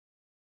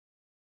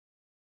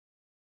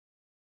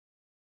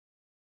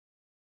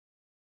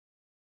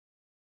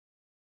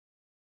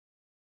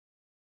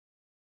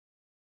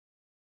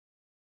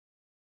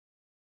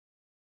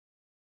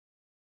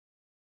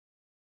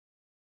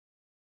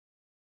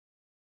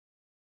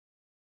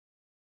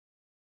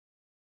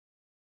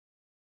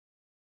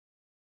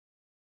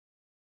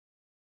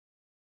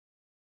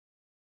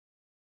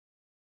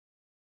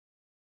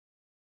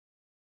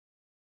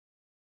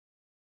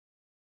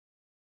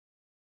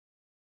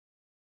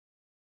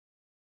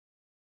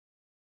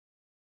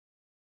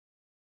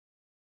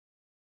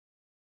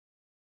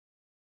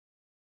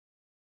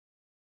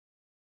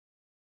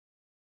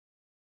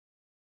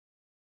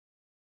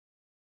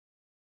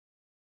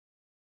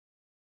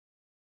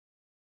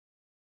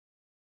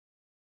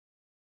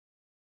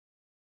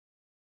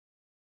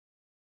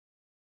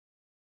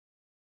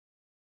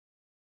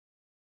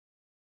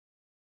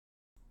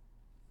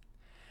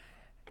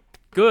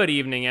Good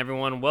evening,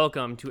 everyone.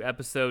 Welcome to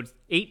episode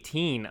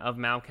 18 of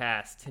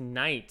MauCast.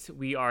 Tonight,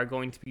 we are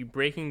going to be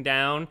breaking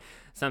down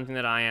something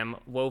that I am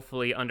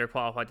woefully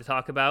underqualified to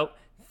talk about,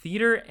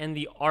 theater and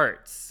the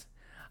arts.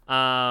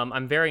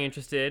 I'm very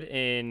interested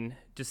in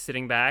just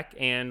sitting back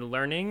and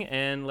learning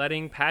and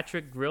letting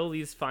Patrick grill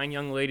these fine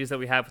young ladies that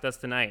we have with us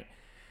tonight.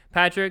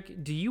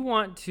 Patrick, do you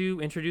want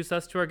to introduce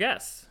us to our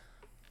guests?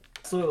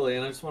 Absolutely,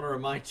 and I just want to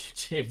remind you,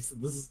 James,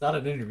 this is not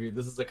an interview.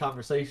 This is a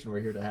conversation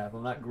we're here to have.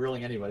 I'm not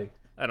grilling anybody.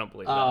 I don't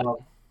believe that. Uh,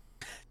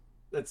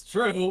 that's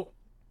true.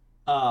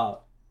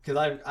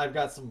 Because I've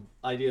got some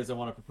ideas I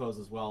want to propose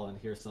as well, and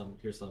here's some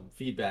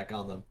feedback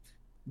on them.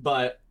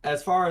 But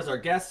as far as our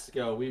guests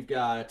go, we've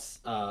got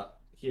the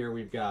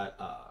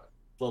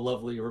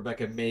lovely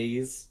Rebecca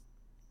Mays,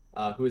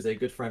 who is a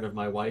good friend of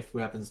my wife, who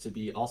happens to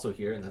be also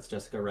here, and that's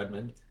Jessica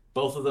Redmond.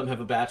 Both of them have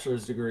a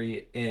bachelor's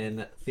degree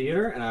in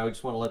theater, and I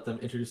just want to let them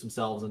introduce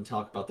themselves and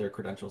talk about their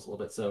credentials a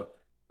little bit. So,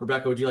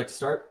 Rebecca, would you like to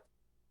start?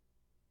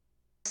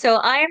 So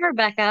I am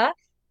Rebecca,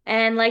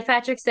 and like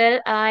Patrick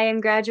said, I am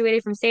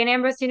graduated from St.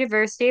 Ambrose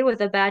University with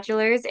a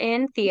bachelor's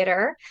in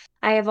theater.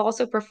 I have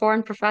also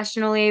performed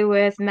professionally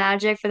with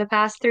magic for the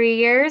past 3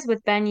 years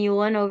with Ben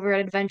Eulin over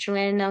at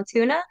Adventureland in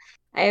Altoona.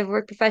 I have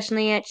worked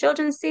professionally at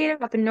Children's Theater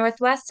up in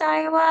Northwest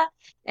Iowa,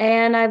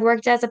 and I've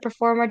worked as a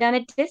performer down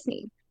at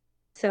Disney.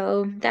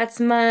 So that's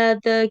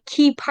the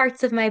key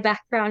parts of my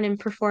background in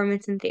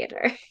performance and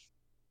theater.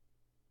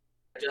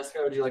 Jessica,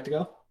 would you like to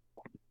go?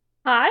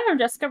 Hi, I'm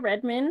Jessica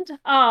Redmond.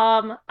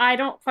 I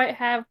don't quite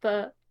have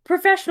the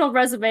professional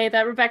resume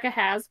that Rebecca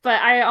has,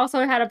 but I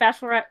also had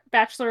a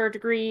bachelor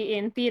degree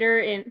in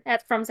theater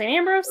from St.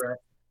 Ambrose,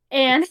 Correct.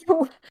 and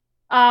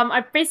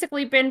I've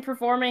basically been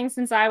performing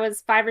since I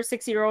was 5 or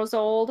 6 years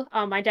old.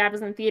 My dad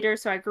was in theater,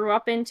 so I grew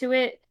up into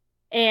it.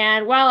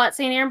 And while at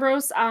St.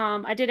 Ambrose,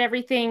 I did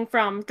everything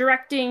from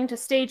directing to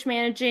stage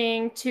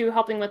managing to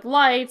helping with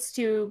lights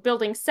to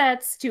building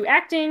sets to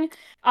acting.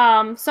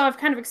 So I've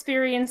kind of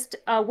experienced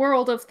a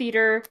world of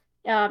theater,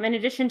 in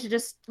addition to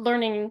just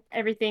learning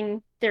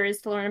everything there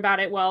is to learn about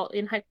it while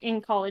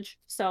in college.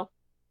 So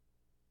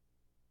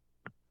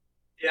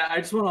Yeah, I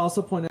just want to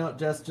also point out,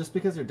 Jess, just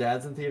because your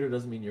dad's in theater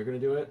doesn't mean you're going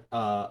to do it.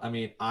 I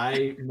mean,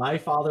 my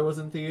father was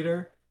in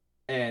theater,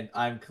 and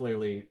I'm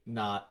clearly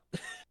not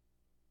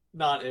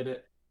in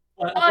it.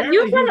 But uh,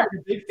 you've apparently, he done was a, like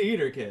a big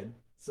theater kid.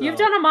 you've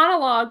So done a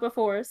monologue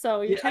before,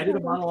 so you yeah, I did a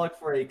technically. monologue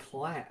for a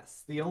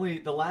class. The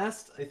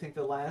last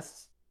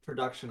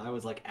production I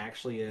was like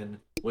actually in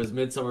was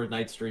Midsummer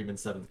Night's Dream in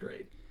seventh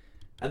grade,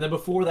 and then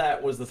before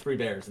that was The Three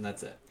Bears, and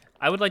that's it.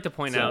 I would like to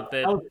point So out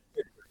that that was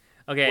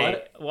okay,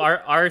 what? well,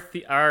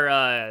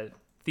 our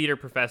theater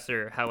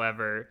professor,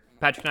 however,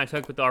 Patrick and I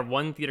took with our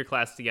one theater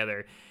class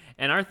together,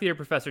 and our theater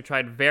professor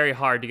tried very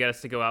hard to get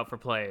us to go out for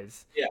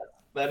plays. Yeah,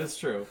 that is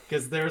true.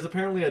 Because there's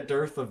apparently a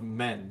dearth of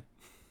men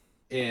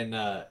in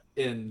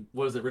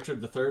what was it,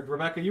 Richard III?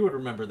 Rebecca, you would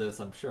remember this,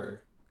 I'm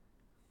sure.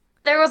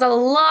 There was a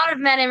lot of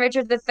men in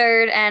Richard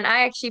III, and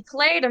I actually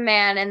played a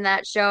man in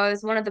that show. I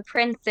was one of the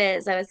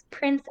princes. I was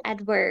Prince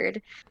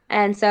Edward.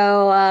 And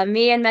so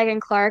me and Megan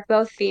Clark,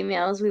 both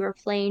females, we were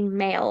playing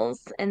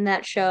males in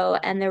that show.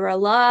 And there were a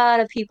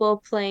lot of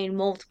people playing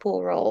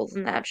multiple roles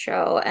in that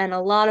show, and a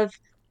lot of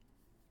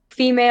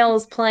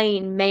females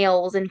playing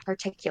males in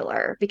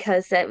particular,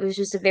 because it was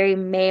just a very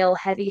male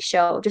heavy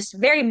show, just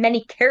very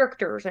many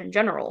characters in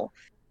general.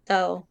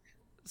 So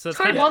So it's it's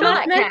hard kind to of Well, fill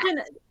not Yeah, to that cast.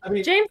 mention, I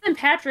mean, James and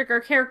Patrick are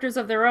characters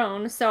of their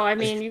own, so I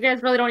mean, you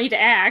guys really don't need to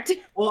act.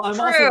 well, I'm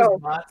also just True.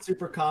 not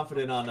super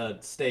confident on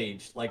a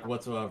stage, like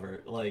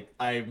whatsoever. Like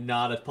I'm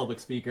not a public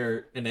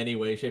speaker in any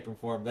way, shape, or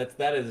form.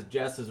 That is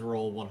Jess's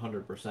role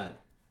 100%.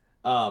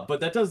 But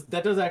that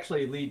does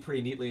actually lead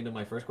pretty neatly into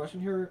my first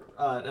question here,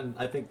 and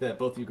I think that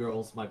both you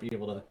girls might be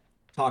able to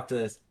talk to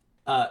this.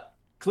 Uh,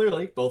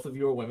 Clearly, both of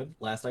you are women.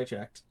 Last I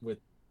checked, with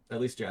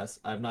at least Jess.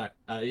 I'm not.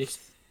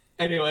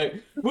 Anyway,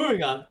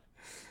 moving on.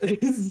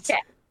 Yeah.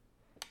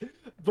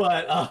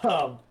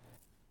 But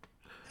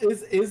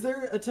is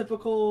there a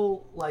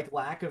typical like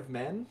lack of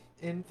men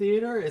in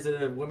theater? Is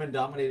it a women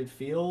dominated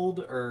field,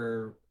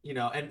 or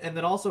and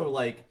then also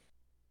like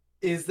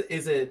is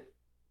it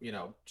you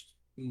know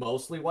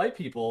mostly white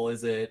people?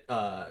 Is it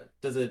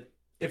does it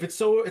if it's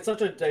so it's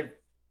such a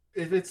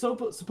if it's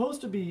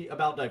supposed to be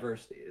about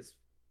diversity is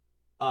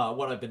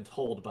what I've been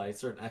told by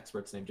certain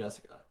experts named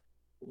Jessica.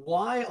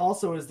 Why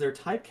also is there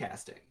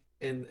typecasting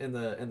in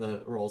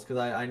the roles? Because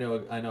I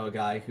know a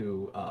guy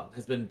who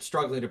has been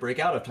struggling to break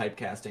out of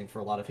typecasting for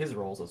a lot of his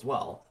roles as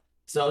well.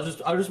 So I was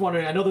just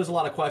wondering. I know there's a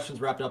lot of questions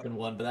wrapped up in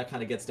one, but that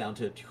kind of gets down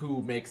to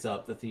who makes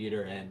up the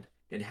theater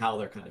and how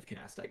they're kind of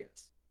cast, I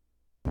guess.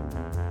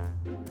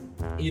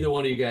 Either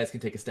one of you guys can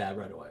take a stab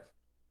right away.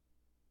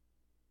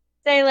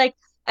 Say like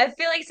I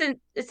feel like since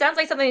it sounds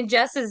like something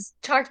Jess has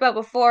talked about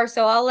before,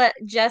 so I'll let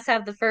Jess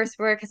have the first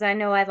word because I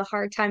know I have a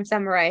hard time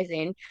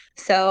summarizing.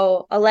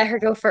 So I'll let her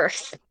go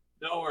first.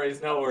 No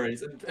worries, no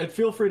worries, and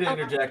feel free to Um,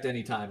 interject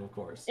anytime, of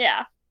course.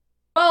 yeah.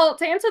 Well,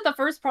 to answer the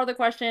first part of the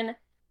question,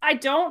 I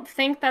don't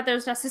think that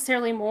there's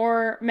necessarily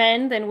more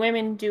men than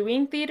women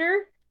doing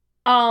theater.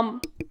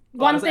 Um,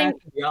 Well, I one was thing.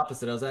 asking the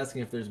opposite. I was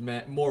asking if there's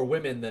more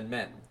women than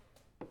men.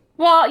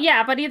 Well,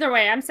 yeah, but either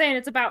way, I'm saying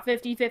it's about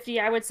 50-50,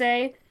 I would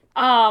say.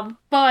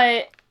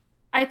 But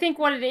I think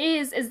what it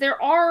is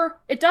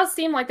it does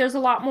seem like there's a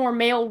lot more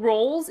male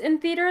roles in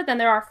theater than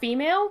there are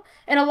female.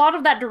 And a lot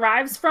of that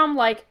derives from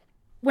like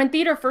when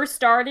theater first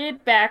started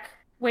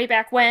way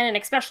back when, and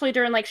especially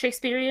during like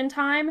Shakespearean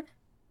time,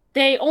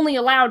 they only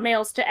allowed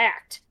males to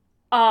act.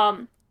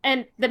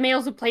 And the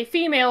males would play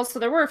females, so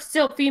there were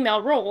still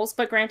female roles,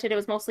 but granted, it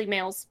was mostly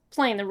males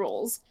playing the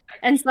roles.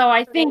 And so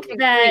I think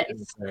that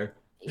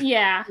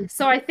yeah.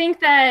 So I think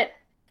that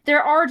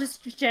there are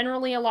just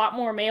generally a lot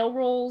more male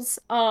roles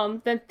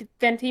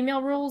than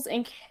female roles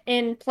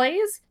in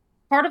plays.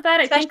 Part of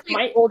that I think Especially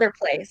might older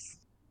plays.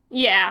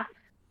 yeah.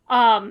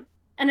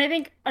 And I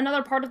think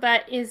another part of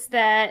that is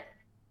that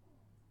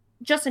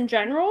just in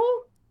general,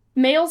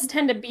 males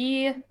tend to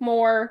be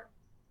more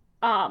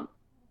um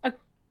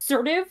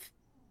assertive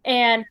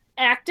and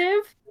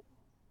active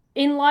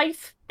in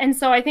life. And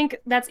so I think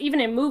that's even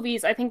in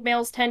movies, I think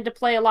males tend to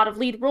play a lot of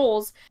lead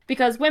roles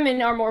because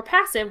women are more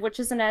passive, which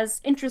isn't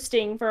as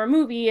interesting for a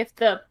movie if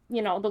the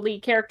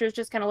lead character is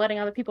just kind of letting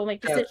other people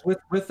make Yeah, decisions.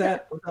 with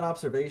that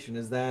observation,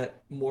 is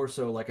that more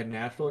so like a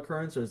natural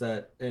occurrence, or is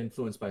that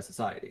influenced by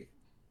society?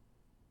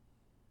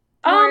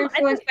 More I think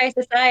influenced by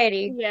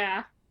society.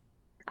 yeah.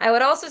 I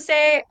would also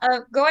say,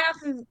 going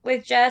off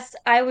with Jess,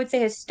 I would say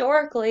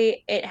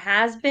historically it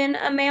has been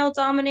a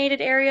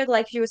male-dominated area.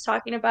 Like she was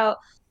talking about,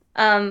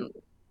 um,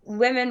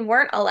 women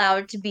weren't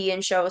allowed to be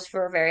in shows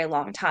for a very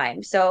long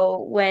time. So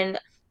when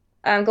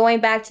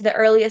going back to the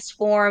earliest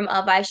form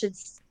of, I should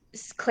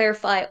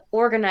clarify,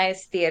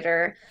 organized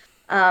theater,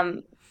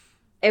 um,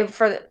 it,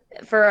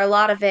 for a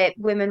lot of it,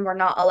 women were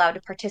not allowed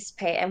to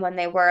participate, and when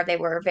they were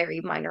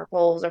very minor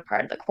roles or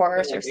part of the Yeah,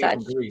 chorus or like such.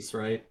 ancient Greece,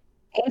 right?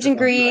 If Ancient I'm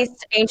Greece,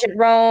 correct. ancient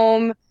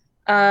Rome.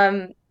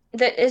 Um,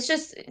 that it's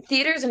just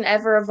theater's an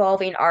ever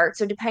evolving art.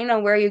 So depending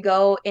on where you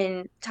go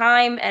in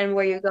time and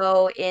where you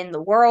go in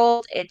the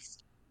world, it's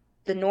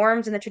the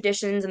norms and the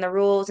traditions and the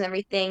rules and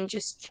everything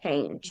just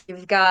change.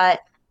 You've got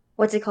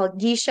what's it called,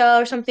 geisha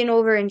or something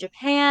over in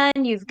Japan.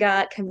 You've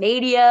got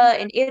commedia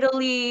in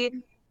Italy.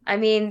 I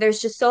mean,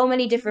 there's just so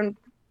many different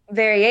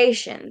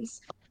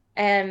variations.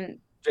 And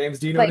James,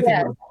 do you know but anything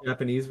yeah, about the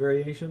Japanese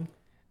variation?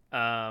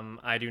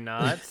 I do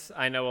not.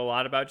 I know a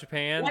lot about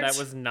Japan. That What?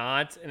 was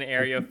not an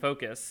area of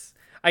focus.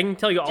 I can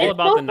tell you all It's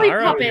about the mostly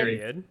Nara puppets.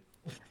 period.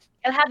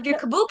 you'll have your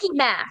kabuki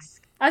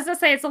mask. I was gonna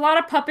say it's a lot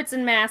of puppets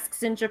and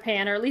masks in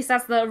Japan, or at least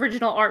that's the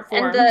original art and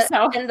form. the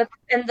So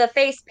and the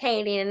face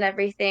painting and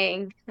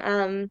everything.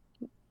 But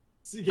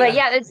Yeah.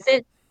 yeah, it's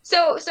it.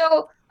 So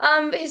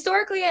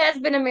historically, it has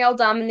been a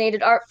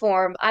male-dominated art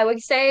form. I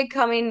would say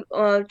coming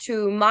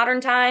to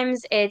modern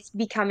times, it's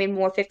becoming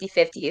more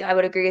 50-50. I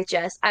would agree with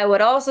Jess. I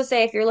would also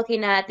say if you're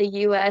looking at the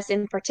US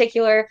in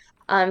particular,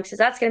 because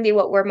that's going to be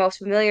what we're most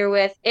familiar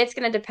with, it's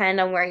going to depend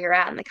on where you're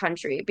at in the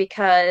country.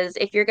 Because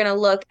if you're going to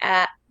look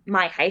at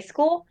my high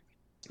school,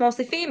 it's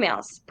mostly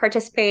females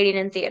participating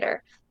in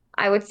theater.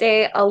 I would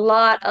say a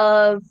lot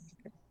of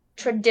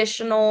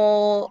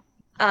traditional,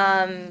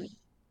 um,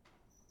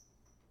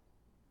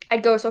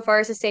 I'd go so far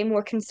as to say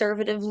more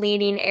conservative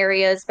leaning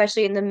areas,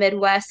 especially in the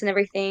Midwest and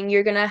everything,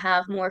 you're going to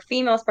have more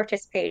females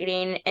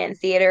participating in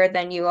theater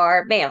than you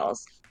are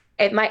males.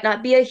 It might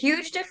not be a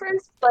huge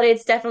difference, but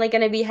it's definitely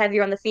going to be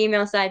heavier on the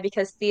female side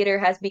because theater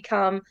has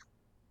become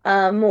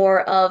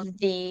more of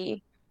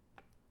the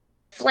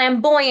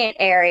flamboyant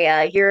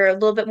area. You're a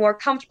little bit more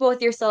comfortable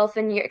with yourself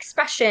and your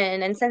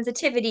expression and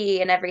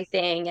sensitivity and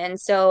everything. And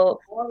so,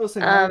 Well, I was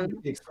saying, not only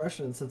um, the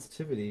expression and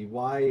sensitivity,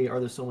 why are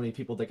there so many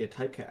people that get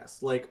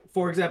typecast? Like,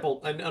 for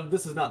example, and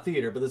this is not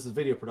theater, but this is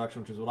video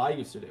production, which is what I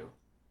used to do.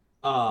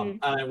 And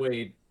I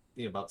weighed,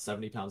 about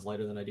 70 pounds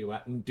lighter than I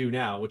do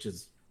now, which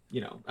is,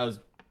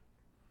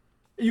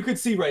 you could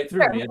see right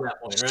through sure, me at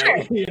that point, sure.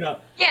 right?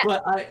 Yeah.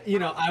 But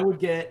I would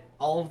get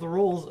all of the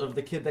roles of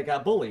the kid that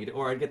got bullied,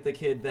 or I'd get the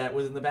kid that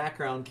was in the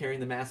background carrying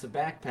the massive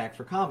backpack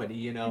for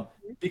comedy,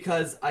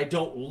 because I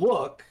don't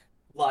look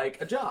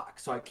like a jock,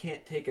 so I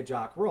can't take a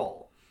jock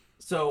role.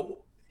 So,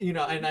 and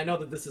I know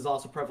that this is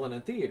also prevalent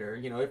in theater,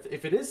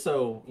 if it is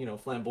so,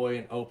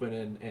 flamboyant,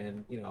 open,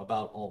 and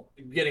about all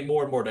getting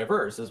more and more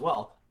diverse as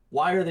well.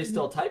 Why are they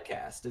still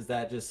typecast? Is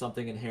that just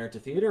something inherent to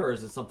theater, or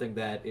is it something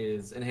that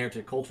is inherent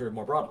to culture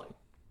more broadly?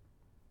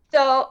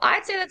 So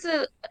I'd say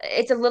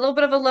it's a little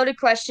bit of a loaded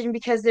question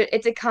because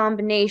it's a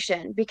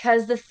combination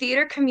because the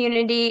theater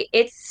community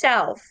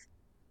itself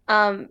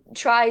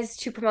tries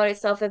to promote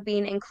itself of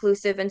being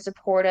inclusive and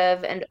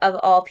supportive and of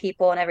all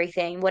people and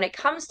everything. When it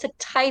comes to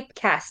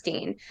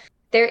typecasting,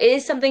 there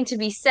is something to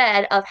be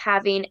said of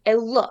having a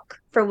look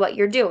for what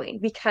you're doing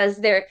because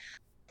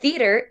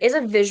theater is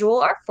a visual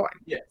art form.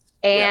 Yes.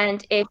 Yeah.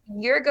 And if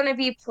you're going to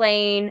be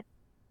playing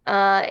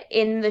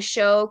in the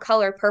show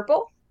Color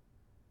Purple,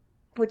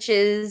 which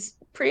is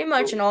pretty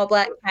much an all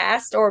black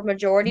cast or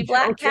majority Yeah,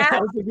 black okay. cast. I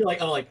was thinking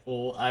like, oh, like,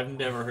 well, I've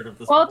never heard of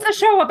this well, it's before.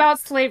 a show about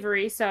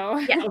slavery, so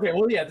Yeah. Okay,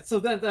 well, yeah. So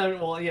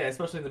well, yeah,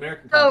 especially in the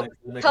American So context,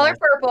 it make a lot Color of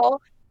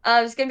Purple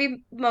is going to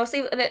be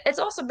mostly, it's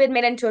also been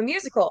made into a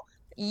musical.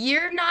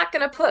 you're not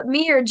gonna put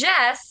me or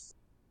Jess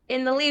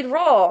in the lead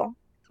role,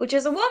 which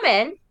is a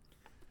woman.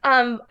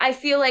 I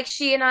feel like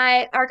she and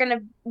I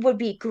would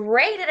be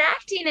great at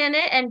acting in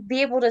it and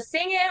be able to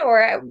sing it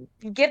or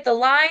get the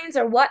lines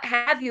or what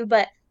have you,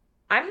 but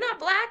I'm not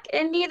black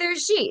and neither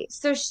is she.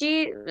 So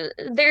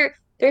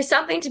there's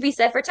something to be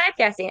said for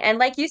typecasting. And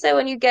like you said,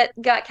 when you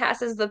got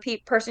cast as the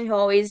person who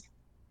always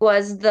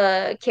was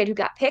the kid who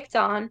got picked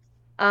on,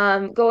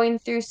 going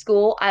through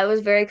school, I was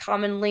very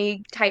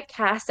commonly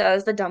typecast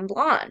as the dumb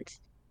blonde.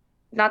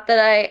 Not that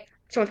I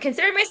don't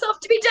consider myself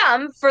to be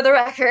dumb, for the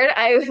record.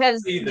 I have,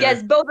 yes,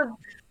 Either. both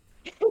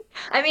of,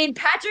 I mean,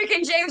 Patrick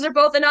and James are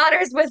both in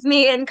honors with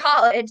me in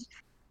college.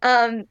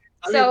 I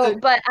mean,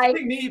 But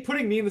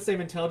putting me in the same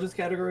intelligence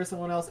category as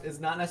someone else is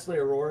not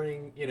necessarily a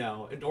roaring,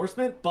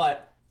 endorsement,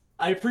 but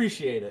I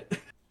appreciate it.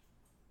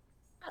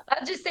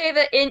 I'll just say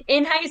that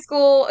in high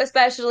school,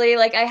 especially,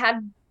 like I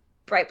had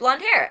bright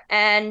blonde hair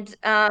and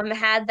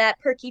had that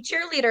perky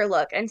cheerleader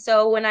look. And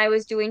so when I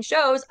was doing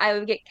shows, I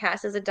would get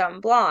cast as a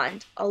dumb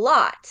blonde a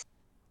lot.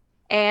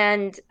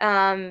 And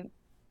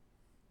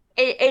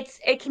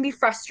it can be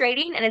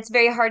frustrating and it's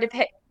very hard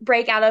to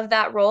break out of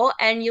that role.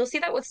 And you'll see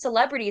that with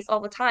celebrities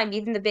all the time,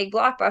 even the big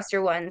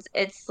blockbuster ones.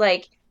 It's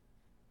like,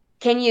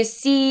 can you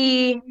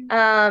see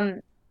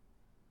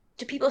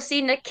do people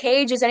see Nick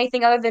Cage as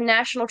anything other than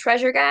National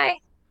Treasure guy?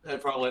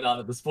 Probably not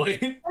at this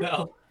point.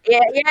 No.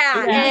 Yeah, He Yeah.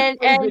 just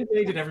plays Nick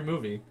Cage in every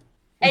movie.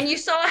 and you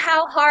saw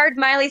how hard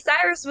Miley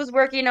Cyrus was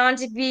working on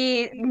to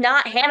be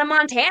not Hannah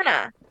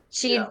Montana.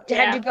 She Yeah.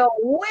 had to Yeah. go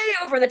way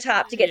over the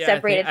top to get Yeah,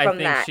 separated I from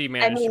think that. she I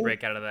managed to mean,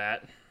 break out of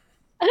that. Yeah.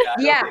 I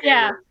don't yeah. think Yeah.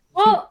 anyone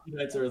Well,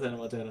 unites her with Hannah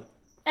Montana.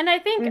 and I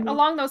think Mhm.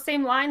 along those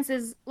same lines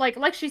is like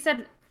she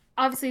said,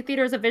 obviously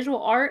theater is a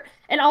visual art,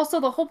 and also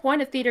the whole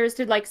point of theater is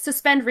to like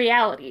suspend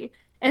reality.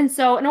 And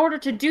so in order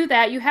to do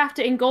that, you have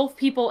to engulf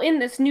people in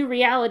this new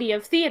reality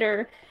of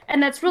theater,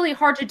 and that's really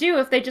hard to do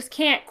if they just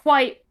can't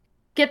quite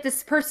get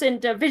this person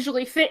to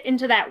visually fit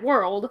into that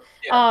world.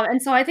 Yeah.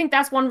 And so I think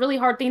that's one really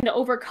hard thing to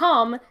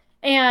overcome.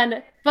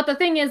 And but the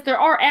thing is, there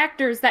are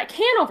actors that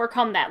can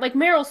overcome that, like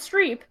Meryl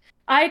Streep.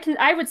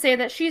 I would say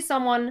that she's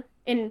someone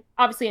in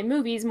obviously in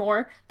movies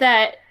more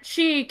that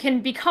she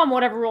can become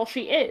whatever role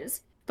she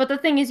is. But the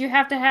thing is, you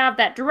have to have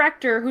that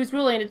director who's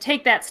willing to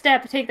take that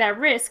step, take that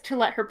risk to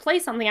let her play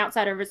something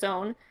outside of her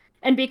zone.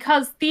 And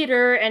because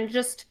theater and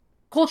just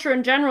culture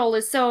in general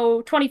is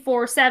so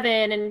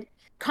 24/7 and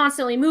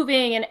constantly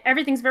moving and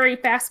everything's very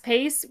fast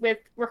paced with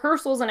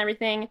rehearsals and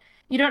everything,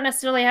 you don't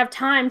necessarily have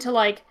time to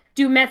like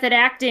do method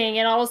acting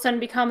and all of a sudden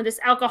become this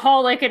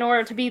alcoholic in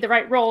order to be the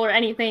right role or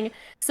anything.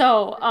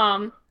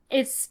 So,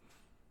 it's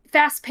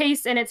fast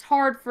paced and it's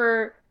hard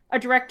for a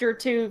director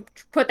to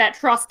put that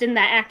trust in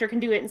that actor can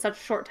do it in such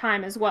a short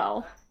time as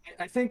well.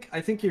 I think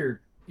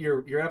you're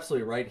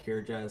absolutely right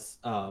here, Jess,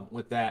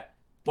 with that.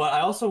 But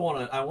I also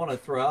want to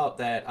throw out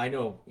that I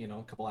know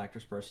a couple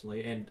actors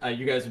personally, and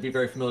you guys would be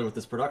very familiar with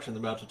this production I'm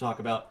about to talk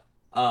about.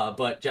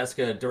 But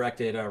Jessica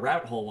directed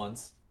Rabbit Hole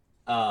once,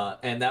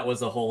 and that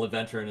was a whole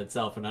adventure in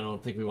itself. And I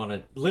don't think we want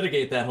to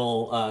litigate that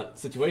whole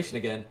situation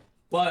again.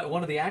 But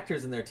one of the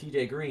actors in there,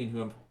 T.J. Green,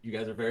 who you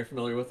guys are very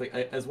familiar with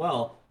as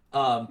well,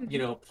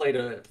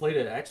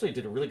 actually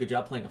did a really good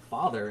job playing a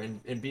father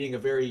and being a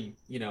very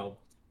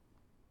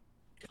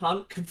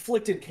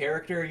conflicted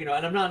character, and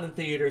I'm not in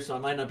theater, so I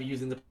might not be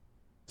using the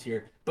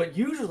here. But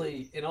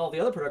usually in all the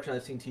other productions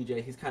I've seen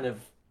TJ, he's kind of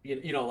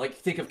like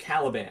think of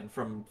Caliban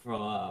from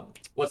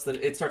what's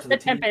the it starts with The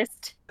the T.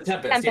 Tempest. The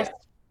Tempest, Tempest. yeah.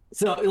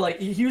 So like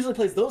he usually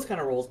plays those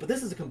kind of roles, but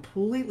this is a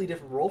completely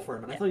different role for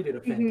him, and I thought he did a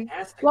Mhm.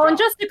 fantastic Well, and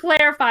job. just to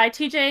clarify,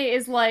 TJ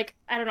is like,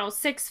 I don't know,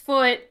 6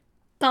 foot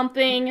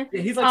something.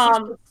 Yeah, he's like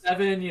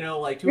 6'7",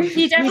 like 200.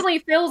 He definitely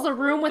fills a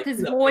room with Like, his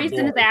he's a voice big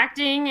and his boy.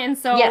 acting, and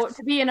so Yes.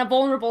 to be in a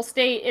vulnerable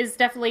state is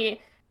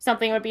definitely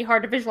something that would be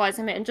hard to visualize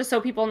him in, just so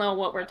people know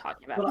what we're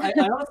talking But about.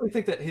 I honestly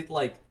think that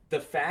the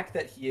fact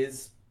that he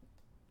is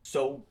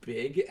so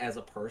big as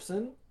a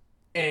person,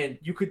 and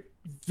you could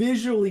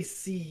visually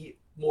see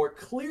more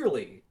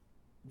clearly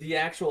the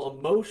actual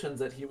emotions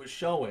that he was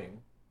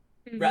showing,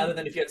 rather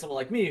than if you had someone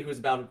like me who's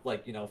about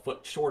like a foot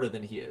shorter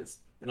than he is.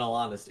 In all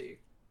honesty,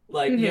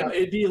 like Mhm.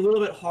 it'd be a little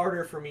bit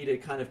harder for me to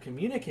kind of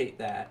communicate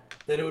that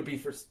than it would be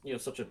for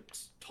such a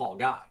tall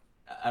guy.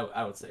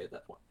 I would say at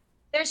that point.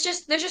 There's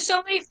just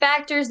so many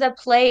factors that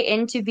play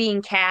into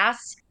being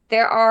cast.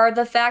 There are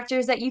the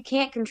factors that you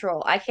can't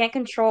control. I can't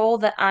control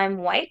that I'm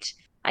white.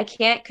 I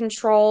can't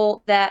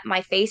control that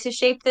my face is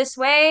shaped this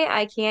way.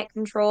 I can't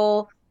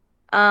control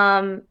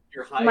um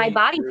Your my height,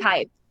 body your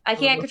type. I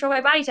can't uh, control my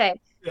body type.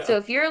 yeah. So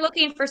if you're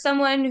looking for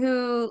someone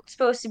who's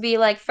supposed to be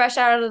like fresh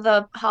out of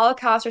the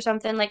Holocaust or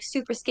something, like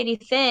super skinny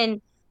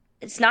thin,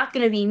 it's not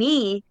going to be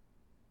me,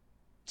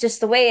 just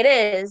the way it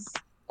is.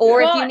 Yeah.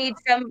 Or Well,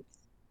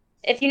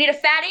 if you need a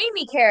fat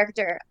Amy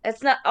character,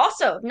 that's not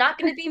also not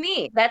going to be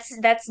me.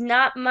 That's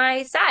not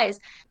my size.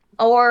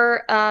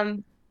 Or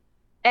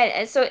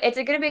And so it's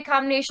going to be a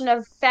combination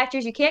of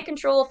factors you can't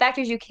control,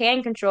 factors you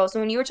can control.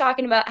 So when you were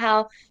talking about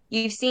how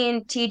you've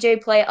seen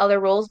TJ play other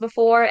roles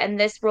before, and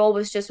this role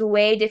was just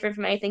way different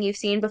from anything you've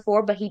seen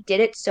before, but he did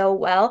it so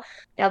well.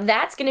 Now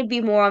that's going to be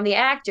more on the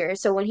actor.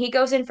 So when he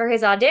goes in for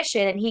his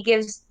audition and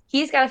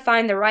he's got to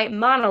find the right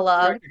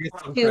monologue Director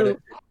gets some to, credit.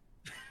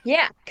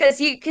 yeah,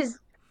 because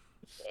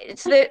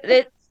it's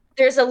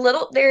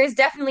there is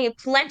definitely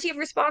plenty of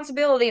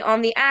responsibility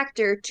on the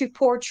actor to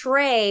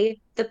portray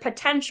the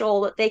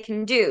potential that they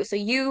can do. So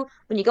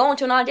when you go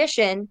into an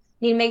audition,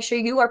 you need to make sure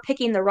you are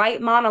picking the right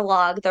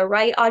monologue, the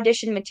right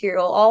audition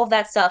material, all of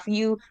that stuff.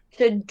 You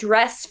should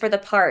dress for the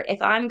part.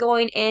 If I'm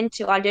going in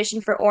to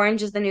audition for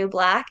Orange is the New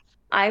Black,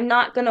 I'm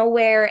not gonna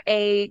wear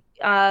a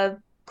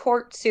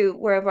court suit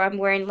wherever I'm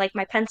wearing like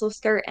my pencil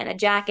skirt and a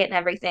jacket and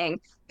everything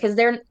because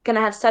they're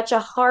gonna have such a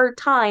hard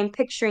time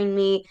picturing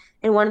me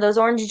in one of those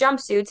orange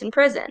jumpsuits in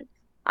prison.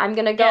 I'm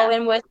gonna go Yeah.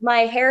 in with my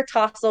hair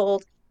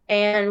tousled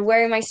and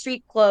wearing my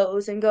street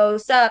clothes and go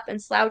sup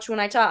and slouch when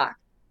I talk.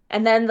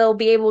 And then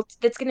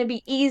it's gonna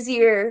be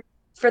easier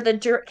for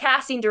the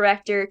casting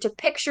director to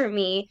picture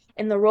me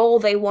in the role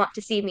they want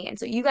to see me in.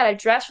 So you gotta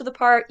dress for the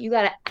part, you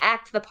gotta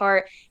act the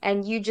part,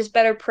 and you just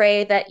better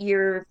pray that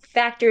your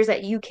factors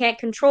that you can't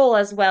control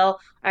as well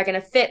are going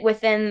to fit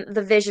within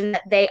the vision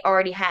that they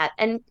already have.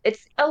 And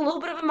it's a little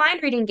bit of a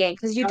mind reading game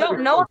because you Gotta be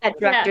don't know what that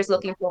Yeah. director's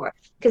looking for.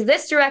 Because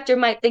this director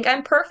might think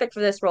I'm perfect for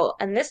this role,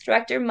 and this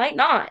director might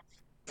not.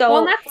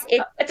 Well, and So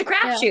that's it's a yeah.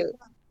 crapshoot.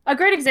 A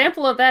great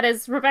example of that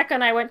is Rebecca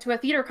and I went to a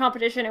theater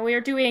competition and we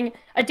were doing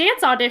a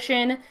dance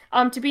audition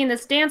to be in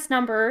this dance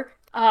number.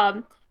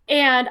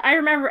 And I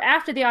remember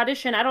after the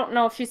audition, I don't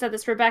know if she said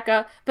this,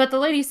 Rebecca, but the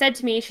lady said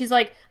to me, she's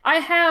like, I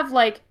have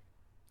like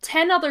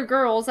 10 other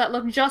girls that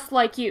look just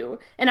like you,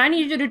 and I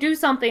need you to do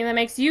something that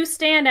makes you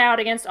stand out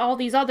against all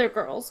these other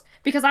girls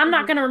because I'm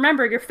not Mhm. going to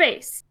remember your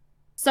face.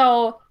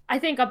 So I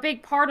think a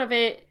big part of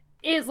it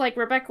is, like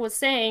Rebecca was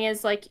saying,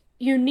 is like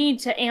you need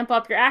to amp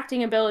up your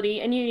acting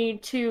ability and you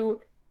need to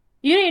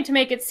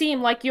make it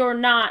seem like you're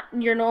not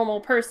your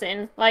normal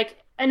person. Like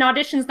an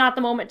audition's not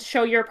the moment to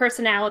show your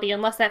personality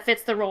unless that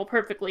fits the role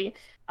perfectly.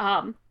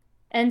 Um,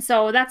 and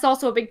so that's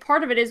also a big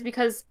part of it is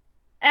because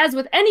as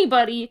with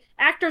anybody,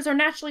 actors are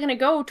naturally going to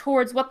go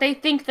towards what they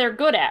think they're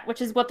good at,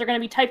 which is what they're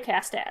going to be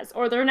typecast as,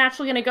 or they're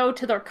naturally going to go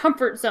to their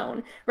comfort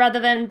zone rather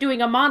than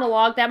doing a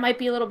monologue that might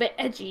be a little bit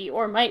edgy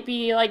or might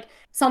be like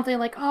something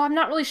like, "Oh, I'm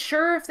not really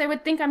sure if they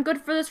would think I'm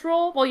good for this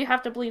role." Well, you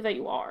have to believe that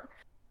you are.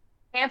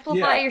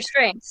 Amplify Yeah. your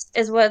strengths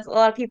is what a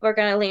lot of people are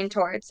going to lean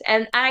towards.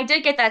 And I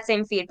did get that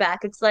same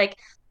feedback. It's like,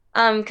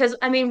 because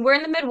I mean, we're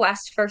in the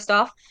Midwest, first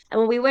off, and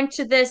when we went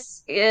to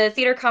this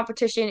theater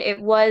competition, it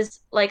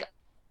was like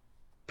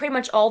pretty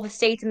much all the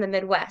states in the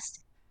Midwest.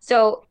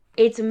 So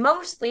it's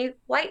mostly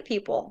white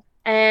people.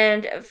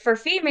 And for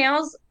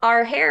females,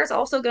 our hair is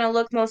also going to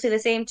look mostly the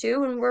same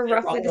too, and we're They're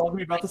roughly probably the all gonna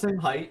be about the same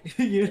height.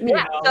 You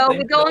yeah. know, So we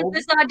same go into build.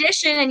 this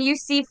audition and you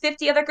see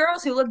 50 other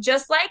girls who look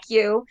just like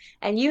you,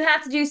 and you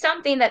have to do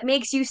something that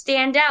makes you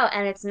stand out,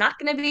 and it's not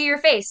going to be your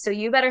face. So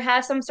you better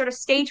have some sort of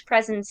stage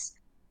presence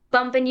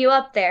bumping you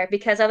up there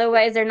because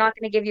otherwise they're not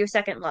going to give you a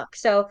second look.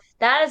 So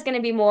that is going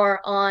to be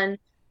more on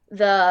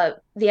the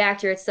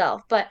actor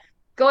itself. But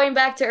going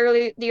back to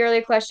the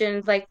earlier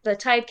questions, like the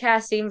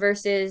typecasting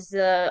versus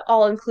the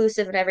all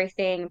inclusive and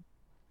everything,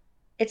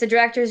 it's a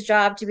director's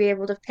job to be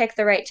able to pick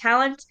the right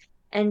talent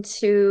and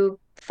to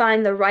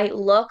find the right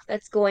look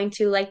that's going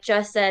to, like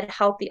just said,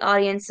 help the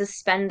audience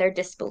suspend their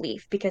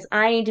disbelief. Because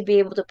I need to be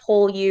able to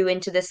pull you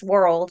into this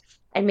world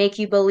and make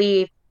you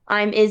believe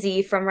I'm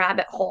Izzy from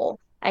Rabbit Hole.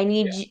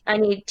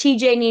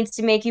 TJ needs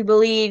to make you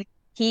believe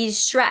he's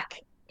Shrek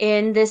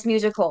in this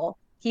musical.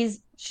 That's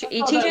not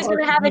that TJ's hard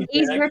gonna for have an DJ.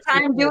 I easier can see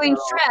time pull doing that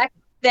off. Shrek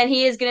than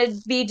he is gonna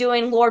be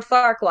doing Lord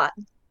Farquaad.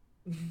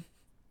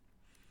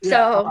 Yeah,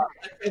 So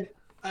and,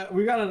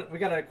 we got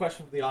a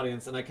question from the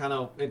audience, and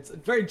it's a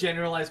very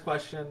generalized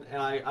question,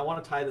 and I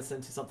want to tie this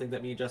into something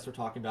that me and Jess were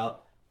talking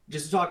about,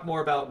 just to talk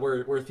more about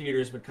where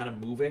theater's been kind of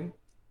moving.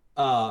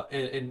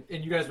 And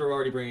you guys were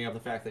already bringing up the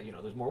fact that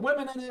there's more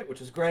women in it,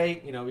 which is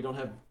great. We don't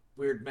have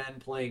weird men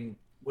playing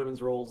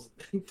women's roles,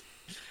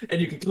 and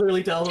you can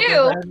clearly tell that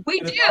they're men, we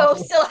and it's do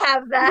awesome. still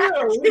have We that.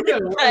 do, we do.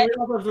 But We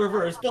don't have to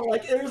reverse, but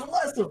like there's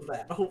less of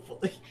that,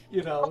 hopefully.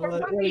 when we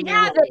Letting more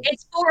have it, women.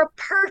 it's for a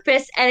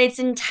purpose and it's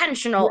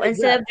intentional Yeah,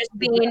 instead of exactly, just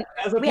being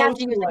exactly. As we have opposed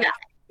to to use a guy. like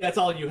that's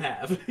all you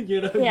have.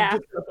 You Yeah.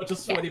 just got a bunch of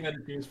Yeah. sweaty men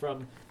to choose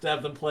from to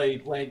have them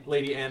play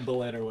Lady Anne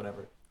Boleyn or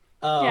whatever.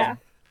 Yeah.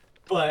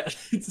 But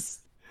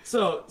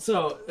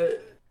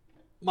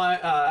my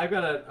I've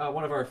got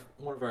one of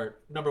our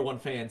number one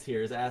fans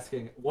here is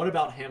asking, what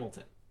about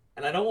Hamilton?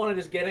 And I don't want to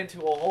just get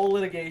into a whole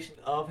litigation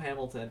of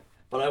Hamilton,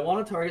 but I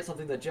want to target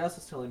something that Jess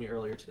was telling me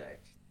earlier today.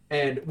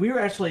 And we were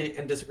actually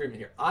in disagreement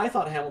here. I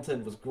thought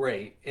Hamilton was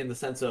great in the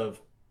sense of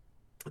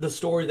the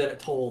story that it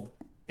told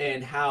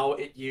and how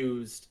it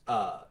used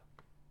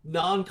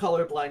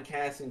non-colorblind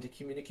casting to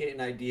communicate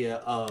an idea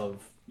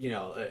of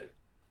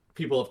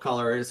people of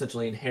color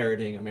essentially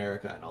inheriting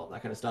America and all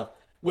that kind of stuff.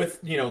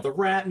 with the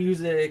rap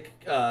music,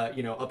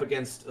 up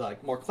against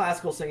like more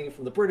classical singing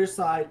from the British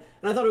side,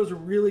 and I thought it was a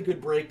really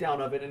good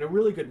breakdown of it and a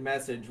really good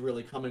message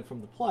really coming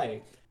from the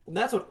play. And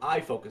that's what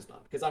I focused on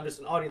because I'm just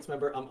an audience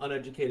member. I'm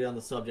uneducated on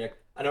the subject.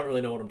 I don't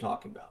really know what I'm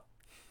talking about.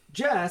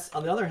 Jess,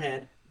 on the other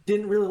hand,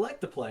 didn't really like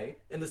the play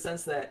in the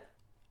sense that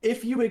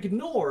if you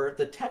ignore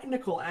the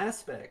technical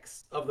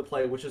aspects of the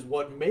play, which is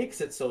what makes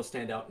it so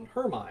stand out in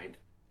her mind,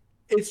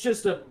 it's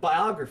just a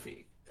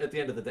biography at the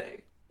end of the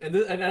day. And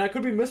I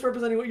could be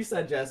misrepresenting what you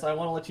said, Jess. So I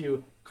want to let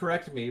you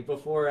correct me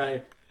before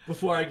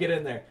I get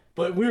in there.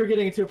 But we were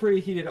getting into a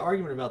pretty heated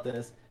argument about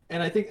this,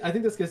 and I think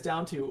this gets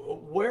down to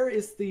where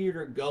is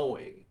theater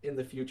going in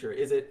the future?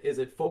 Is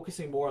it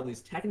focusing more on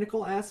these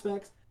technical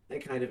aspects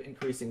and kind of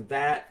increasing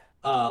that?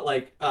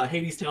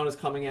 Hades Town is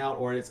coming out,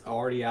 or it's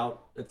already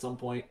out at some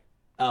point.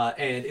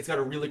 And it's got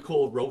a really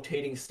cool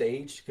rotating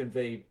stage to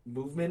convey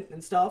movement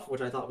and stuff,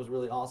 which I thought was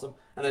really awesome.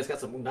 And then it's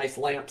got some nice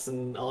lamps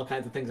and all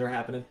kinds of things are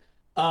happening.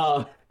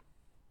 Uh,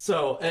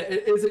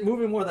 is it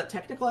moving more that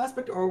technical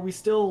aspect, or are we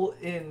still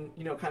in,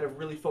 kind of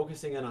really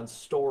focusing in on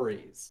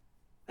stories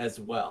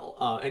as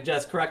well? And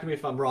Jess, correct me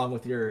if I'm wrong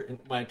with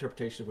my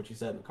interpretation of what you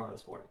said in the car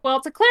this morning.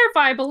 Well, to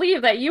clarify, I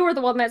believe that you were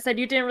the one that said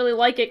you didn't really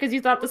like it because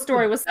you thought the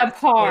story was Best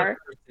play I've subpar. ever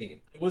seen.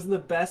 It wasn't the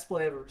best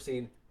play I've ever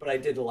seen, but I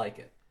did like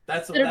it.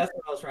 That's what I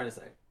was trying to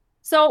say.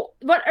 So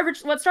what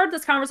started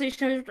this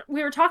conversation,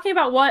 we were talking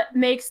about what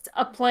makes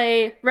a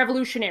play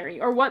revolutionary,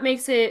 or what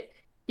makes it,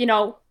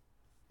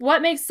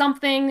 what makes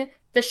something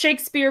the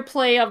Shakespeare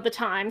play of the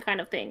time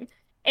kind of thing.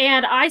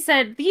 And I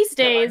said these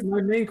days,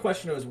 My main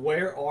question was,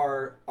 where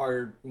are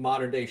our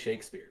modern day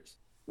Shakespeares?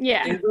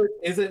 yeah.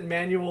 Is it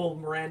Manuel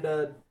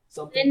Miranda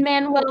something?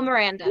 Lin-Manuel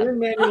Miranda.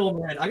 Manuel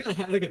Miranda. I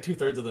gotta like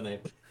two-thirds of the name.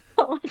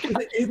 Oh my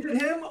God. Is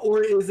it him,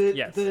 or is it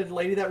Yes. the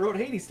lady that wrote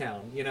Hades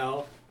Town?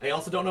 I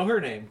also don't know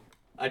her name.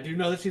 I do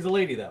know that she's a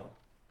lady though.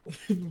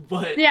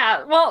 But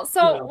Yeah, well,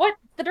 so Yeah. what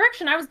the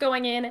direction I was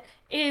going in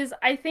is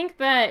I think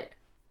that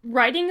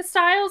writing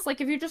styles,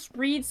 like if you just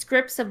read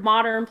scripts of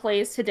modern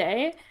plays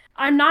today,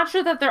 I'm not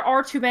sure that there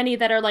are too many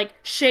that are like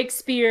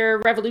Shakespeare,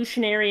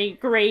 revolutionary,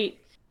 great.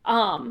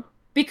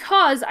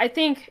 Because I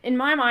think in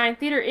my mind,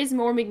 theater is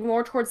moving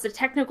more towards the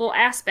technical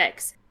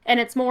aspects, and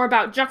it's more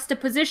about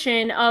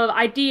juxtaposition of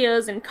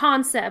ideas and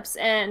concepts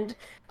and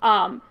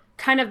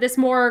kind of this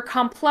more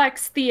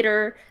complex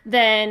theater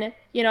than,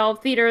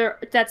 theater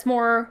that's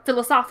more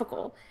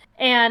philosophical.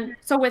 And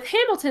so with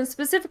Hamilton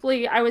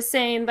specifically, I was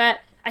saying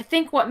that I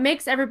think what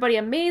makes everybody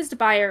amazed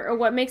by it, or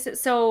what makes it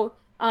so,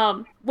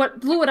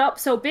 what blew it up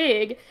so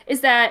big,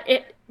 is that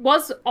it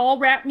was all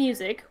rap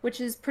music,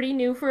 which is pretty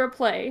new for a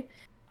play.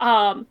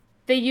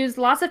 They used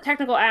lots of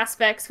technical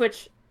aspects,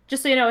 which,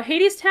 just so you know,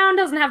 Hades Town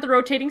doesn't have the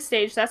rotating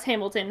stage. That's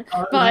Hamilton.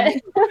 But then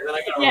I got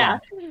it yeah,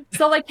 wrong.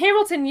 so like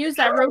Hamilton used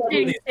that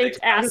rotating stage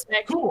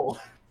aspect. Cool.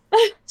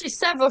 There's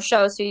several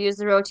shows who use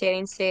the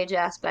rotating stage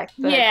aspect,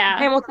 but Yeah.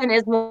 Hamilton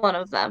is one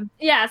of them.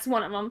 Yeah, it's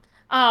one of them.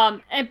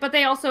 But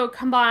they also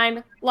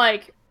combine,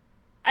 like,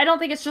 I don't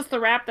think it's just the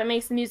rap that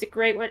makes the music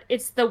great, but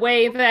it's the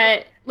way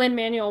that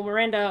Lin-Manuel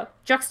Miranda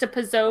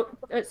juxtaposed. Oh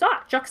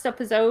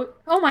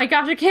my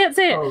gosh, I can't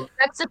say it. Oh,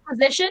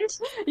 Juxtapositioned?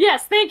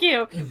 Yes, thank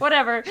you.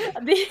 Whatever.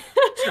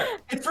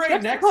 it's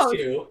right next Juxtaposed.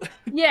 to.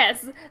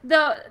 Yes,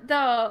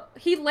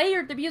 he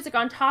layered the music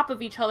on top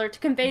of each other to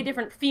convey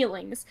different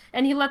feelings,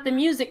 and he let the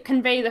music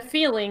convey the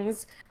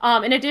feelings,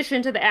 in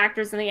addition to the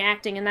actors and the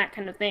acting and that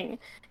kind of thing.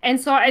 And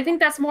so I think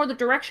that's more the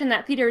direction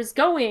that theater is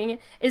going,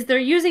 is they're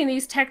using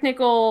these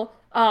technical,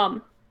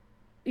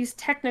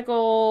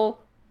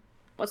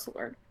 what's the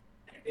word?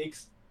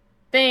 Techniques.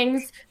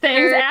 Things,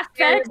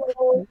 aspects.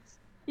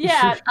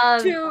 Yeah,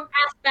 to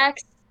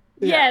aspects.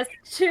 yes,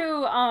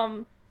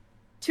 to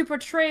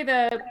portray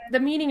the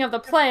meaning of the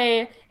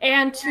play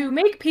and to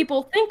make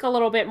people think a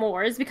little bit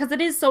more, is because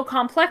it is so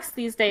complex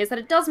these days that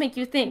it does make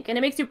you think, and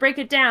it makes you break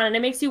it down, and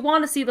it makes you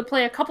want to see the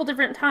play a couple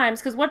different times,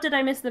 because what did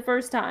I miss the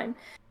first time?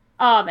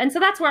 And so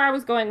that's where I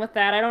was going with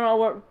that. I don't know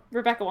what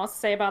Rebecca wants to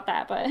say about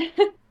that, but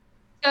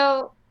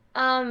So,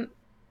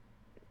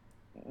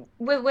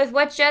 with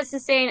what Jess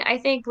is saying, I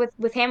think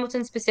with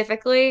Hamilton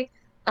specifically,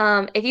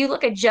 if you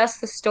look at just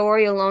the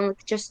story alone,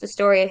 with just the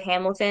story of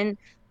Hamilton,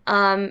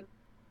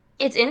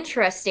 it's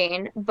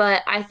interesting,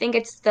 but I think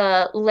it's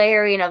the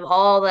layering of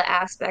all the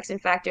aspects and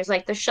factors,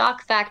 like the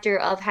shock factor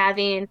of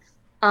having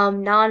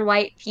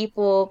non-white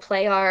people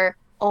play our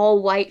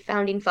all-white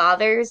founding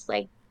fathers.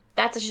 Like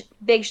that's a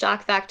big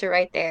shock factor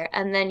right there.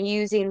 And then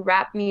using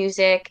rap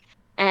music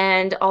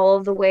and all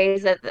of the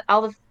ways that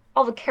all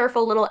the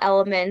careful little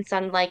elements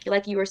on like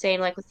you were saying,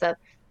 like with the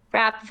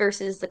rap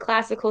versus the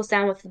classical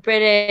sound with the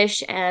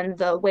British, and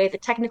the way the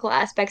technical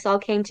aspects all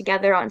came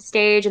together on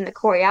stage and the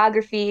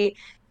choreography.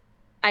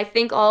 I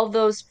think all of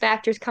those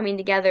factors coming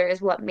together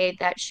is what made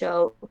that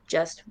show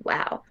just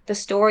wow. The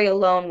story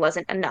alone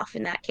wasn't enough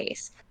in that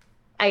case.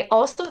 I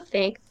also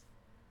think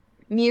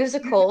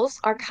musicals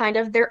are kind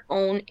of their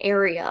own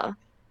area.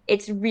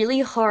 It's really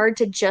hard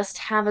to just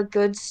have a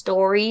good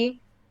story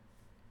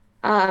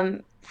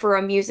for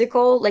a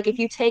musical. Like if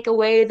you take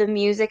away the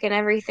music and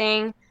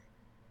everything,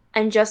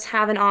 and just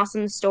have an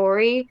awesome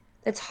story.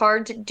 That's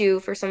hard to do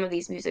for some of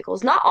these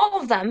musicals. Not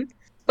all of them,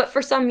 but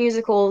for some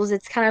musicals,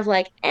 it's kind of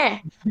like, eh.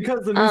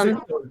 Because the music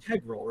is so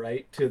integral,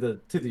 right, to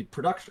the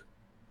production.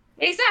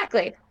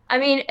 Exactly. I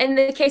mean, in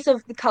the case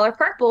of The Color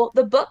Purple,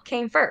 the book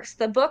came first.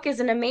 The book is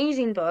an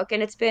amazing book,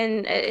 and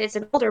it's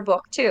an older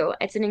book too.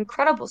 It's an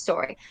incredible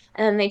story.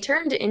 And then they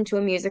turned it into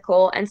a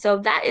musical, and so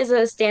that is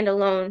a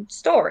standalone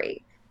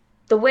story.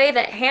 The way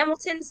that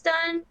Hamilton's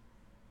done,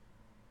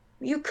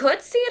 you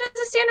could see it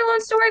as a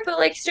standalone story, but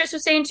like Stress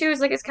was saying too, is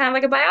like it's kind of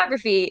like a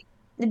biography.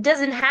 It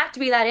doesn't have to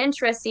be that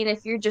interesting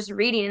if you're just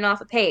reading it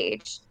off a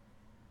page.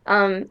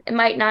 It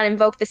might not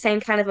invoke the same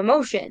kind of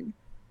emotion.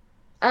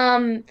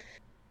 Um,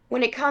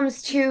 when it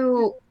comes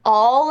to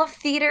all of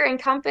theater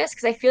encompassed,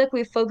 because I feel like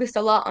we've focused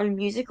a lot on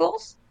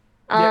musicals.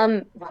 Yeah.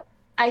 Um,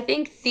 I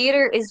think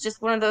theater is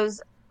just one of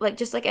those, like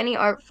just like any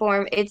art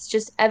form, it's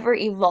just ever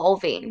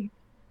evolving.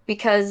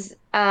 Because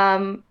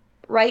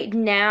right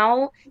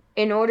now,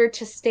 in order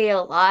to stay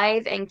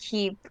alive and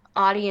keep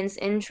audience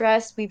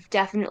interest, we've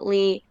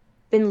definitely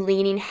been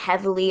leaning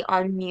heavily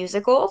on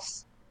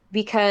musicals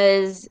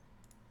because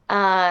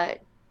uh,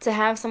 to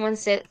have someone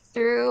sit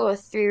through a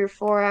 3 or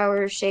 4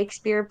 hour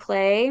Shakespeare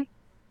play,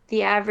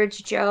 the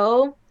average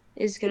Joe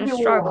is It's gonna gonna be a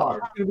little struggle.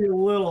 hard. It's gonna be a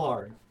little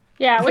hard.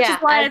 Yeah, which is Yeah,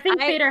 why I and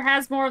think theater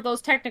has more of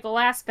those technical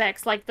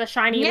aspects, like the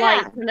shiny yeah,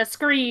 lights and the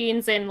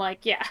screens and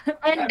like, yeah.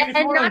 I mean, if you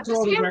and want not to throw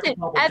just the Hamilton. record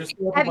public, just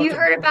throw up a Have bunch you of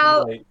heard blinking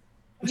about? lights.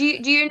 Do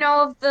you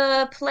know of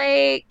the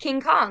play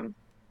King Kong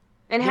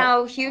and No.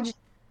 how huge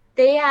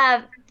they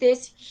have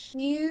this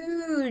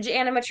huge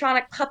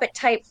animatronic puppet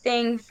type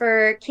thing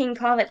for King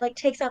Kong that like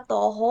takes up the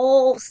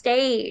whole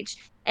stage.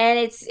 And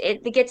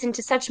it gets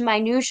into such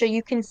minutia.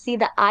 You can see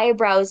the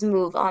eyebrows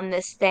move on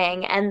this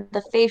thing and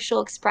the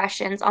facial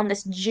expressions on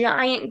this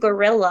giant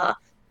gorilla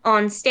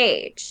on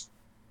stage.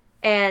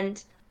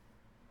 And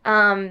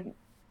um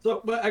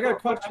So, but I got a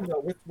question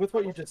though, with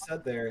what you just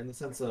said there, in the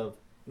sense of,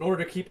 in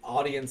order to keep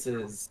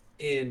audiences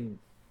in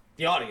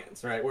the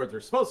audience, right, where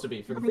they're supposed to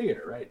be for the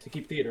theater, right, to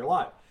keep theater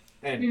alive,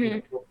 and you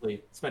know,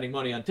 hopefully spending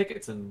money on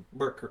tickets and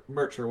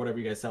merch or whatever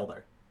you guys sell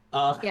there,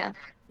 yeah.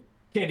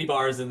 candy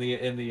bars in the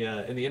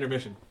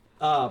intermission.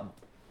 Um,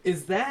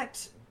 is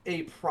that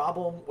a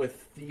problem with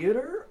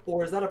theater,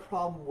 or is that a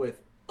problem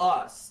with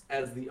us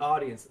as the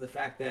audience? The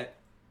fact that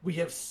we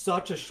have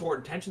such a short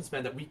attention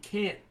span that we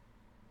can't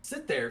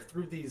sit there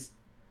through these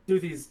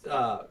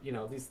you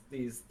know,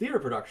 these theater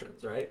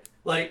productions, right?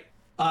 Like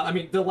I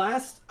mean, I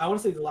want to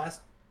say the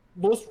last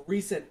most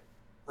recent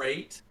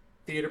great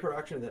theater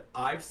production that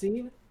I've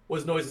seen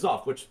was Noises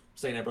Off, which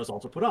St. Ambrose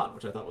also put on,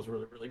 which I thought was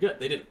really, really good.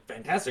 They did a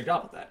fantastic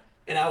job with that,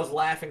 and I was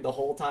laughing the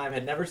whole time.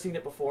 Had never seen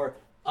it before.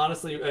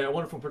 Honestly, a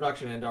wonderful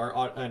production, and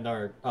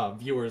our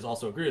viewers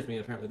also agree with me.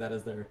 Apparently, that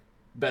is their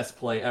best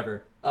play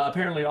ever.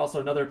 Apparently, also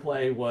another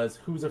play was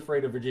Who's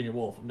Afraid of Virginia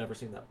Woolf. I've never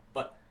seen that,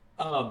 but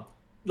um,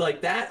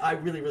 like that, I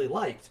really, really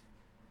liked.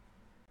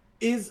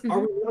 Are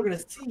we ever going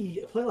to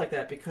see a play like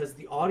that because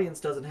the audience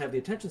doesn't have the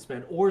attention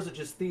span, or is it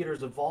just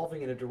theaters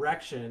evolving in a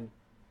direction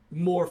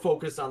more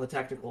focused on the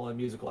technical and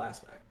musical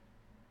aspect?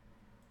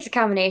 It's a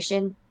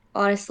combination,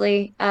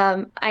 honestly.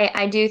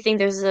 I do think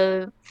there's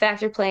a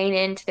factor playing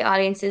into the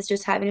audiences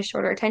just having a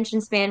shorter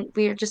attention span.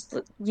 We're just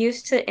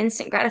used to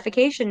instant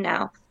gratification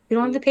now. We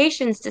don't have the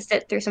patience to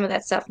sit through some of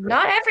that stuff.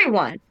 Not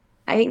everyone.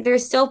 I think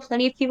there's still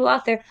plenty of people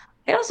out there.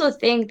 I also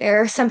think there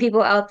are some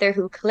people out there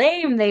who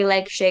claim they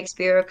like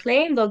Shakespeare or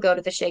claim they'll go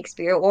to the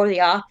Shakespeare or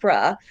the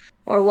opera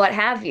or what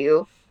have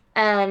you,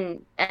 and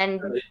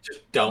They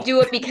just don't.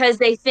 do it because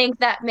they think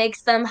that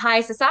makes them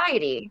high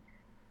society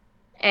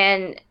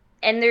and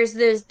there's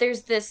this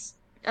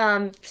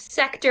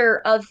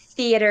sector of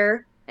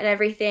theater and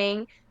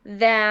everything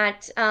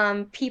that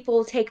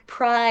people take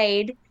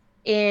pride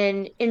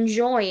in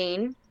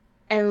enjoying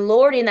and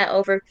lording that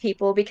over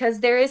people because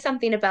there is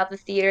something about the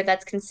theater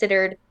that's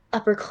considered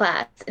upper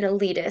class and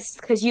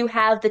elitist because you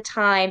have the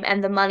time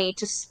and the money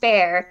to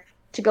spare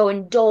to go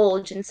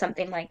indulge in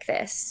something like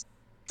this.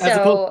 As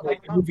opposed So to like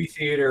movie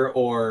theater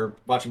or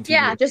watching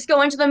yeah, TV. just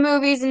going to the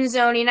movies and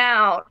zoning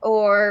out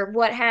or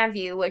what have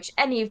you, which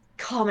any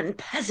common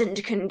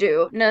peasant can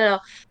do. No.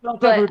 Not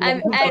But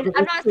definitely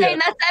I'm not yeah. saying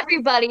that's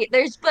everybody.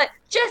 But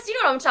just you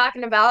know what I'm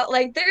talking about.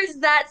 Like there's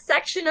that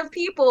section of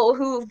people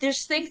who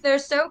just think they're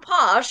so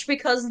posh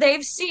because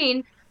they've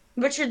seen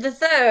Richard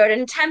III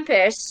and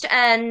Tempest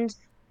and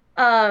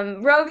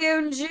Romeo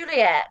and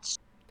Juliet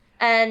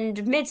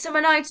and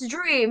Midsummer Night's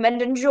Dream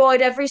and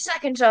enjoyed every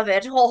second of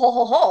it. Ho ho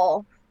ho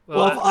ho. Well,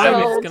 Well, if I I'm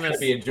was So gonna going to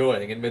be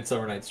enjoying in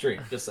Midsummer Night's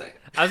Dream, just saying.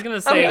 I was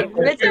gonna okay, say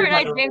Midsummer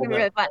Night's Dream can be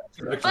really fun.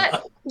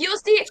 But you'll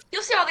see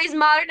all these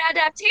modern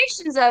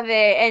adaptations of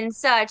it and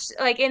such,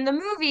 like in the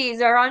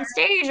movies or on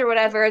stage or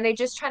whatever, and they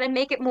just try to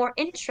make it more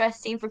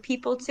interesting for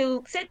people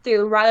to sit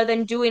through rather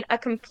than doing a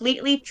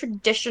completely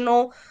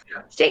traditional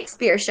Yeah.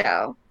 Shakespeare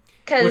show.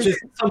 Which Because is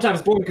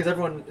sometimes boring because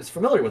everyone is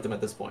familiar with them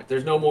at this point.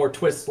 There's no more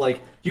twists.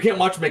 Like you can't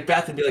watch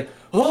Macbeth and be like,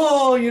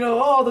 oh, you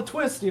know, oh, the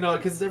twist, you know,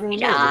 because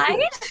everyone knows. right?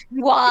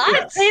 Yeah.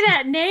 What? Say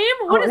that name?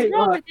 What is Hey,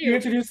 wrong with you you?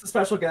 introduce the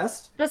special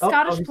guest? The Oh,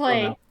 Scottish he's gone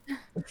play. now.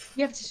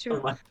 You have to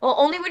Never mind. well,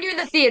 only when you're in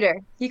the theater.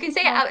 You can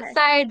say it Okay.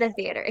 outside the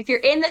theater. If you're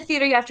in the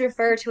theater, you have to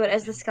refer to it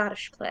as the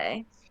Scottish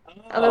play.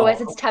 Otherwise,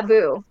 Oh, it's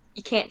taboo.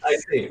 You can't. I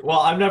see. Well,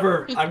 I'm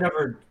never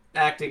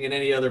acting in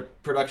any other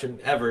production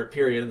ever,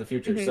 period, in the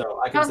future, Mhm.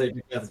 so I can Oh, say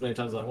Macbeth as many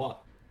times as I want.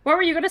 what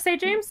were you gonna say,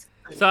 James?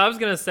 So I was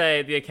gonna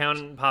say the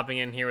accountant popping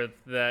in here with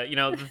the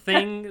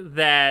thing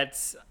that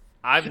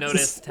I've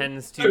noticed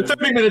tends to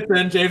 30 minutes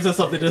in, James has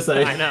something to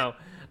say. I know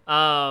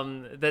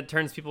that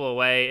turns people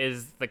away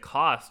is the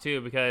cost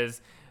too,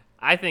 because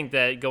I think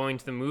that going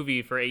to the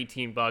movie for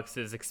 $18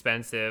 is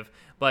expensive,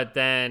 but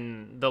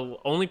then the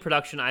only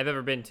production I've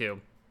ever been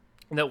to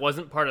that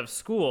wasn't part of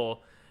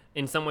school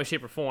in some way,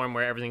 shape, or form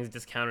where everything's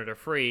discounted or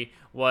free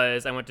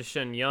was I went to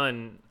Shun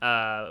Yun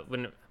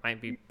when I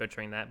might be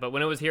butchering that, but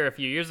when it was here a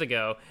few years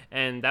ago,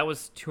 and that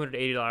was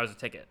 $280 a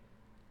ticket,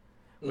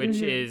 which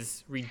Mhm.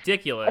 is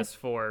ridiculous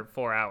for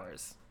 4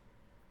 hours.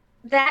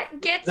 That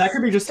That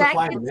could be just that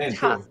supply and gets demand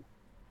tough. too.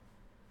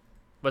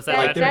 What's That- that?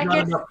 Like there's that not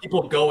gets enough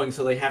people going,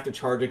 so they have to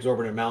charge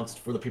exorbitant amounts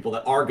for the people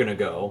that are gonna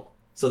go,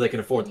 so they can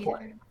afford the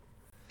play.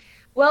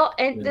 Well,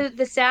 and Yeah.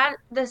 the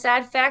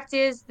sad fact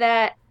is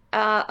that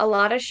a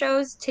lot of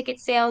shows ticket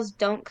sales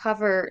don't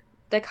cover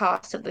the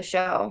cost of the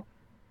show.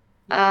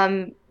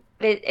 Um,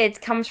 it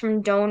comes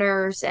from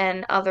donors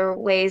and other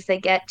ways they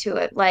get to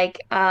it. Like,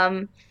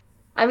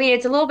 I mean,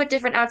 it's a little bit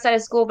different outside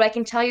of school, but I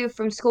can tell you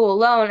from school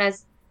alone,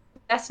 as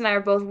Bess and I are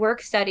both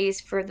work studies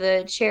for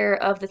the chair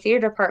of the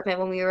theater department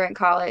when we were in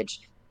college.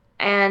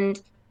 And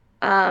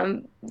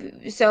um,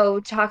 so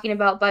talking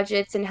about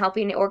budgets and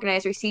helping to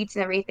organize receipts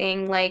and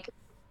everything, like,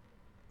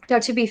 now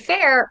to be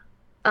fair,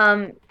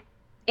 um,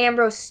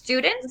 Ambrose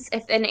students,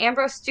 if an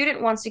Ambrose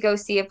student wants to go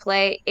see a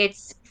play,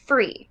 it's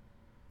free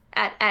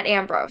at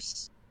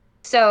Ambrose.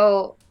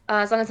 So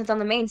as long as it's on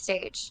the main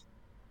stage.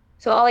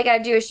 So all they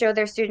gotta do is show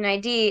their student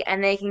ID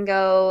and they can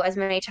go as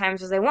many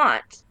times as they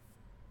want.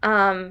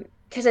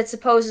 Because it's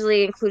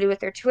supposedly included with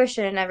their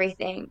tuition and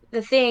everything.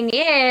 The thing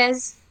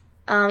is,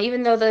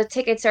 even though the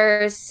tickets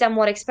are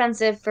somewhat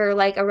expensive for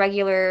like a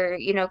regular,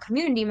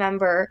 community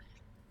member,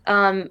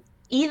 um,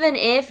 even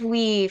if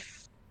we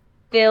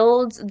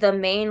filled the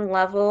main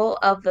level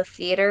of the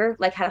theater,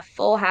 like had a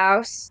full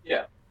house,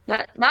 Yeah.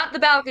 not the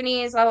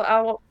balconies, but Yeah, no,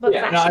 I actually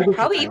get what you're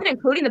probably saying. even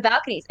including the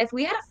balconies. If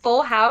we had a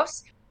full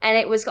house and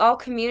it was all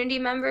community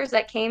members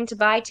that came to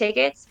buy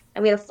tickets,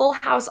 and we had a full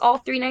house all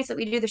 3 nights that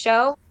we do the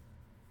show,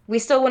 we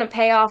still wouldn't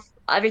pay off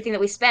everything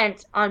that we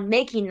spent on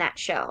making that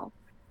show,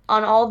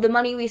 on all the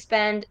money we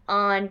spend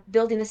on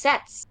building the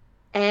sets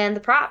and the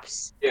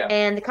props Yeah.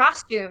 and the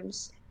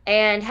costumes.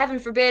 And heaven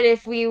forbid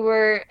if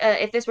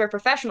this were a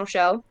professional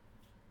show,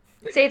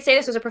 say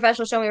this was a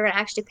professional show and we were going to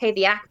actually pay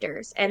the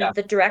actors Yeah. and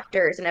the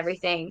directors and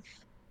everything.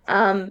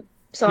 Um,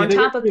 so Yeah, on they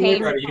get top of free paying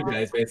labor the out of you cost,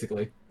 guys,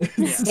 basically.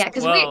 Yeah. yeah,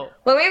 because Well,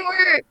 we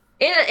were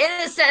in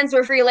a sense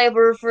we're free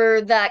labor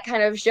for that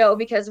kind of show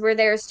because we're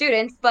their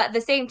students, but at the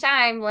same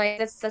time, like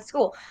that's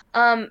cool.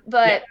 Yeah.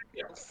 But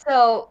Yeah. but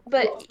So,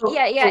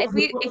 yeah, so,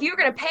 if you were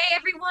gonna pay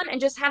everyone and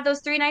just have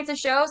those 3 nights of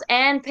shows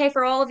and pay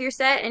for all of your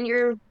set and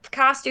your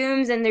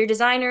costumes and their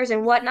designers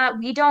and whatnot,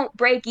 we don't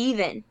break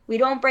even. We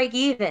don't break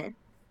even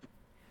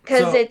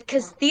so,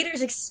 because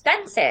theater's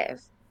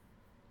expensive.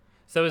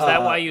 so is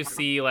that uh, why you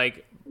see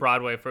like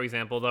Broadway, for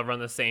example, they'll run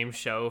the same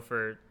show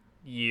for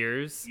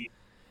years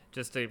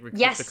just to recoup the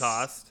Yes,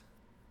 cost?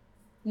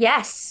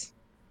 yes.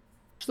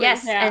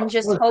 Yes, Yeah. and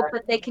just hope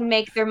that they can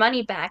make their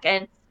money back.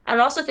 And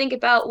also think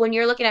about when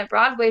you're looking at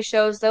Broadway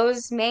shows,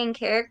 those main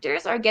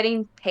characters are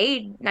getting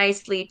paid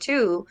nicely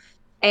too.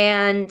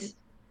 And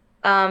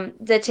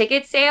the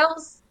ticket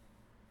sales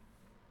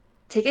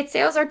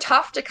are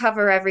tough to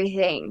cover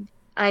everything.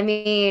 I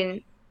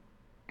mean,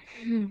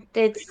 you know what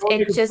it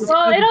you can just still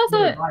Well, it do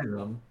also is buy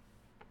them.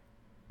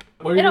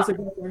 What are you it gonna al- say,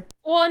 Gunther?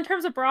 well, in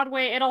terms of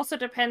Broadway, it also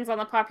depends on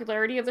the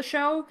popularity of the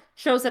show.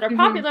 Shows that are mhm,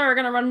 popular are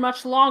going to run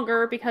much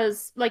longer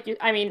because,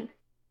 I mean,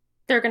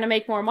 they're going to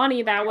make more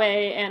money that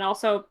way, and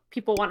also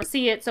people want to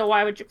see it, so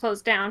why would you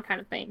close down, kind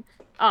of thing.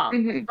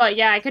 mhm. But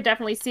yeah, I could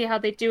definitely see how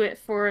they do it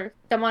for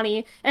the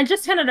money. And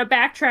just kind of to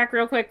backtrack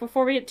real quick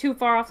before we get too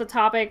far off the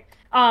topic,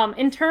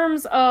 in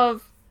terms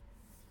of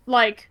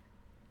like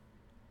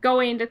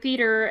going to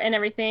theater and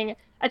everything,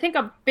 I think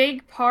a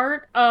big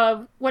part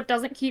of what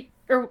doesn't keep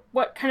or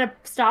what kind of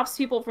stops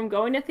people from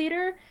going to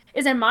theater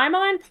is, in my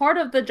mind, part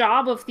of the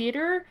job of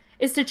theater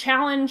is to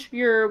challenge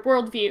your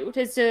worldview,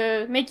 is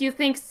to make you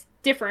think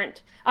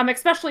different.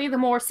 Especially the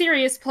more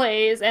serious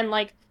plays and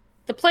like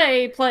the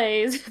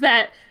plays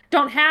that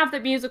don't have the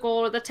musical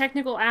or the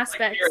technical Like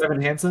aspects. Dear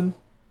Evan Hansen?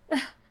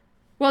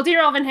 Well,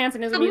 Dear Evan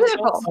Hansen is It's a a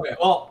musical. musical. Okay,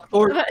 well,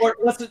 or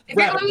let's just If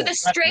you're rabbit going with hole. a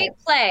straight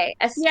play,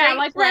 Yeah,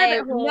 like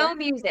Rabbit Hole. no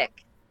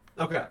music.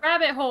 Okay.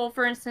 Rabbit Hole,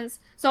 for instance.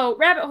 So,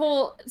 Rabbit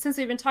Hole, since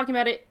we've been talking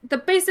about it, the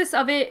basis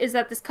of it is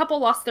that this couple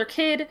lost their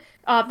kid,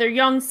 their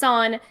young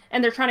son,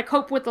 and they're trying to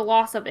cope with the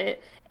loss of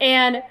it.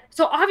 And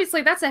so,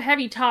 obviously, that's a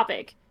heavy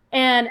topic.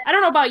 And I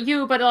don't know about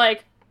you, but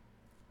like,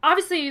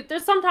 obviously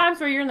there's some times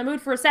where you're in the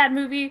mood for a sad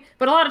movie,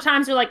 but a lot of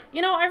times you're like,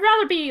 I'd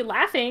rather be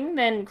laughing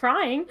than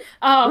crying.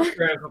 I was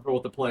very uncomfortable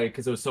with the play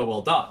because it was so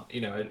well done.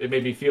 It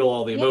made me feel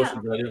all the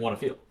emotions that I didn't want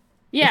to feel.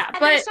 Yeah, And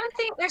but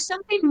there's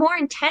something more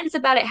intense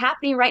about it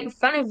happening right in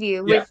front of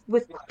you Yeah.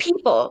 with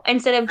people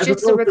instead of As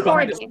just a opposed to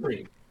behind a recording.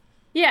 screen.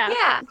 yeah,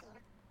 Yeah.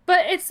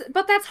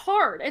 but that's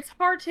hard. It's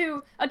hard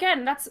to,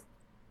 again, that's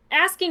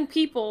asking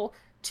people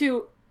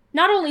to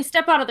not only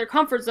step out of their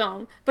comfort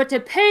zone, but to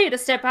pay to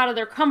step out of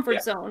their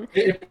comfort zone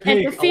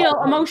and to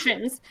feel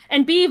emotions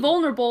and be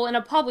vulnerable in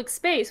a public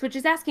space, which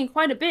is asking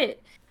quite a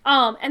bit.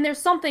 And there's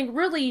something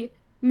really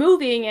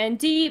moving and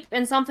deep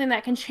and something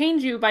that can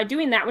change you by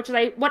doing that, which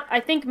is what I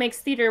think makes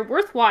theater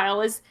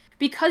worthwhile, is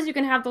because you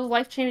can have those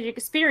life-changing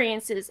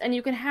experiences and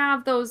you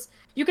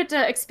get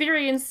to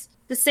experience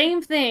the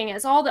same thing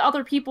as all the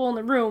other people in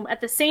the room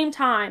at the same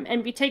time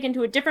and be taken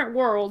to a different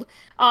world.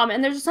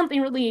 And there's just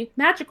something really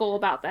magical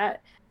about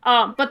that.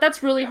 But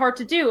that's really hard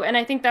to do. And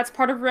I think that's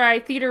part of why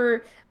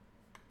theater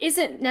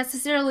isn't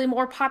necessarily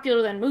more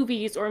popular than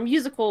movies or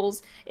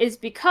musicals, is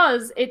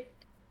because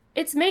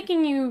it's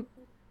making you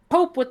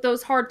cope with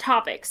those hard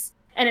topics.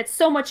 And it's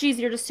so much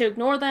easier just to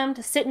ignore them,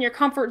 to sit in your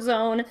comfort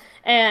zone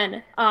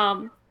and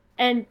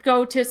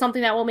go to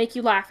something that will make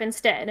you laugh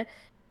instead.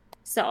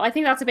 So I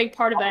think that's a big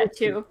part of that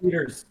too.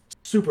 Theater's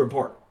super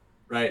important,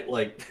 right?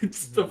 Like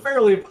it's a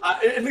fairly,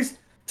 at least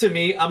to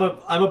me, I'm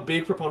a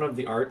big proponent of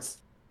the arts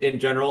in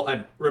general.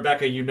 And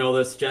Rebecca, you know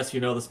this. Jess, you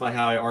know this by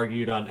how I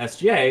argued on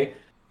SGA,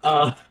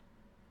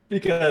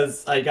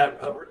 because I got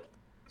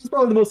it's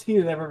probably the most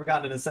heated I've ever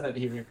gotten in a Senate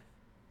hearing.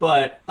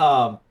 But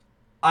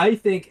I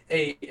think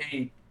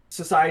a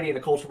society and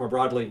a culture more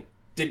broadly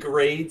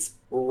degrades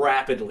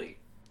rapidly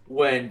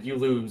when you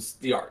lose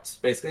the arts.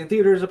 Basically, and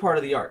theater is a part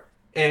of the art.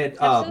 And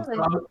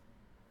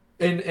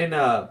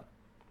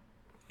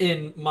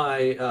in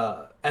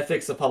my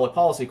ethics of public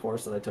policy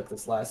course that I took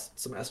this last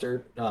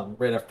semester,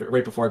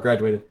 right before I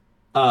graduated,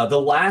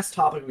 the last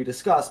topic we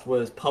discussed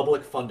was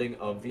public funding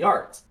of the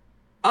arts.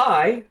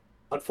 I,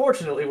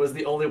 unfortunately, was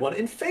the only one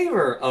in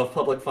favor of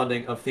public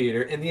funding of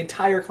theater in the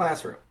entire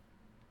classroom,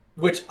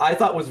 which I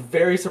thought was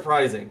very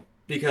surprising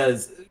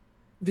because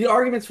the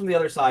arguments from the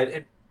other side,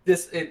 and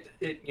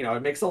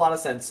it makes a lot of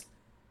sense.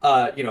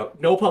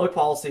 No public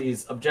policy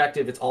is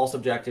objective. It's all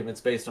subjective.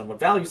 It's based on what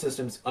value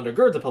systems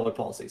undergird the public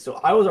policy. So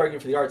I was arguing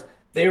for the arts.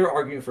 They were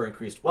arguing for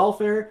increased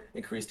welfare,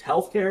 increased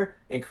healthcare,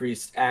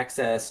 increased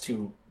access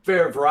to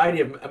a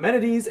variety of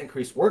amenities,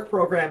 increased work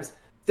programs,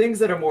 things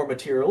that are more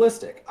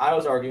materialistic. I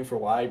was arguing for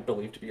what I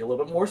believe to be a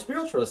little bit more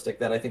spiritualistic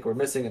that I think we're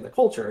missing in the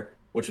culture,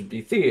 which would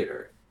be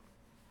theater.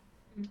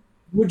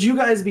 Would you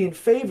guys be in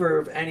favor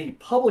of any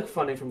public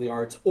funding from the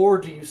arts, or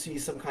do you see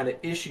some kind of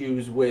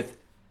issues with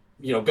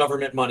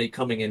government money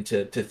coming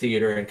into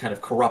theater and kind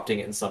of corrupting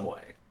it in some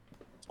way?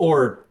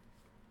 Or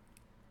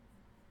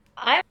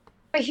I'm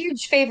a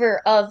huge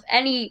favor of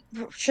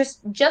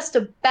just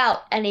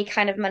about any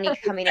kind of money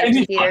coming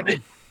into theater.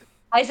 Money.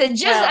 I said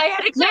I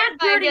had to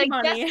clarify,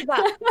 money.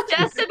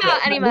 just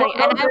about any money.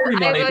 And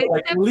money,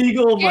 like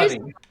legal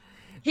money.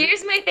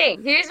 Here's my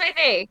thing.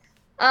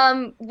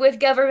 With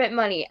government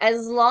money,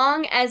 as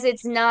long as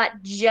it's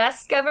not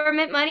just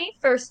government money,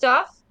 first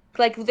off,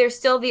 like there's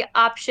still the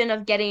option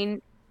of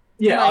getting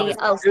money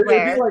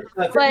elsewhere. It'd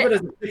be like, think of it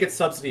as a ticket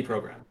subsidy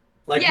program.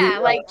 Like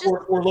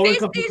or low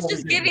income people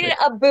just giving it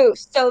a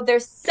boost, so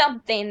there's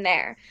something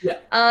there. Yeah.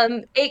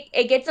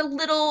 It gets a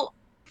little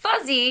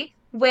fuzzy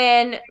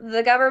when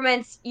the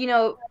government's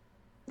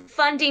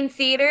funding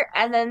theater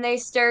and then they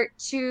start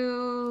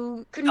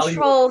to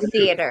control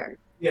theater.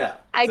 Yeah.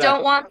 I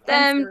don't want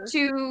them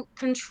to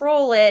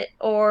control it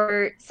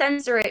or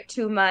censor it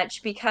too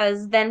much,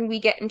 because then we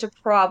get into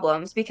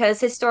problems. Because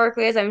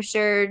historically, as I'm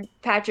sure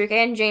Patrick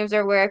and James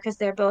are aware, because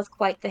they're both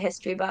quite the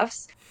history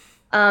buffs.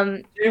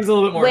 James is a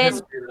little bit more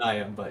history than I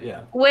am, but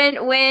yeah.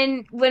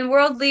 When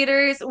world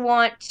leaders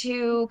want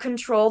to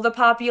control the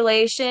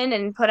population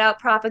and put out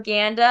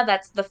propaganda,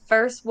 that's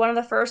one of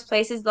the first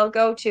places they'll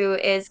go to,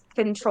 is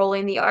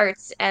controlling the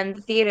arts and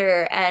the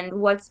theater and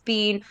what's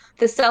being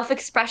the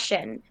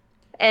self-expression.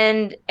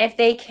 And if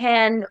they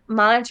can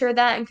monitor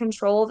that and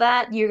control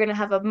that, you're going to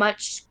have a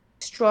much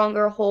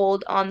stronger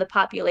hold on the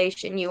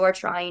population you are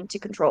trying to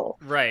control.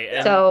 Right.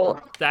 And so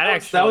that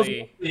was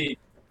the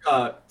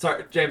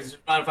sorry, James,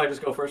 mind if I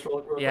just go first real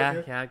quick?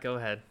 Yeah, go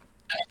ahead.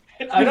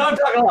 I know I'm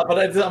talking a lot, but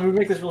I'm going to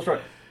make this real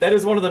short. That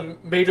is one of the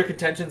major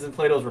contentions in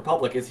Plato's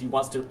Republic, is he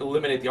wants to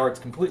eliminate the arts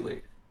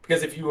completely.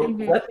 Because if you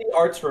let the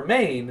arts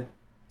remain,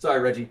 sorry,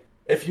 Reggie,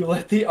 if you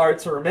let the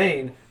arts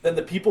remain, then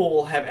the people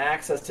will have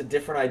access to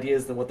different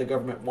ideas than what the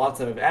government wants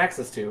them to have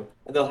access to,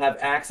 and they'll have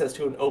access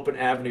to an open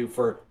avenue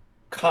for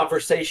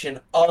conversation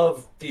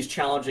of these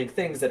challenging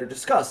things that are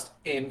discussed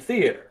in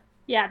theater.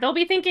 Yeah, they'll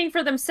be thinking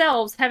for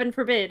themselves, heaven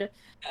forbid.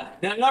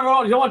 You don't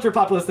want your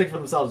populace thinking for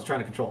themselves and trying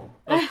to control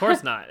them. Of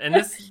course not. And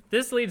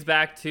this leads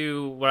back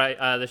to what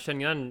the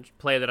Shenyun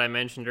play that I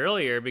mentioned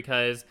earlier,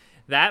 because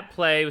that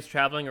play was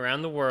traveling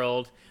around the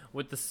world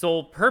with the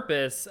sole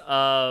purpose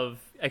of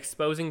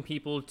exposing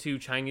people to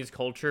Chinese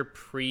culture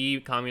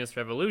pre-communist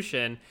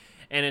revolution.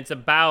 and it's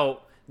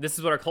about this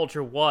is what our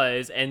culture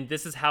was, and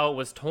this is how it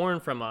was torn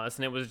from us,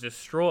 and it was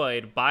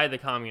destroyed by the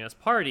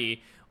Communist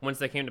Party once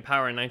they came to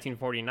power in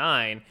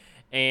 1949.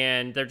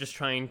 And they're just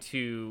trying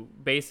to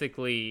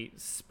basically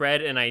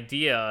spread an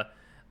idea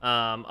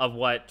of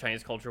what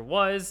Chinese culture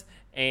was,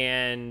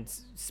 and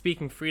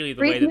speaking freely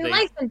the way Breathe that new they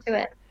life into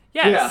it.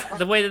 yes Yeah.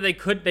 the way that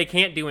they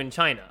can't do in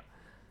China.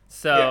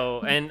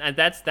 So and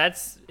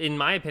that's in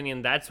my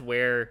opinion that's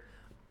where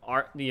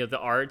art, the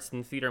arts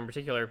and theater in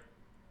particular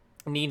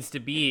needs to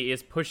be,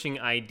 is pushing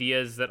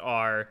ideas that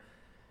are,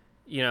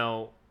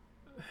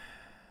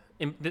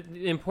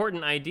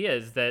 important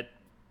ideas that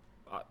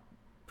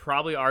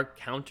probably are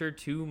counter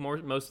to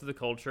most of the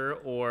culture,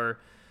 or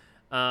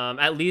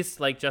at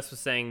least, like Jess was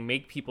saying,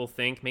 make people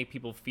think, make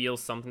people feel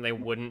something they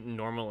wouldn't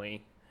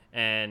normally.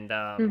 And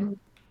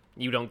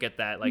you don't get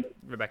that, like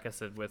Rebecca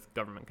said, with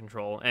government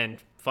control and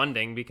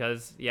funding,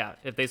 because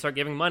if they start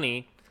giving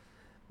money,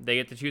 they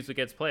get to choose what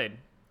gets played.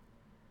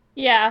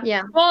 Yeah.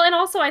 Yeah. Well, and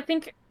also I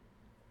think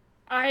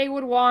I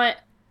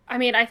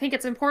think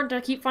it's important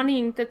to keep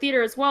funding the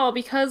theater as well,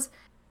 because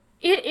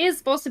it is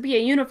supposed to be a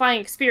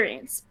unifying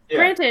experience. Yeah.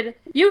 Granted,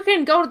 you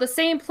can go to the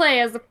same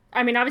play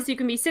obviously you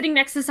can be sitting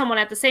next to someone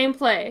at the same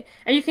play,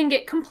 and you can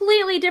get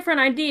completely different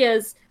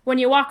ideas when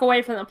you walk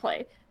away from the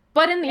play.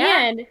 But in the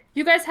end,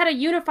 you guys had a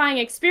unifying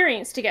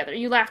experience together.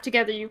 You laughed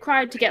together, you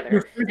cried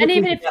together. And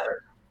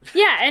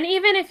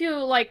even if you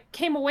like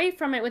came away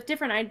from it with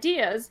different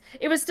ideas,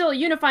 it was still a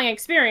unifying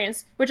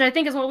experience, which I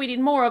think is what we need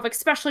more of,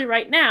 especially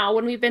right now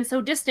when we've been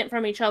so distant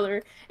from each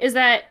other, is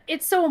that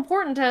it's so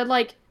important to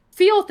like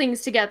feel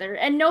things together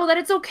and know that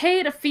it's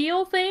okay to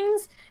feel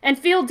things and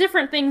feel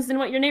different things than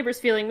what your neighbor's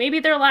feeling. Maybe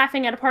they're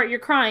laughing at a part you're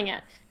crying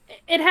at.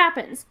 It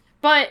happens.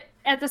 But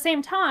at the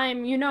same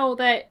time, you know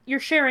that you're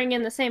sharing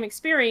in the same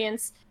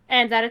experience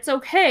and that it's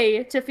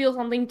okay to feel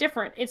something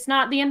different. It's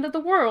not the end of the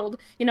world.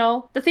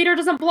 The theater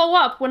doesn't blow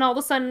up when all of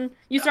a sudden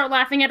you start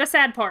laughing at a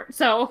sad part.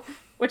 So,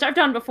 which I've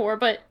done before,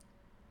 but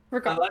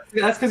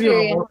that's because you have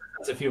a more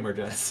sense of humor,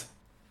 Jess.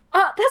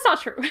 That's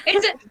not true.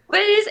 But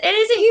it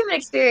is a human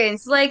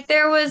experience. Like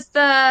there was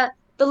the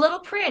Little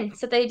Prince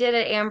that they did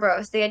at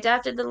Ambrose. They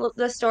adapted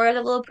the story of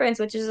the Little Prince,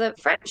 which is a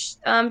French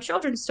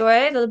children's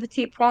story, the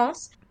Petit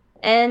Prince.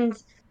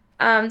 And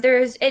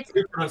it's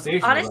Good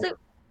pronunciation. honestly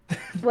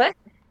what?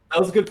 That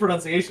was a good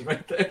pronunciation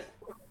right there.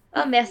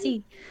 Oh,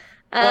 merci.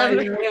 Better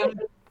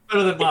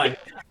than mine.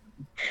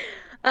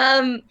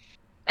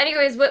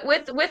 Anyways,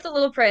 with the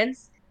Little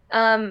Prince,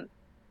 Dan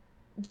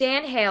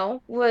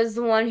Hale was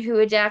the one who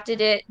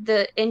adapted it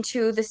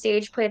into the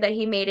stage play that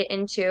he made it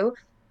into.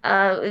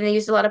 And they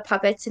used a lot of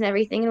puppets and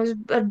everything. And it was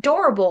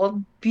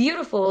adorable,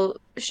 beautiful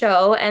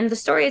show. And the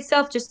story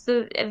itself,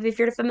 if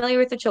you're familiar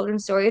with the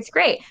children's story, it's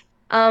great.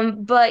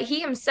 But he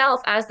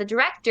himself, as the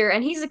director,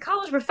 and he's a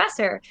college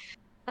professor,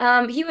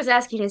 he was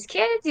asking his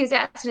kids, he was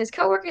asking his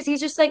coworkers,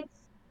 he's just like,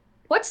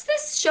 what's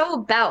this show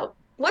about?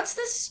 What's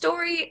this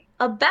story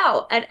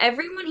about? And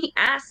everyone he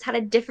asked had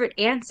a different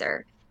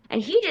answer.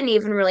 And he didn't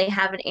even really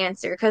have an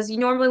answer because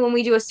normally when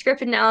we do a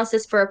script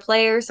analysis for a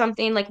play or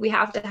something, like we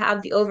have to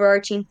have the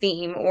overarching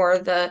theme or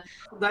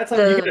That's how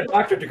you get a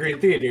doctorate degree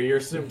in theater. You're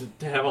assumed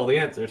to have all the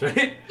answers,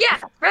 right? Yeah,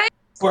 right?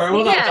 Or,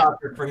 well, not a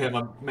doctorate for him,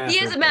 a master's.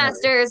 He is a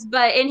master's,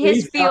 but in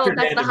his field,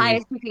 that's the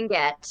highest you can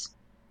get.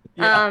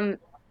 Yeah.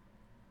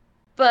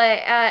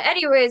 But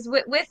anyways,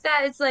 with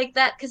that, it's like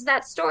that, because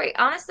that story,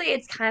 honestly,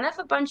 it's kind of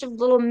a bunch of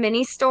little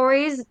mini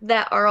stories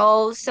that are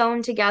all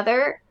sewn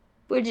together.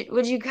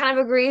 Would you kind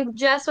of agree,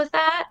 Jess, with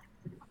that?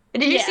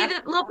 Did you see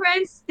the Little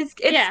Prince? Because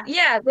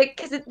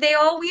they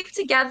all weave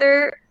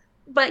together,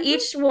 but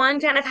each one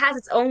kind of has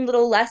its own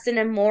little lesson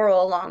and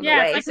moral along the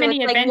way. It's like So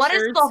mini it's like, what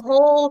does adventures. the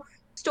whole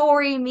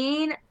story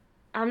mean?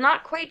 I'm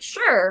not quite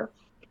sure.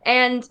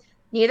 And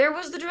neither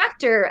was the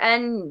director,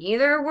 and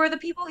neither were the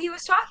people he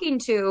was talking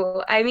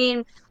to. I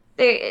mean,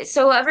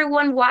 so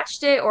everyone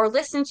watched it or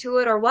listened to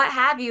it or what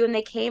have you, and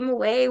they came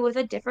away with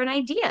a different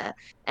idea.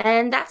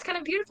 And that's kind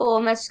of beautiful,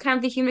 and that's kind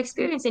of the human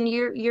experience, and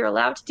you're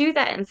allowed to do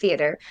that in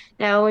theater.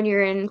 Now, when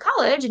you're in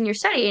college and you're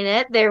studying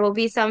it, there will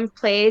be some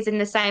plays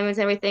and assignments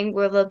and everything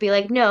where they'll be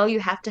like, no, you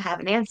have to have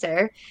an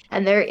answer,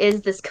 and there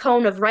is this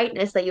cone of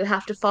rightness that you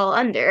have to fall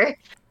under.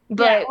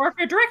 But or if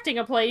you're directing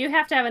a play, you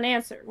have to have an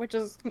answer, which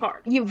is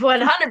hard. You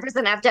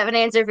 100% have to have an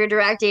answer if you're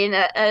directing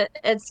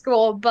at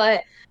school,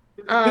 but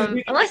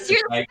unless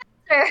you're the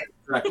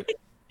director,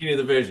 you need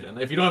the vision.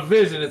 If you don't have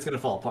vision, it's going to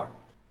fall apart.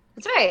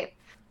 That's right.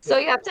 So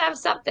you have to have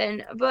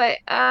something. But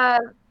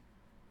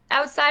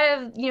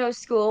outside of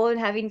school and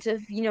having to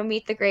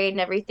meet the grade and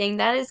everything,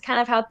 that is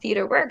kind of how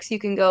theater works. You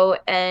can go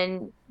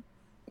and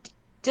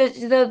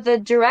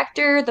the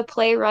director, the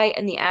playwright,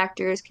 and the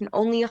actors can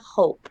only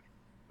hope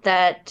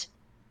that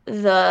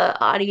the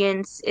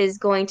audience is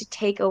going to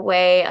take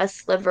away a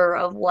sliver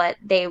of what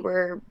they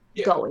were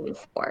going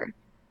for.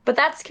 But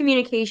that's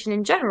communication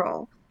in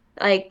general.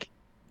 Like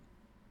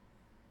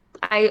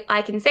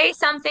I can say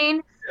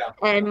something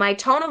and my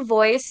tone of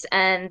voice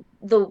and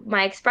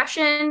my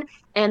expression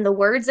and the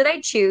words that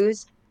I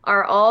choose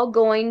are all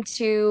going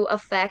to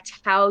affect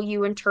how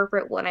you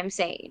interpret what I'm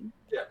saying.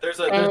 Yeah, there's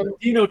a And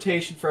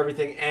denotation for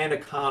everything and a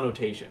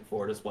connotation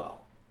for it as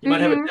well. You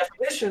might have a hmm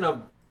definition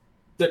of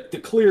the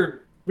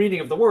clear meaning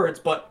of the words,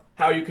 but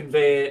how you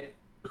convey it,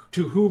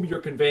 to whom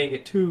you're conveying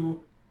it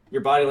to,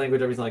 your body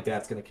language, everything like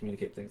that's going to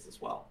communicate things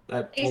as well.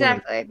 That totally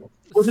makes exactly. sense.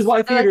 Which is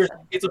why So theater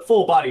it's a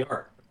full body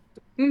art,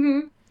 hmm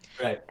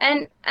right?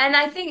 and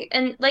I think,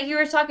 and like you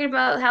were talking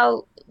about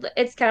how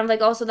it's kind of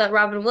like also that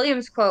Robin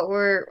Williams quote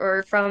where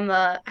or from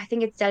I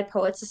think it's Dead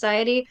Poet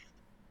Society,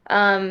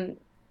 um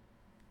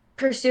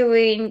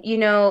pursuing,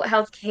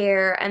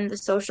 healthcare and the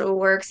social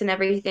works and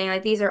everything.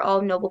 Like these are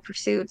all noble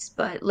pursuits,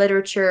 but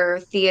literature,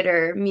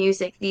 theater,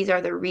 music, these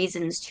are the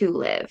reasons to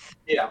live.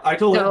 Yeah, I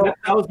totally. So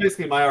That was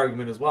basically my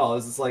argument as well.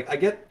 Is it's like I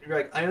get, you're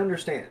like I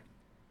understand.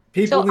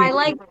 People so I need,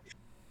 like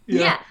yeah,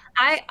 Yeah,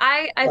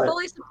 I but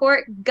fully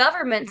support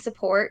government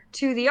support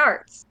to the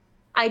arts.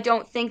 I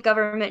don't think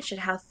government should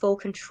have full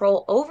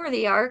control over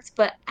the arts,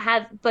 but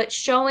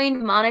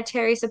showing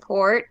monetary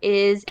support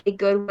is a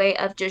good way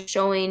of just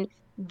showing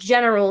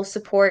general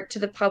support to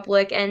the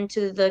public and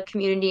to the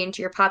community and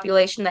to your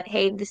population that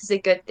hey, this is a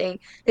good thing.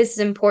 This is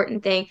an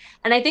important thing.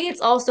 And I think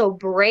it's also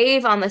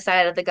brave on the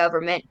side of the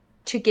government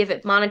to give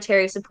it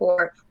monetary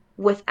support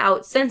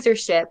without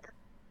censorship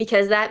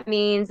because that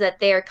means that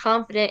they are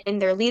confident in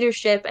their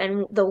leadership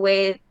and the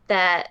way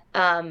that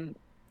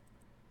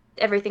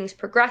everything's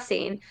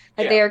progressing,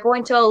 that yeah, they are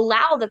going to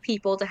allow the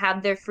people to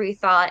have their free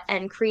thought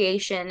and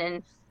creation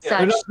and yeah,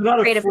 such they're not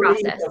creative afraid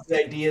process. of the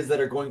ideas that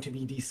are going to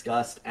be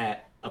discussed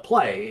at a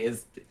play.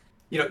 Is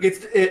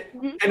it's it,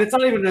 Mhm, and it's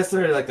not even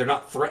necessarily like they're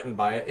not threatened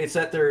by it. It's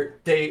that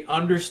they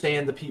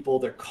understand the people,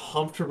 they're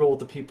comfortable with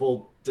the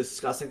people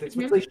discussing things,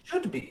 which mhm, they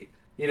should be.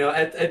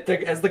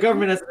 As the mhm,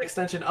 government as an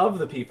extension of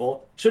the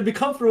people should be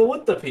comfortable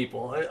with the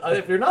people.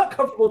 If you're not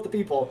comfortable with the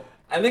people,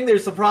 I think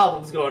there's some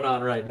problems going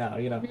on right now.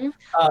 mhm.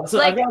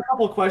 So I've Like, got a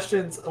couple of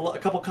questions, a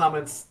couple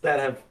comments that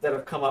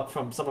have come up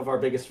from some of our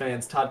biggest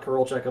fans, Todd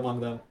Korolchek among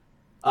them.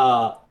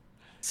 Uh,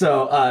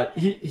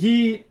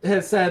 he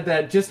has said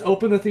that just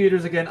open the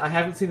theaters again. I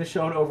haven't seen a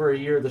show in over a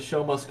year. The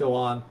show must go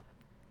on.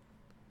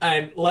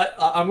 And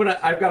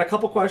I've got a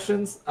couple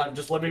questions.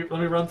 Just let me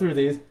run through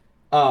these.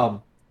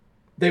 Um,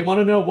 they want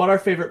to know what our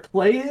favorite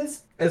play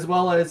is, as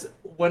well as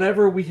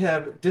whenever we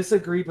have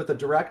disagreed with the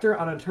director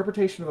on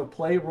interpretation of a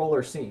play, role,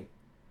 or scene.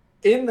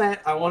 In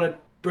that, I want to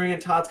bring in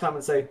Todd's comment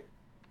and say,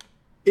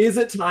 is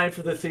it time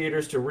for the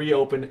theaters to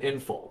reopen in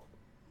full?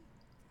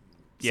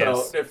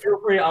 So Yes. feel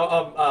free,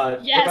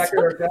 Yes. Rebecca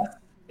or Jess.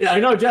 Yeah, I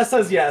know Jess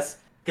says yes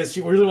because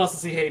she really wants to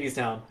see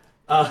Hadestown.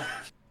 Uh,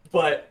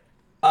 but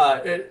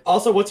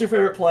also, what's your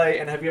favorite play,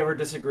 and have you ever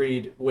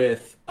disagreed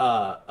with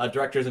a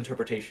director's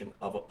interpretation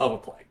of a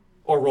play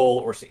or role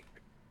or scene?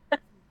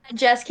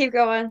 Jess, keep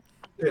going.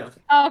 Yeah.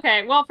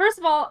 Okay, well, first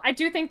of all, I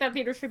do think that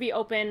theaters should be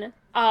open.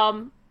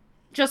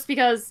 Just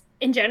because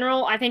in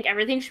general, I think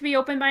everything should be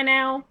open by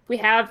now. We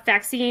have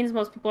vaccines,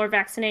 most people are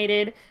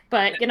vaccinated,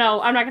 but I'm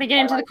not going to get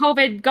into the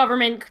COVID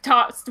government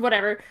talks,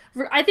 whatever.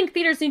 I think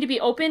theaters need to be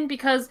open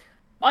because,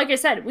 like I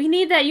said, we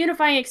need that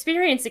unifying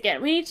experience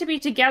again. We need to be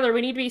together.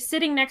 We need to be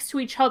sitting next to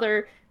each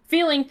other,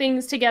 feeling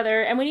things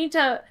together, and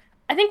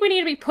I think we need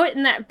to be put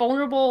in that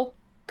vulnerable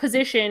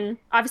position,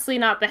 obviously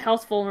not the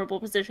health vulnerable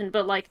position,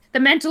 but like the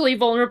mentally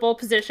vulnerable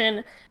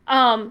position.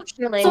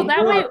 So Really.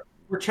 that way,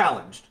 We're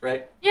challenged,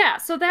 right? yeah,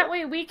 so Yeah. that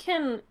way we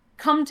can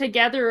come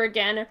together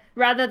again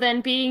rather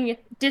than being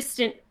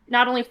distant,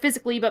 not only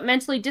physically, but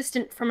mentally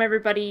distant from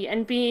everybody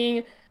and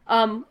being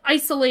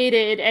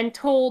isolated and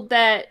told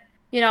that,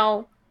 you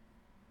know,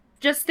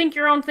 just think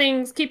your own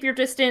things, keep your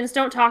distance,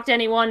 don't talk to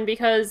anyone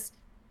because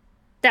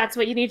that's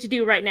what you need to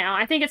do right now.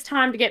 I think it's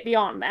time to get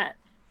beyond that.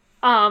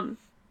 Um,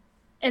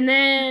 and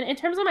then in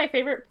terms of my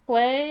favorite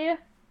play,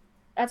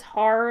 that's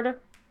hard.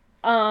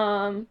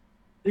 Um,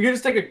 You can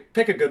just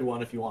pick a good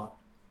one if you want.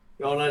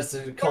 You don't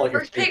necessarily call it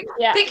your First, pick favorite.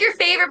 yeah. pick your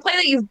favorite play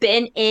that you've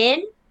been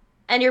in,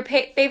 and your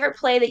favorite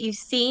play that you've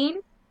seen,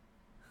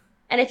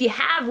 and if you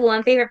have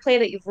one, favorite play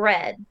that you've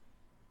read.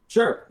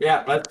 Sure.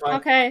 Yeah, that's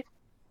fine. Okay.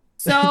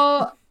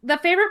 So the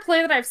favorite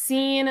play that I've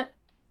seen,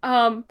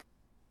 um,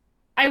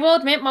 I will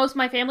admit most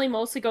my family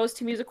mostly goes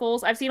to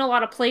musicals. I've seen a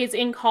lot of plays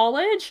in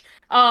college,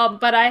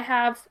 but I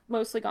have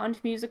mostly gone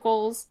to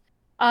musicals.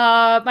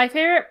 My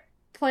favorite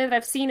play that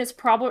I've seen is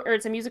probably, or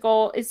it's a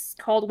musical, is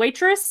called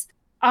Waitress.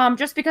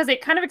 Just because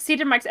it kind of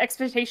exceeded my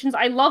expectations.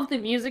 I love the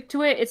music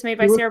to it. It's made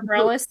by We Sarah listen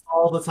to it Bareilles.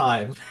 all the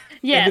time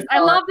in Yes, the I car.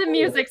 love the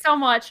music so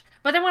much.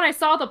 But then when I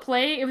saw the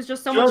play, it was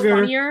just so much Sugar,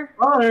 funnier.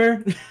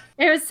 butter.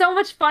 It was so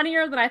much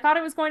funnier than I thought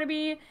it was going to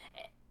be.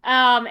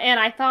 And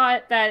I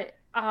thought that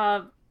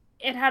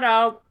it had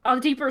a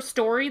deeper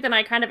story than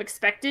I kind of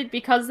expected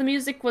because the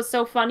music was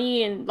so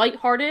funny and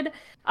lighthearted.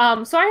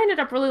 So I ended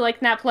up really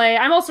liking that play.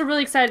 I'm also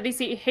really excited to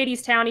see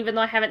Hadestown, even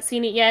though I haven't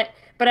seen it yet.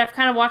 But I've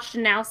kind of watched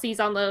analyses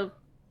on the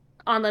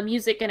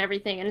music and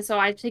everything, and so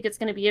I think it's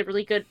going to be a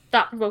really good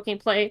thought-provoking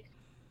play.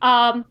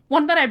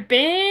 One that I've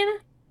been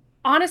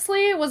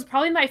honestly, it was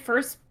probably my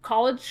first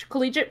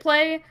collegiate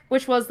play,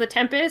 which was The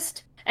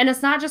Tempest. And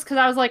it's not just because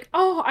I was like,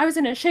 oh, I was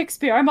in a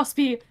Shakespeare, I must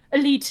be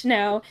elite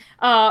now.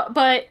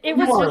 But it You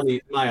was are just,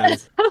 elite in my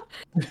eyes.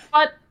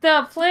 but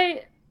the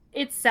play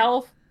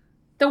itself,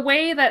 the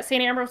way that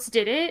St. Ambrose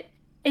did it,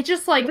 it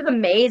just It like, was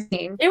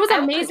amazing. it was I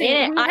wasn't in amazing.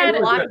 it. We I had,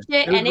 Really watched good.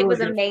 it It was and it really was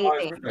good from my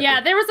amazing. perspective.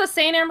 yeah, there was a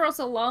St. Ambrose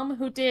alum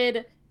who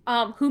did,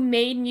 who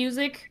made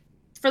music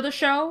for the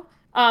show.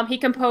 He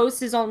composed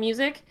his own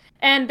music,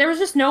 and there was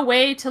just no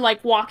way to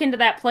like walk into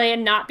that play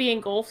and not be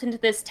engulfed into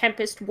this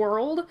Tempest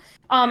world.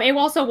 It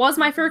also was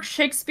my first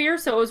Shakespeare,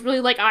 so it was really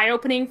like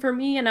eye-opening for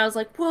me, and I was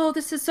like, whoa,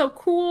 this is so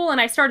cool,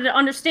 and I started to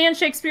understand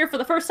Shakespeare for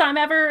the first time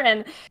ever,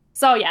 and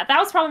so yeah, that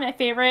was probably my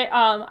favorite.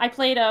 I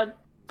played a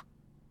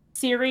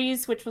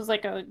series, which was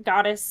like a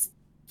goddess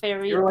You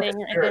fairy were like a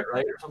thing. spirit,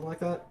 right, or something like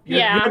that. You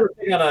Yeah, had a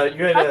thing on a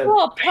you had a a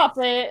cool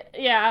puppet.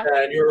 Yeah,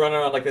 and you were running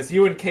around like this.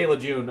 You and Kayla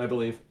June, I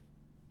believe.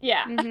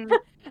 yeah. Mhm.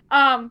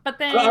 But I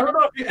then don't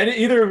know if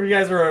either of you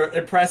guys were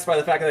impressed by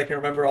the fact that I can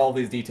remember all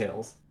these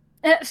details.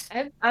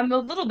 I'm a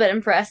little bit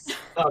impressed.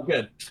 Oh,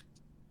 good.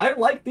 I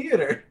like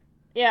theater.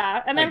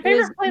 yeah, and then Like, It was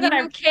favorite play that you,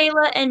 I've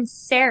Kayla, and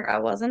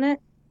Sarah, wasn't it?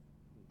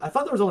 I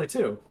thought there was only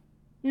two.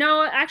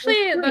 no, There's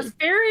actually the three.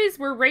 fairies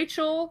were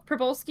Rachel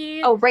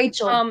Probolski, Oh,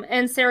 Rachel.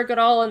 and Sarah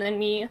Goodall, and then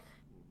me.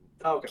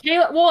 Oh, okay.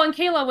 Kayla, well, and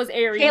Kayla was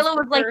Aries. Kayla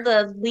was like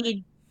the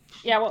lead,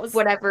 Yeah, what was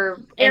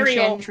whatever,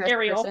 Ariel? enchantress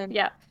Ariel, person.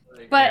 yeah.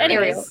 Like, But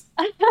Ariel. anyways,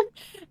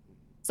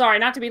 sorry,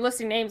 not to be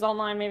listing names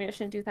online. Maybe I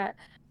shouldn't do that.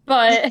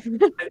 But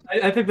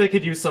I think they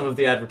could use some of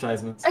the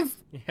advertisements.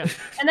 Yeah.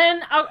 and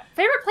then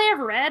favorite play I've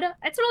read.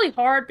 It's really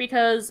hard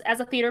because as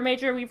a theater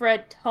major, we've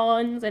read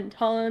tons and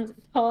tons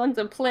and tons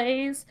of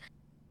plays.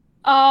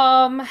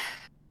 Um,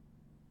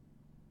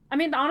 I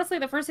mean, honestly,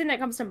 the first thing that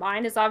comes to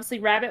mind is obviously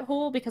Rabbit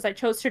Hole because I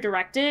chose to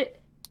direct it.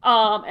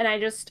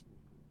 And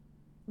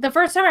the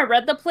first time I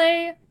read the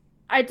play,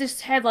 I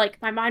just had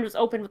like my mind was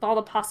open with all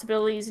the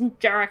possibilities and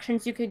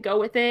directions you could go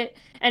with it.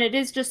 And it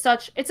is just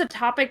it's a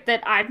topic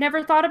that I've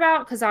never thought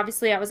about because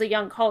obviously I was a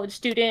young college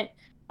student.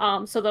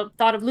 So the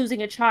thought of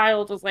losing a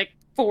child was like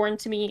foreign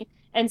to me.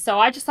 And so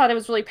I just thought it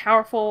was really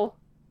powerful.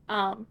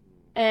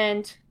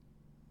 And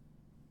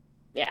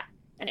yeah,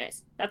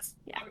 anyways,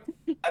 yeah.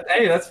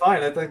 Hey, that's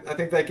fine. I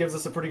think that gives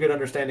us a pretty good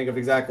understanding of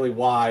exactly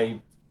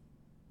why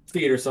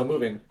theater's so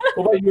moving.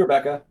 What about you,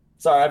 Rebecca?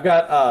 Sorry, I've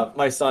got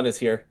my son is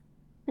here.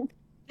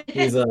 He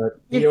always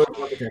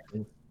wants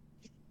attention.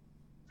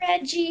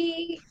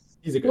 Reggie.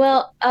 He's a good kid.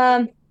 Well,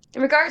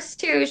 in regards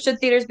to should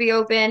theaters be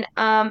open,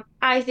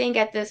 I think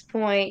at this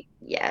point,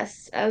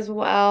 yes, as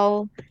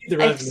well. Either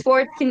If end.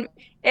 sports can,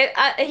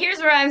 here's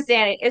where I'm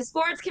standing. If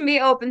sports can be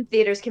open,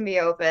 theaters can be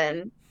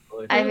open.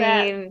 I True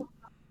that. mean,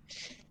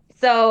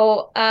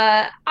 so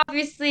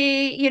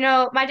obviously,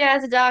 my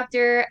dad's a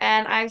doctor,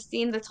 and I've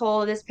seen the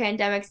toll this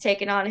pandemic's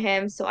taken on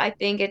him. So I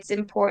think it's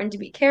important to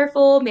be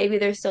careful. Maybe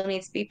there still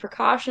needs to be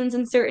precautions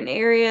in certain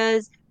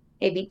areas,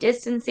 maybe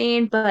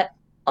distancing, but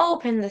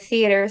open the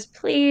theaters,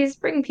 please.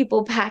 Bring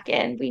people back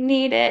in. We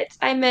need it.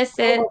 I miss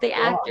it. The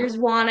actors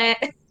want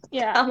it.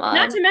 Yeah. Come Not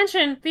on. to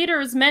mention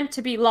theater is meant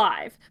to be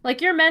live.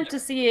 Like you're meant to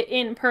see it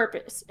in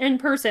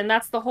person.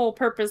 That's the whole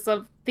purpose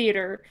of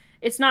theater.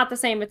 It's not the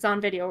same it's on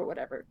video or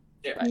whatever.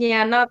 Yeah. But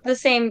Yeah, not the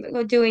same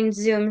with doing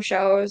Zoom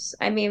shows.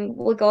 I mean,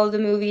 we'll go to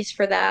the movies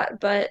for that,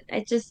 but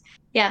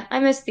yeah, I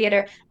miss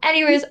theater.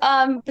 Anyways,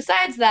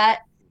 besides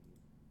that,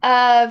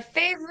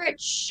 favorite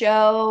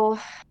show,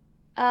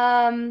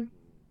 um,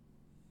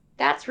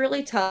 that's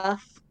really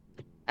tough.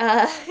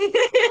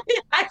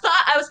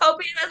 I was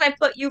hoping as I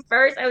put you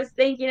first, I was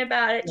thinking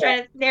about it, Yeah.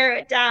 trying to narrow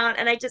it down,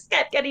 and I just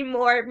kept getting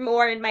more and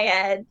more in my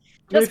head.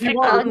 I mean, just if you pick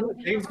want, one. we can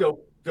let James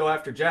go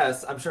after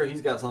Jess. I'm sure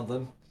he's got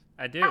something.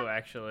 I do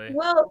actually.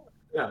 Well,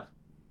 Yeah.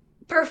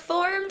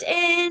 performed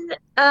in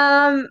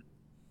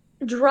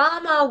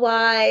drama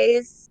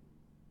wise,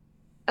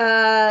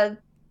 uh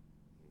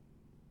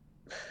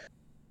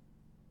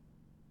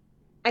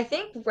I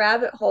think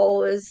Rabbit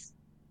Hole is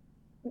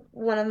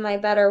one of my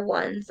better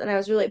ones, and I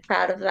was really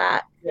proud of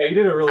that. Yeah, you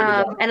did a really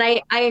good job. And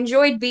I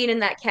enjoyed being in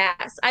that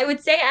cast. I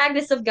would say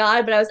Agnes of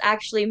God, but I was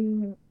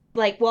actually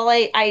like, while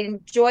I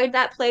enjoyed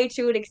that play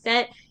to an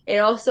extent, it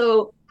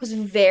also was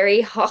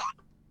very hard.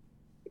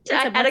 It's I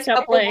a had a messed up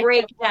couple play.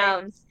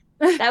 breakdowns.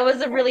 That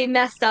was a really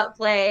messed up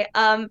play.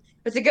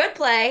 It's a good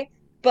play,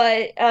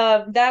 but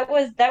that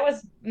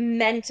was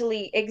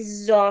mentally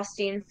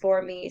exhausting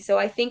for me. So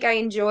I think I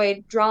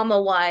enjoyed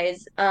drama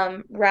wise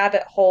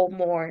Rabbit Hole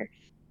more.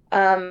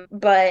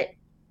 But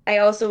I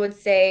also would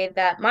say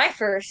that my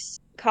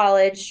first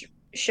college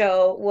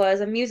show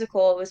was a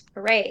musical. It was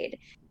Parade.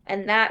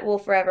 And that will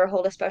forever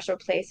hold a special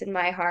place in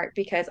my heart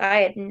because I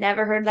had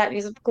never heard that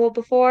musical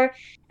before,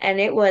 and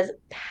it was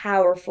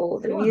powerful.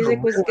 The It was a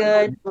music was really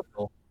good. good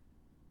musical.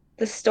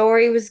 The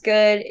story was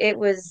good. It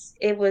was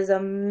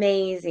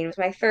amazing. It was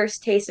my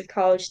first taste of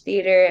college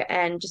theater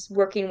and just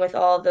working with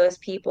all of those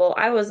people.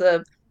 I was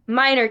a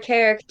minor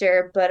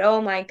character, but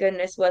oh my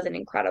goodness, was it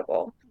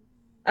incredible.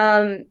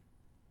 Um,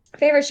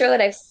 favorite show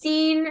that I've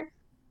seen.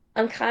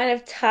 I'm kind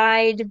of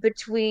tied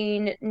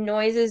between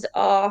Noises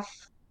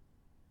Off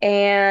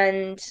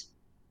and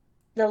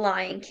The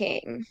Lion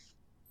King.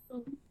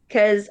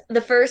 Because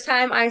the first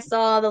time I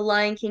saw the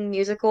Lion King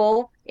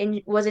musical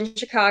was in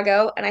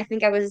Chicago, and I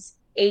think I was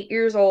 8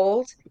 years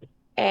old,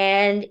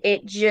 and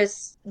it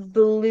just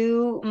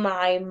blew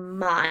my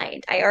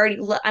mind.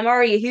 I'm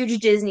already a huge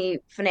Disney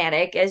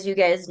fanatic, as you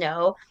guys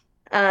know.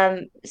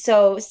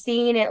 So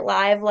seeing it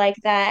live like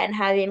that and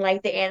having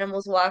like the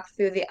animals walk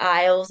through the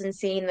aisles and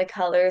seeing the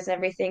colors and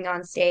everything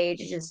on stage,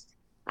 just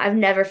I've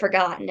never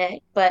forgotten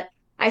it. But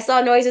I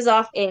saw Noises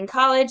Off in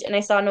college and I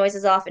saw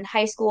Noises Off in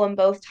high school, and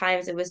both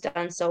times it was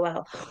done so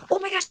well. Oh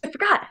my gosh, I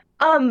forgot.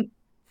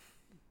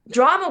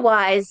 Drama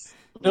wise,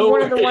 No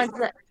one of the way. ones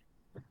that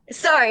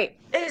sorry,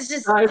 it was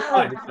just It's fine. It's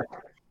fine.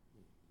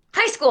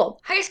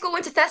 High school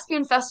went to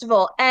Thespian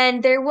Festival,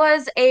 and there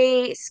was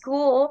a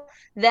school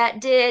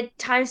that did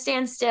Time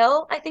Stand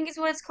Still, I think is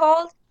what it's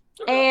called.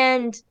 Okay.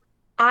 And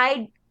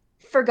I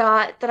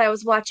forgot that I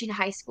was watching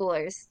high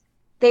schoolers.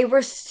 They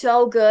were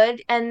so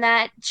good, and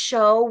that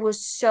show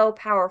was so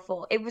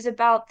powerful. It was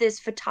about this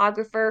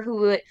photographer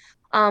who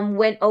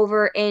went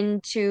over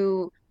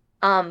into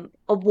a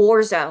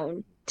war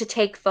zone to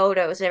take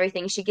photos and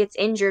everything. She gets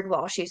injured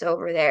while she's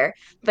over there,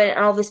 but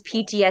all this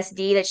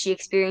PTSD that she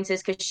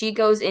experiences because she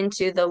goes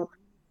into the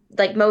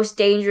like most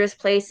dangerous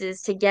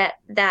places to get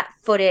that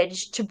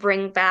footage to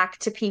bring back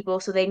to people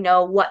so they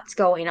know what's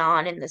going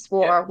on in this Yeah.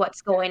 war,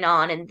 what's going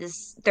on in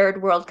this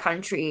third world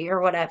country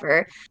or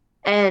whatever.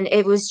 And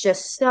it was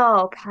just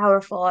so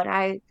powerful,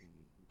 and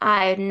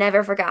I've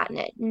never forgotten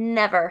it.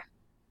 Never.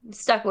 It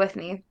stuck with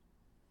me.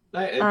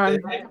 Um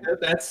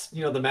That's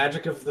the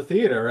magic of the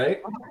theater,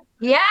 right?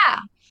 yeah.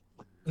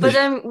 But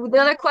then the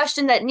other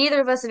question that neither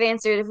of us have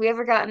answered, if we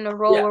ever got in a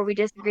role Yeah. where we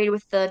disagreed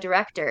with the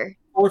director.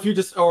 Or if you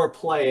just or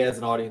play as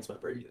an audience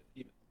member,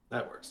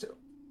 that works too.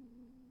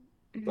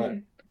 But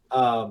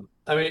Mhm.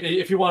 I mean,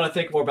 if you want to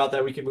think more about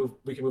that, we can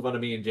move on to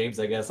me and James,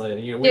 I guess. We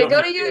Yeah, don't go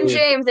have to to you and really.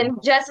 James,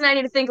 and Jess and I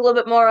need to think a little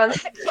bit more on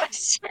that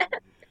question.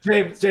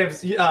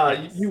 James,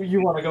 Yes.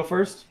 you want to go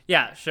first?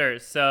 Yeah, sure.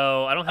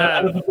 So I don't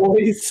Out of have the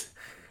boys.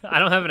 I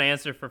don't have an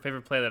answer for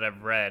favorite play that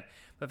I've read,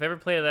 but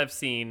favorite play that I've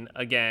seen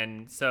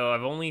again. So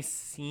I've only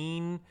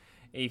seen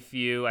a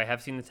few. I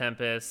have seen The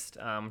Tempest,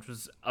 which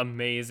was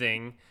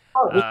amazing.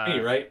 Oh, it was me,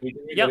 Uh, right? We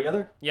didn't go yep,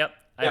 together. yep. Yeah,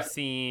 I've yeah. It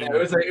seen.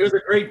 was it was a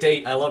great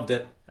date. I loved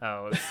it.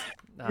 Oh, it was,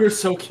 You're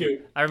so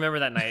cute. I remember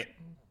that night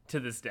to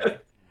this day.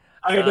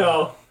 I Uh,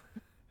 know.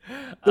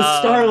 The um,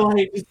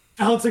 starlight is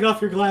bouncing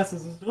off your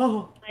glasses.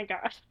 Oh. My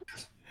gosh.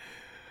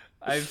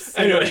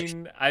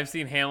 Anyway. I've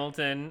seen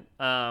Hamilton,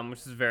 which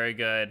is very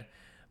good,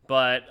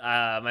 but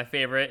my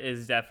favorite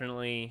is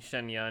definitely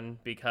Shen Yun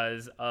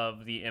because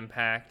of the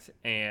impact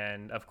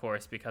and of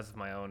course because of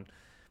my own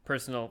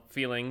personal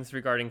feelings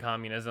regarding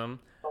communism.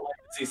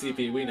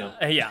 CCP, we know.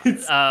 Yeah,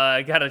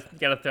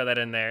 gotta throw that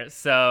in there.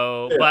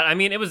 So, Yeah. but I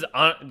mean, it was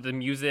on the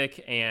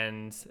music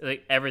and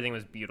like everything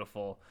was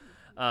beautiful.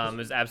 It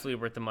was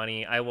absolutely worth the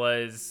money. I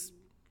was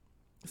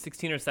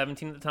 16 or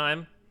 17 at the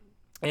time,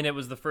 and it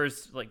was the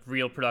first like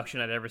real production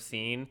I'd ever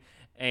seen.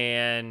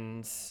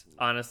 And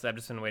honestly, I've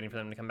just been waiting for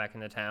them to come back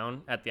into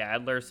town at the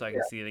Adler so I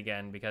can see it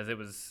again because it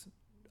was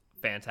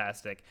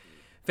fantastic.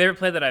 Favorite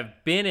play that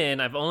I've been in,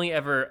 I've only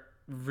ever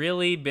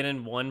really been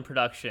in one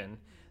production.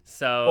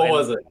 So What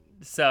was it?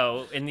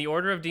 So in the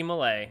Order of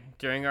Demolay,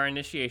 during our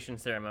initiation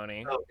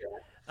ceremony,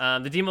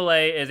 Okay. the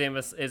Demolay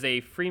is a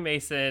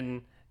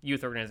Freemason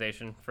youth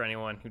organization. For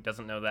anyone who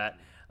doesn't know that,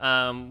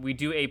 we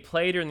do a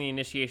play during the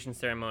initiation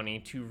ceremony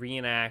to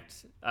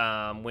reenact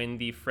when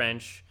the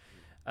French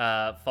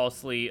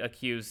falsely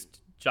accused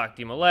Jacques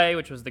de Molay,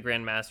 which was the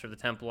Grand Master of the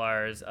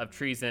Templars, of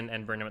treason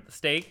and burned him at the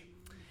stake.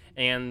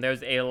 And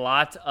there's a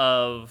lot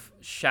of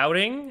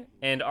shouting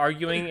and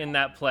arguing in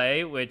that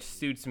play, which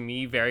suits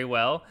me very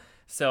well.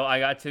 So I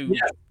got to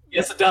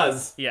Yes, it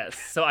does. Yes,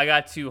 so I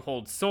got to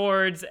hold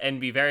swords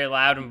and be very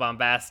loud and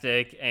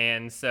bombastic,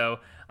 and so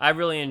I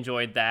really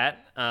enjoyed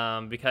that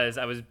because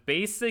I was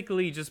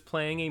basically just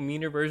playing a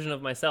meaner version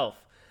of myself.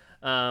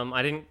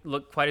 I didn't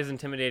look quite as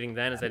intimidating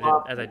then as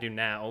I do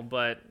now,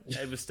 but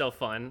it was still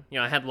fun.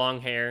 I had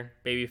long hair,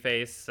 baby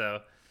face,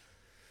 so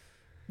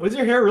Was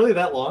your hair really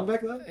that long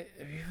back then?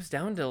 it was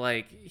down to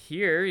like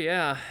here.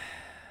 Yeah,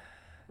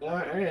 All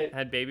right. I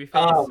had baby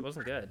face. It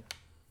wasn't good.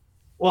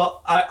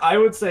 Well, I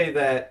would say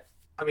that,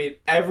 I mean,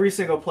 every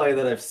single play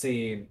that I've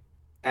seen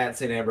at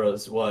St.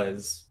 Ambrose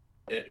was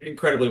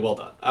incredibly well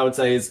done. I would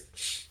say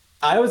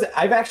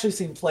I've actually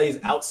seen plays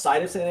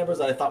outside of St. Ambrose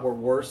that I thought were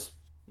worse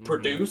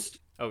produced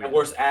Oh and yeah.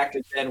 worse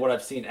acted than what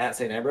I've seen at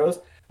St. Ambrose,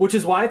 which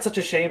is why it's such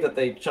a shame that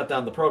they shut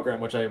down the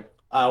program, which I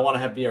want to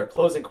have be our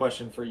closing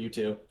question for you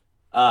two,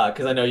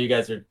 because I know you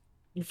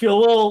feel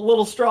a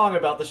little strong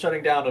about the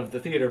shutting down of the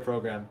theater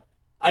program.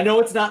 I know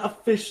it's not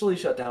officially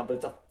shut down, but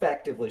it's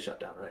effectively shut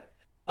down, right?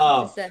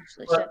 It's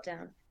actually but- shut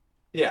down.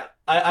 Yeah,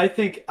 I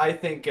think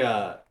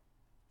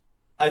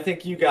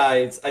you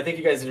guys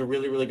did a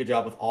really, really good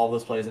job with all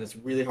those plays, and it's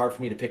really hard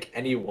for me to pick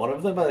any one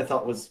of them that I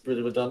thought was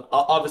really well done.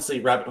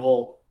 Obviously, Rabbit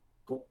Hole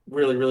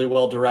really, really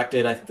well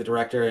directed. I think the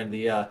director and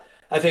the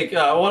I think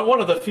one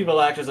of the female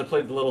actors that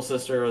played the little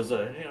sister was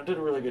did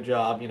a really good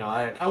job.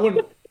 I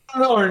don't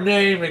know her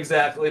name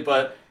exactly,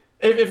 but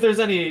if there's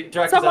any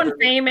directors out Someone there who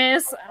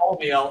famous. call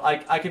me,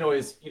 I can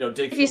always dig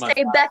If you through my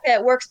say Becca,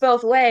 it works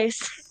both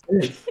ways.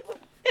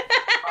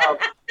 um,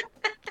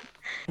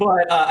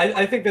 but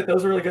I think that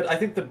those are really good. I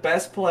think the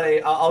best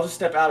play, I'll just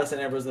step out of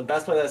St. Ambrose. The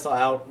best play that I saw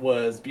out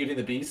was Beauty and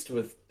the Beast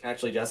with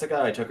actually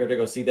Jessica. I took her to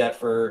go see that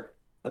for,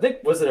 I think,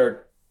 was it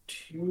our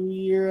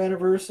 2-year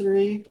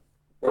anniversary?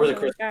 Or was it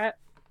Something like Christmas? that.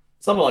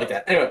 Something like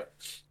that. Anyway,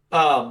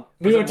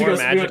 we Was it went to more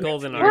go. We went to magical go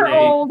than see We're our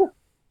old.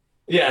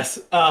 Yes.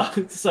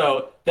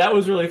 So that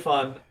was really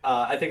fun.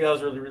 I think that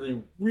was really,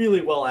 really,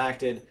 really well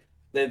acted.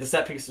 The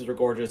set pieces were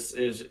gorgeous.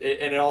 And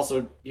it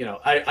also,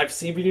 I've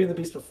seen Beauty and the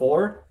Beast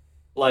before,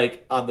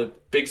 like on the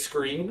big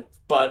screen,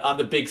 but on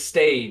the big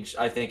stage,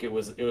 I think it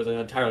was an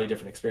entirely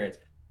different experience.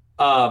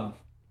 Um,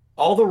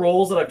 all the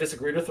roles that I've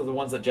disagreed with are the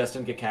ones that Jess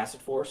didn't get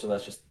casted for. So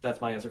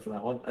that's my answer for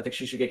that one. I think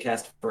she should get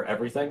cast for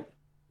everything.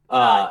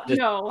 Just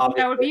No,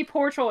 that would obviously. be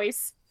poor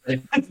choice.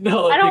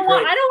 No, I it'd be don't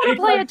want. great. I don't want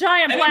to play a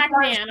giant black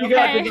Anytime man. she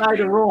got Okay. denied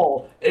a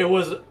role, it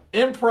was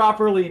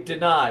improperly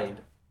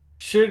denied.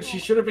 She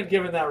should have been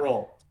given that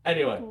role.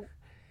 Anyway,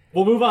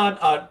 we'll move on.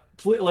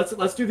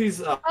 Let's do these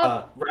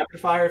rapid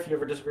fire if you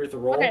ever disagree with the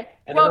role, Okay.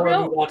 and Well, then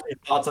we'll move on to your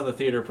thoughts on the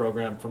theater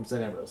program from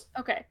St. Ambrose.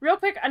 Okay, real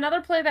quick,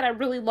 another play that I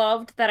really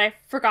loved that I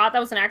forgot that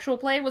was an actual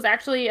play was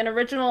actually an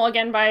original,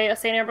 again, by a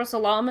St. Ambrose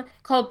alum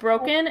called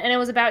Broken, and it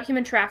was about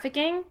human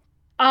trafficking.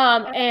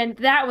 And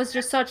that was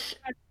just such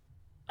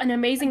an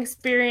amazing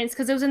experience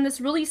because it was in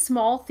this really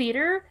small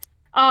theater.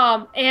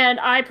 And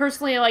I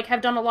personally like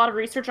have done a lot of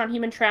research on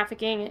human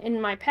trafficking in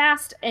my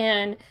past,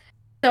 and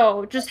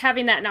so just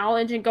having that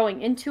knowledge and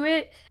going into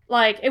it,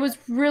 like it was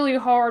really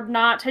hard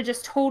not to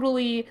just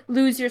totally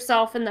lose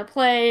yourself in the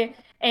play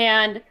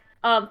and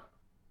um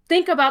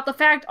think about the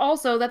fact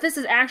also that this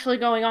is actually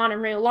going on in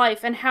real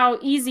life and how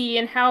easy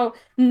and how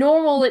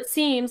normal it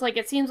seems. Like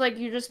it seems like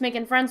you're just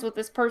making friends with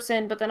this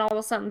person, but then all of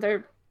a sudden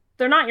they're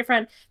not your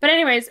friend. But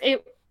anyways,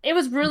 it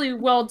was really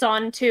well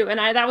done too, and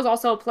I that was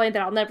also a play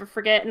that I'll never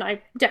forget, and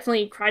I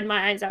definitely cried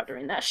my eyes out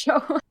during that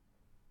show.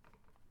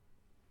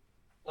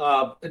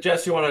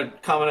 Jess, you want to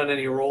comment on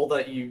any role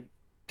that you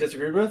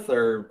disagreed with,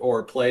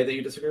 or play that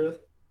you disagreed with?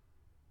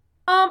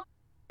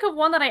 Think of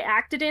one that I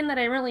acted in that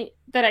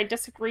I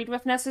disagreed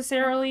with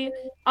necessarily.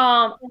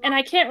 And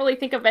I can't really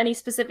think of any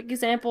specific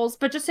examples,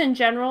 but just in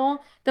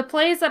general, the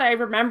plays that I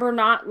remember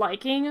not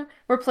liking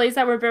were plays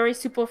that were very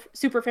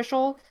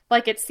superficial.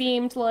 Like it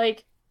seemed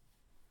like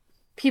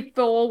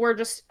people were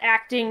just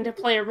acting to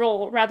play a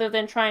role rather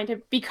than trying to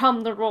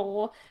become the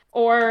role,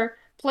 or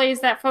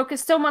plays that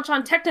focus so much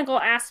on technical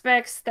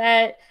aspects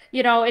that,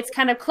 it's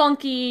kind of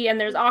clunky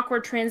and there's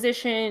awkward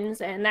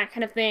transitions and that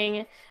kind of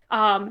thing.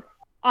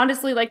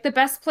 Honestly, like the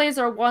best plays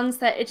are ones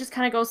that it just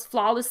kind of goes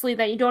flawlessly,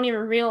 that you don't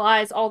even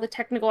realize all the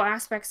technical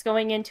aspects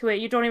going into it.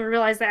 You don't even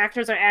realize the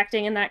actors are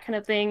acting and that kind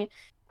of thing.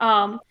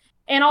 And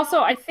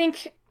also, I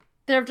think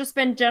there have just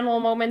been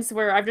general moments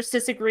where I've just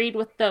disagreed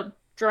with the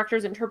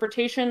director's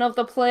interpretation of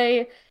the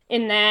play,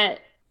 in that,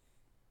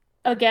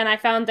 again, I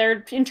found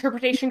their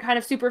interpretation kind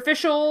of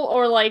superficial,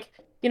 or like,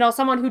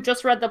 someone who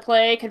just read the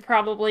play could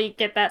probably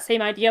get that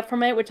same idea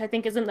from it, which I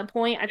think isn't the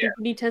point. I think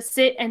you need to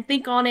sit and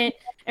think on it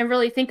and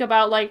really think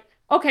about, like,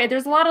 okay,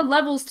 there's a lot of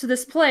levels to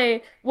this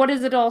play. What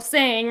is it all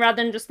saying?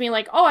 Rather than just being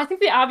like, oh, I think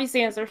the obvious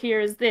answer here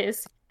is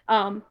this.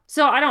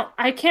 So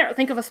I can't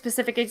think of a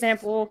specific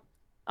example,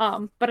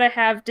 but I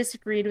have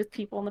disagreed with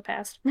people in the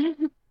past.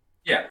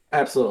 Yeah,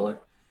 absolutely.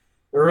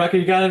 Rebecca,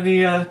 you got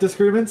any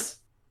disagreements?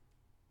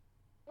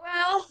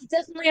 Well,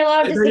 definitely a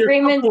lot of I know you're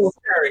disagreements. comfortable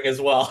sharing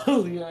as well.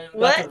 Not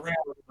What? to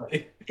rail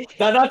anybody.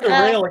 Not to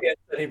rail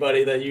against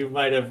anybody that you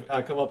might have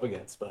come up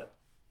against, but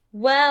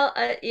Well,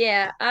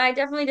 yeah, I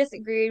definitely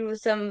disagreed with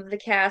some of the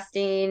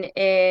casting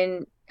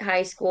in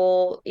high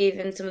school,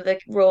 even some of the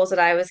roles that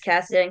I was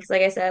casted in. Because,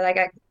 like I said, I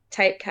got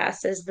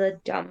typecast as the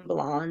dumb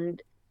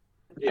blonde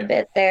a yeah.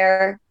 bit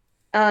there,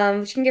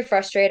 which can get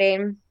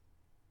frustrating.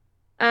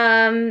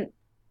 Um,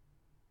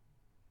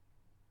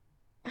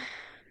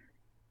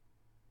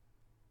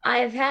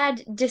 I've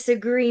had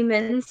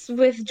disagreements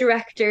with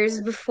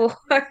directors before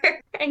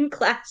and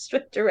clashed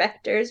with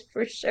directors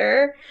for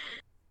sure.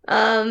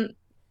 Um,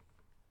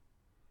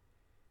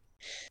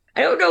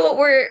 I don't know what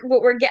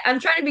we're getting. I'm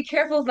trying to be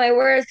careful with my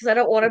words because I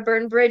don't want to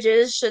burn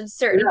bridges should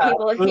certain Yeah,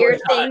 people absolutely hear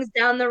not. things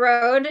down the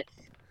road.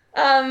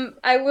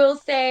 I will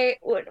say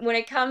when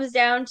it comes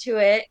down to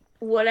it,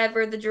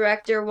 whatever the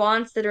director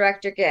wants, the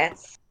director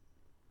gets.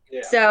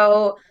 Yeah.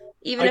 So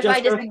even I just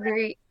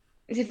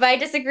if I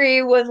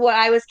disagree with what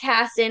I was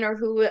cast in or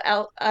who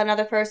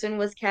another person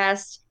was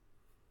cast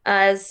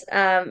as,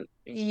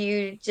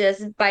 you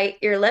just bite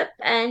your lip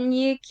and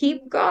you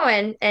keep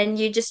going and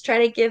you just try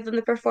to give them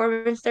the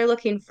performance they're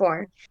looking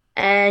for.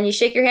 And you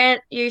shake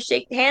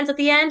hands at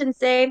the end and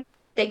say,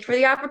 thank you for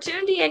the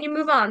opportunity, and you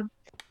move on.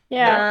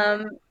 Yeah.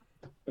 Um,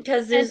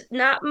 because And there's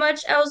not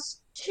much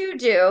else to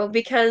do,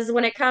 because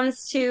when it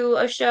comes to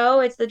a show,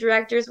 it's the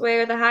director's way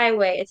or the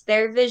highway. It's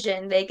their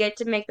vision. They get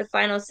to make the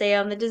final say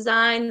on the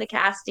design, the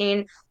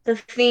casting, the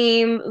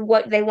theme,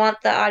 what they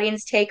want the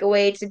audience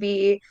takeaway to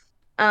be.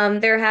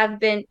 There have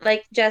been,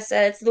 like Jess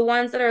said, it's the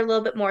ones that are a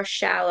little bit more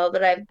shallow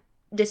that I've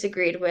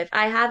disagreed with.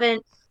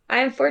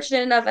 I'm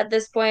fortunate enough at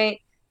this point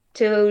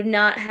to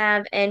not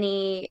have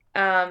any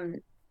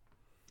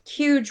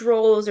huge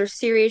roles or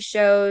series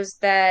shows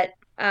that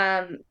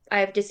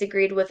I've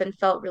disagreed with and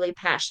felt really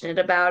passionate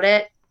about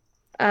it.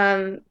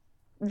 Um,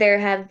 there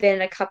have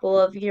been a couple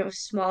of,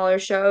 smaller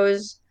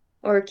shows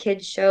or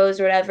kids shows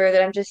or whatever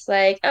that I'm just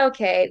like,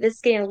 okay, this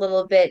is getting a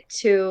little bit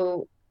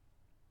too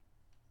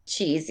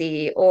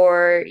cheesy,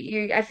 or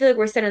I feel like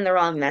we're sending the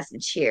wrong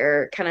message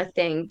here, kind of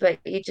thing. But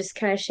you just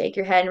kind of shake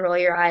your head and roll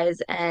your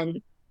eyes,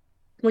 and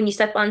when you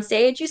step on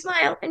stage, you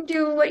smile and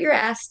do what you're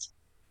asked.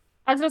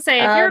 I was gonna say,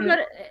 Um,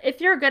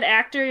 if you're a good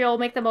actor, you'll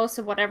make the most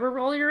of whatever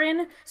role you're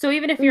in. So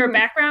even if you're a mhm.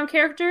 background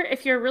character,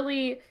 if you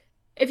really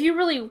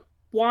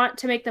want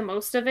to make the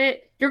most of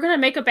it, you're gonna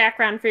make a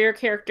background for your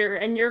character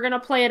and you're gonna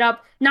play it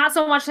up, not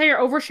so much that you're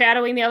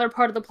overshadowing the other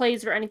part of the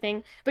plays or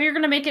anything, but you're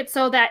gonna make it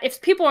so that if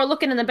people are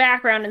looking in the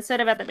background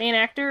instead of at the main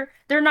actor,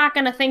 they're not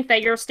gonna think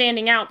that you're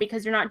standing out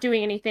because you're not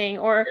doing anything,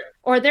 or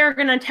they're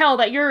gonna tell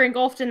that you're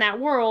engulfed in that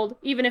world,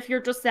 even if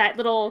you're just that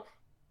little,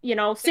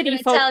 They're city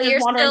gonna folk tell just you're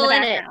wandering in the still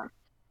in it. background.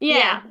 Yeah,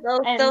 Yeah.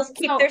 they'll And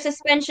keep their so,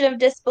 suspension of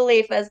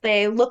disbelief as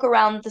they look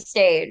around the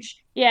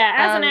stage. yeah,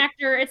 as an Um,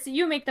 actor, it's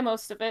you make the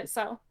most of it.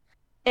 So,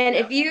 and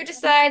Yeah. if you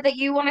decide that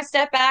you want to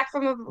step back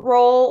from a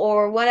role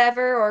or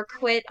whatever, or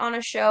quit on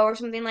a show or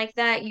something like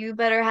that, you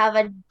better have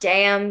a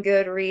damn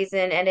good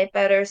reason, and it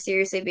better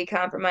seriously be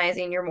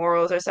compromising your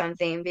morals or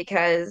something,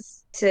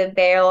 because to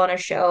bail on a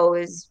show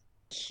is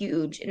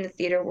huge in the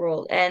theater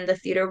world, and the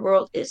theater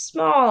world is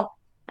small,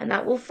 and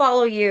that will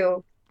follow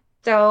you.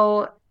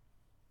 So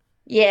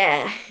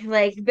yeah,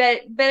 like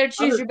better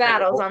choose your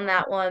battles Understandable. on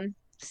that one.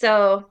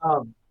 So,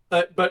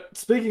 But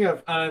speaking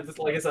of,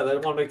 like I said, I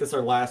don't want to make this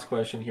our last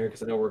question here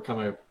because I know we're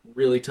coming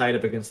really tight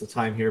up against the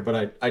time here.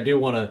 But I do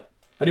want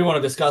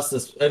to discuss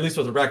this at least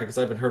with Rebecca because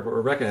I haven't heard what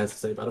Rebecca has to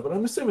say about it. But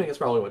I'm assuming it's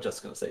probably what Jeff's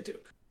going to say too.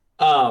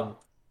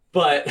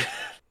 But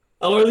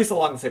or at least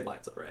along the same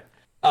lines,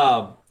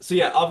 right? So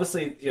yeah,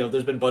 obviously,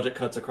 there's been budget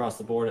cuts across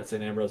the board at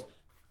St. Ambrose.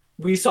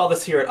 We saw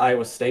this here at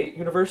Iowa State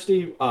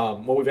University.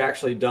 What we've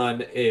actually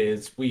done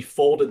is we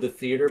folded the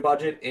theater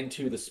budget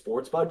into the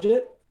sports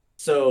budget.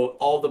 So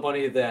all the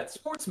money that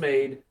sports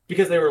made,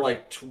 because they were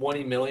like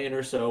 20 million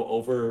or so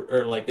over,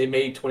 or like they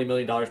made $20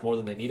 million more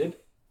than they needed.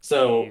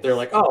 So they're Jeez.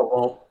 like, oh,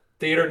 well,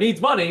 theater needs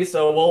money,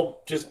 so we'll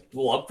just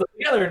lump them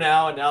together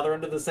now. And now they're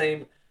under the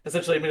same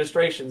essentially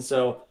administration.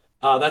 So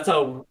that's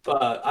how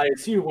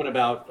ISU went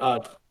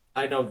about.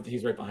 I know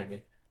he's right behind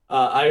me.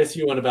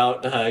 ISU went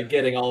about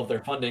getting all of their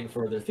funding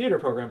for their theater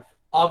program.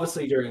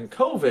 Obviously, during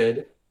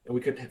COVID, and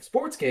we couldn't have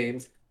sports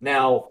games.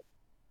 Now,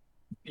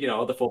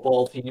 the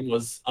football team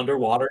was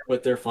underwater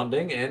with their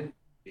funding, and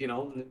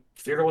the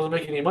theater wasn't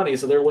making any money,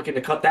 so they're looking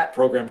to cut that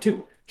program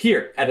too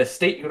here at a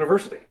state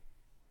university.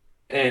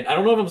 And I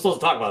don't know if I'm supposed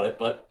to talk about it,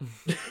 but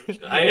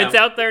I am. It's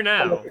out there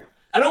now.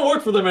 I don't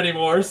work for them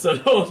anymore,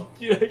 so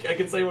I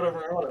can say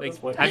whatever I want at this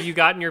point. Have you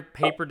gotten your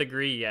paper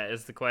degree yet?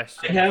 Is the I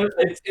question. have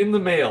it's in the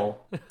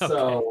mail,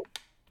 so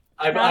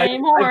not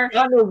anymore. I've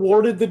gotten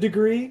awarded the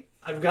degree.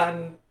 I've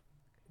gotten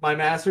my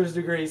master's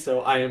degree,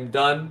 so I am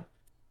done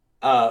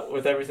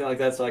with everything like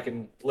that, so I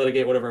can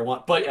litigate whatever I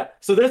want. But yeah,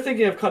 so they're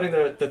thinking of cutting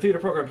the theater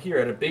program here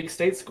at a big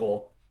state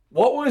school.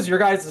 What was your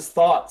guys'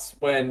 thoughts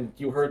when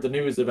you heard the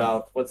news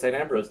about what St.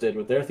 Ambrose did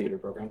with their theater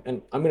program?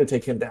 And I'm going to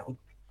take him down.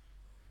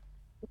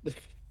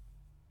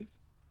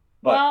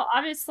 But well,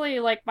 obviously,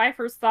 like my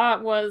first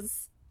thought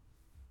was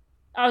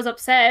I was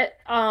upset.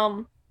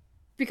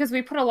 Because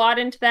we put a lot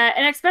into that,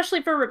 and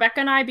especially for Rebecca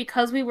and I,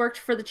 because we worked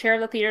for the chair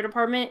of the theater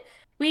department,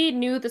 we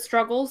knew the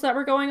struggles that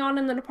were going on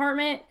in the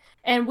department,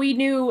 and we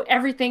knew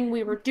everything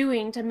we were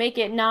doing to make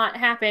it not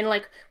happen.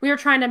 Like we were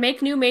trying to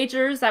make new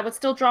majors that would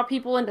still draw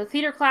people into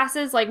theater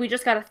classes. Like we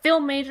just got a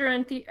film major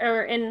at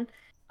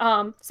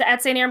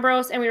St.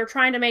 Ambrose, and we were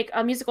trying to make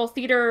a musical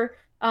theater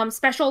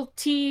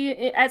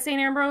specialty at St.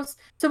 Ambrose.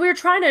 So we were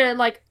trying to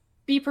like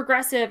be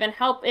progressive and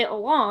help it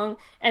along,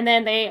 and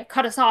then they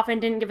cut us off and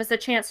didn't give us a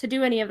chance to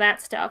do any of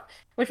that stuff,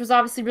 which was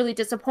obviously really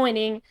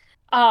disappointing.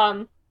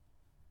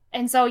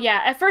 And so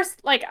yeah, at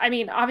first, like, I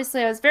mean,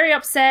 obviously I was very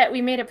upset.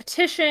 We made a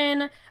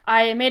petition.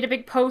 I made a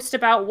big post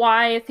about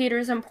why theater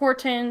is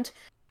important,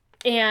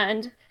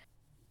 and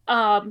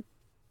um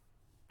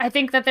I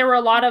think that there were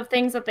a lot of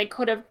things that they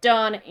could have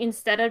done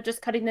instead of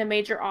just cutting the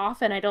major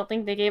off, and I don't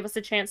think they gave us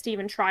a chance to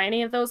even try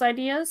any of those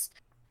ideas,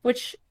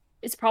 which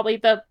is probably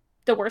the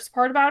worst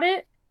part about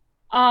it.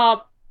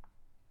 Um,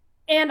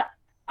 and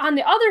on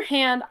the other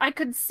hand, I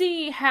could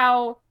see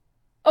how,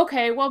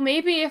 okay, well,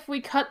 maybe if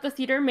we cut the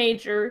theater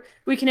major,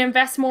 we can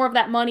invest more of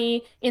that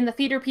money in the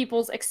theater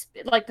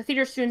like the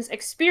theater students'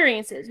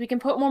 experiences. We can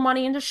put more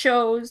money into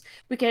shows.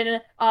 We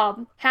can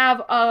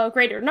have a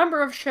greater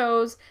number of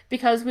shows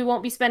because we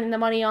won't be spending the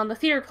money on the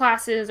theater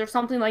classes or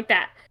something like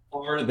that.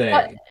 Are they?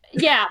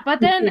 But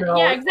then Are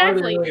they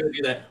exactly. really going to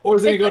do that? Or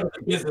is it going to go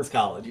to business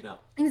college,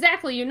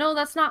 Exactly.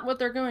 That's not what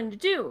they're going to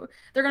do.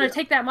 They're going to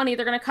take that money,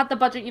 they're going to cut the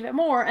budget even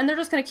more, and they're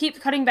just going to keep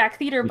cutting back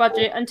theater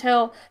budget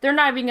until they're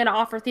not even going to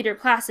offer theater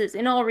classes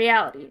in all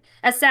reality,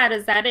 as sad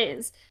as that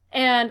is.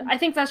 And I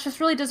think that's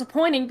just really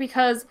disappointing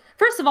because,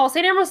 first of all,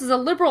 St. Ambrose is a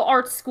liberal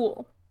arts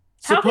school.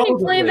 How can you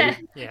claim that?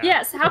 Yeah.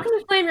 Yes, how can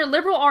you claim you're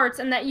liberal arts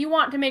and that you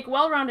want to make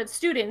well-rounded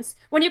students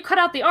when you cut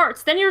out the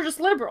arts? Then you're just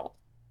liberal.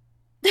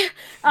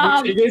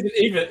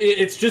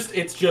 It's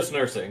just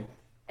nursing.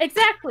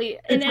 Exactly,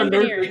 in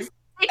engineering.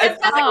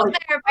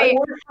 I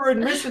worked for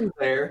admissions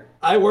there.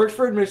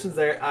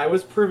 I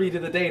was privy to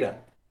the data.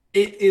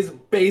 It is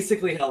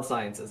basically health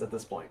sciences at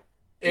this point.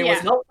 It was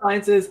health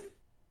sciences,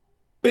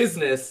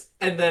 business,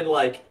 and then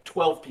like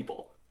 12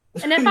 people.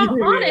 And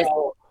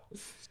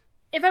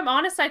if I'm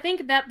honest, I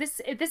think that this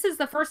is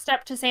the first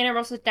step to St.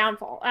 Ambrose's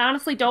downfall. I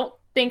honestly don't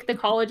think the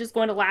college is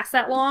going to last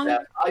that long.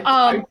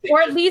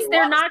 Or at least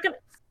they're not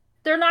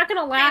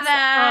gonna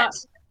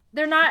last.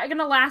 They're not going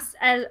to last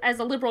as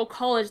a liberal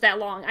college that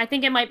long. I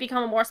think it might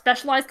become a more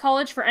specialized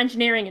college for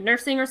engineering and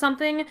nursing or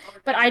something.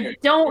 But I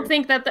don't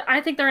think that I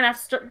think they're going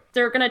to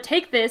they're going to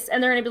take this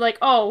and they're going to be like,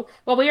 oh,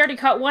 well, we already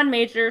cut one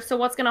major, so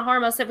what's going to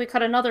harm us if we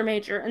cut another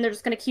major? And they're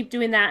just going to keep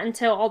doing that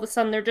until all of a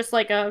sudden they're just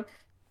like a,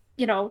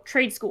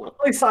 trade school.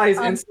 Size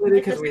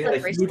insulated because we had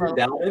a huge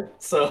endowment.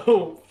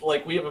 So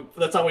like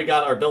that's how we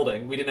got our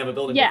building. We didn't have a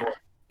building before,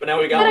 but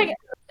now we got a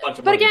bunch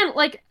of money. Again,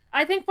 like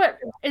I think what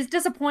is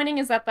disappointing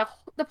is that the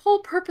whole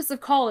purpose of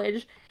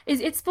college is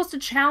it's supposed to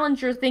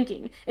challenge your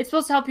thinking. It's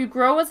supposed to help you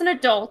grow as an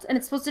adult, and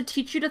it's supposed to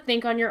teach you to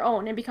think on your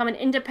own and become an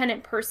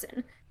independent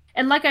person.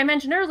 And like I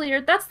mentioned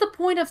earlier, that's the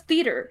point of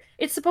theater.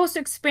 It's supposed to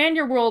expand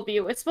your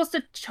worldview. It's supposed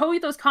to show you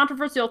those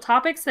controversial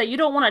topics that you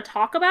don't want to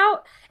talk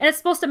about, and it's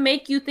supposed to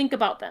make you think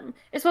about them.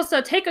 It's supposed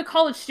to take a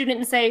college student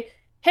and say,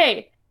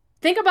 hey,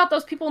 think about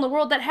those people in the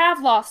world that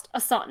have lost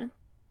a son,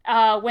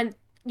 a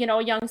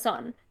young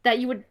son, that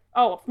you would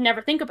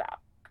never think about.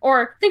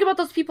 Or think about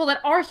those people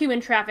that are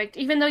human trafficked,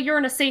 even though you're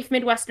in a safe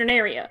Midwestern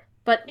area,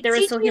 but there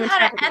is still human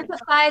trafficking. How to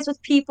empathize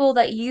with people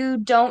that you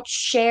don't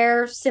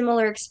share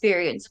similar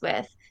experience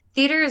with.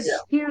 Theater is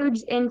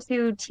huge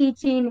into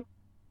teaching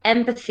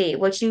empathy,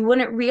 which you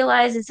wouldn't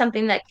realize is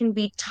something that can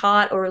be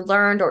taught or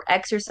learned or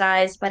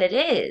exercised, but it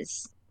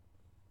is.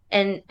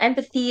 And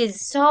empathy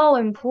is so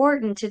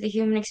important to the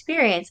human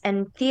experience,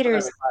 and theater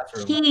is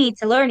key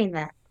to learning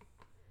that.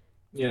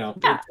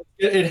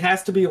 It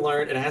has to be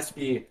learned. It has to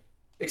be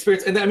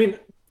experienced. And I mean,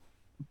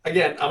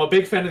 again, I'm a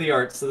big fan of the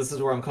arts, so this is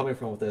where I'm coming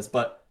from with this.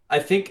 But I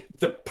think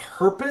the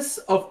purpose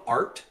of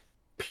art,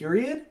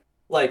 period,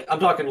 like I'm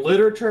talking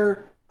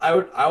literature, I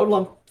would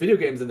lump video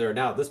games in there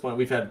now. At this point,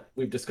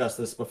 we've discussed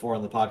this before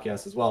on the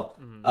podcast as well.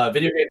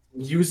 Video games,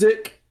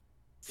 music,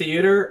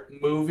 theater,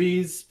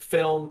 movies,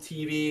 film,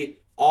 TV,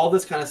 all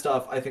this kind of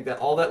stuff. I think that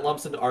all that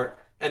lumps into art.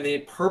 And the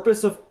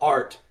purpose of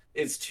art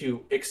is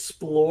to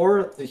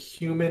explore the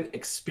human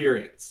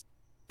experience.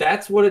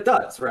 That's what it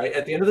does, right?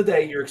 At the end of the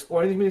day, you're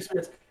exploring the human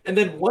experience. And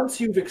then once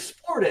you've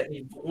explored it and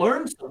you've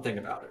learned something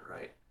about it,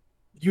 right?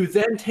 You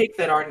then take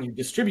that art and you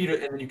distribute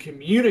it and then you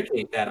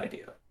communicate that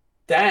idea.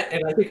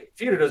 And I think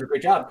theater does a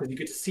great job because you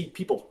get to see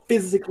people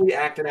physically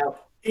acting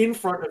out in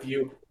front of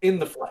you in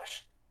the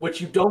flesh,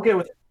 which you don't get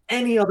with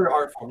any other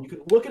art form. You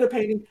could look at a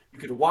painting, you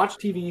could watch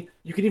TV,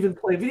 you could even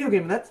play a video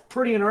game, and that's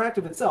pretty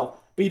interactive itself.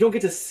 But you don't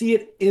get to see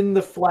it in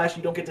the flesh.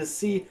 You don't get to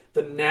see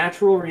the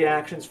natural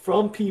reactions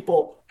from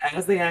people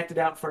as they acted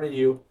out in front of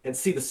you and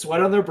see the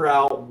sweat on their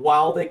brow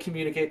while they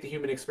communicate the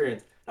human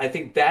experience. I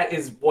think that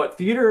is what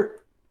theater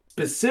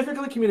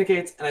specifically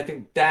communicates, and I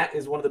think that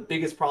is one of the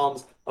biggest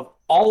problems of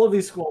all of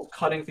these schools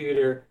cutting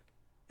theater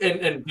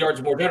and the arts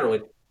more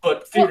generally,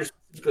 but theater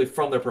specifically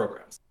from their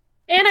programs.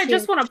 And I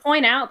just want to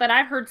point out that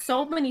I've heard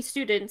so many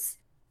students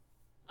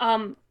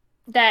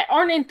that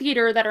aren't in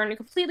theater, that are in a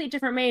completely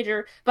different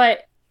major,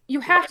 but you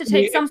have to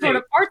take some sort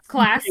of arts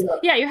class.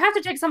 Yeah, you have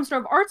to take some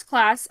sort of arts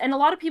class, and a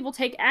lot of people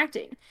take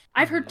acting.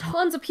 I've heard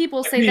tons of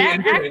people say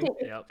that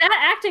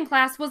acting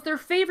class was their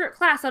favorite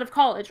class out of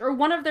college, or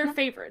one of their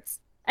favorites.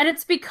 And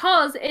it's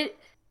because it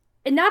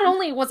not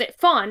only was it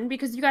fun,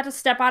 because you got to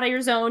step out of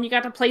your zone, you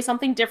got to play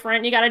something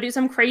different, you got to do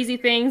some crazy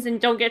things and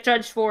don't get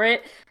judged for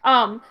it,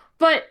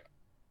 but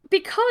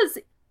because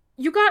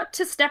you got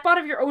to step out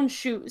of your own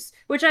shoes,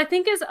 which I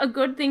think is a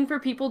good thing for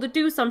people to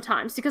do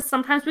sometimes, because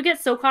sometimes we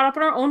get so caught up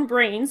in our own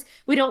brains,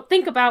 we don't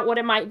think about what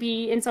it might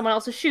be in someone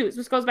else's shoes,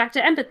 which goes back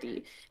to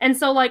empathy. And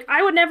so, like,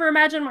 I would never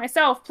imagine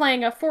myself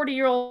playing a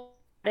 40-year-old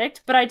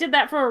addict, but I did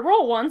that for a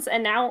role once,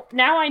 and now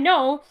I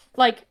know,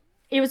 like,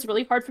 it was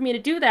really hard for me to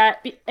do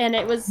that, and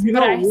it was... You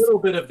know a little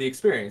bit of the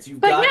experience.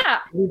 You've got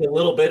a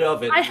little bit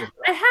of it. I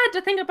had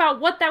to think about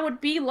what that would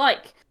be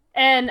like,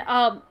 and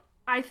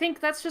I think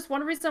that's just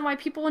one reason why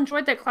people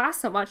enjoyed that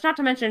class so much. Not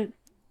to mention,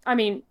 I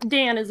mean,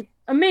 Dan is an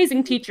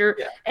amazing teacher,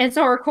 and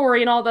so are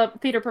Corey and all the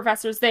theater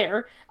professors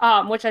there,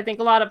 which I think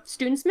a lot of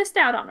students missed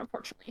out on,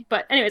 unfortunately.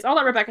 But anyways, I'll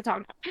let Rebecca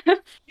talk now.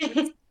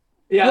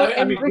 Yeah,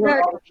 I mean,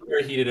 we're all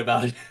very heated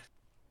about it.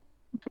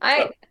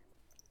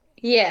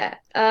 Yeah.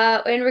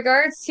 In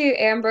regards to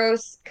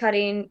Ambrose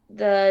cutting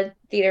the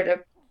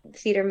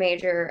theater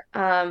major,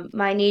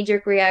 my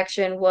knee-jerk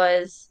reaction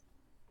was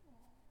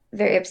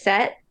very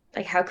upset.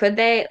 Like, how could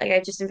they? Like,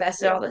 I just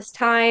invested all this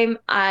time.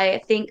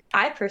 I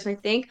personally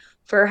think,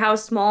 for how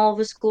small of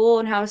a school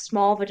and how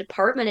small of a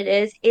department it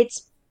is,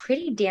 it's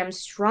pretty damn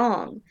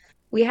strong.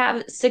 We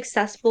have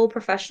successful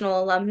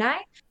professional alumni.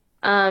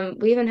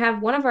 We even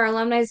have one of our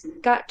alumni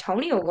got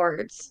Tony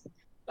Awards.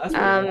 That's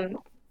pretty cool. Um,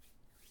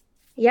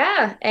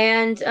 yeah,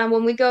 and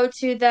when we go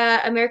to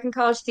the American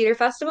College Theater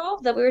Festival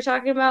that we were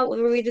talking about,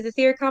 where we do the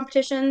theater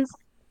competitions,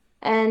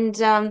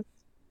 and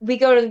we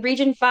go to the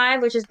Region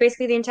 5, which is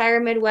basically the entire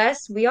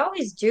Midwest. We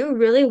always do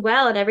really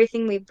well at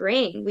everything we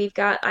bring. We've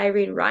got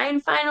Irene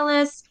Ryan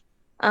finalists,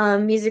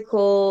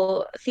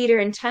 musical theater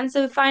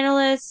intensive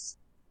finalists,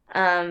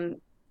 um,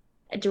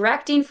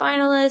 directing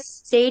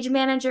finalists, stage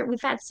manager.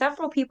 We've had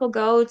several people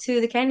go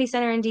to the Kennedy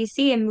Center in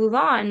DC and move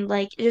on,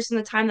 like just in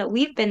the time that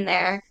we've been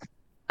there.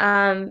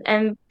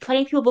 And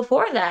plenty of people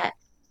before that.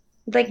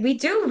 Like, we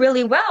do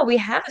really well. We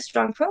have a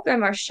strong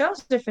program. Our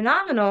shows are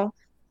phenomenal.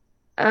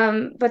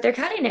 But they're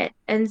cutting it,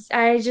 and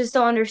I just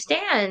don't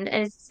understand,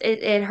 and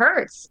it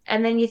hurts.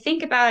 And then you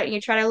think about it, and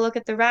you try to look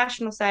at the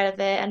rational side of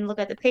it, and look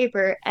at the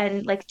paper,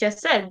 and like just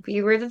said,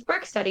 we were the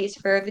work studies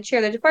for the chair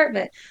of the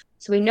department,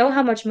 so we know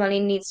how much money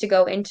needs to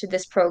go into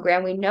this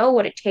program. We know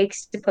what it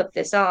takes to put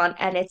this on,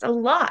 and it's a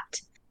lot.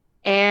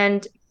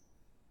 And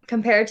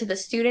compared to the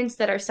students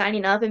that are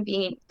signing up and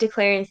being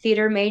declaring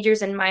theater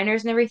majors and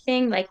minors and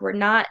everything, like, we're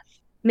not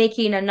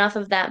making enough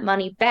of that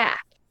money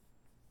back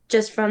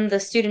just from the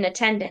student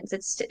attendance.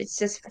 It's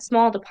just a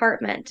small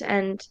department,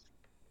 and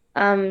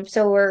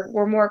so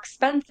we're more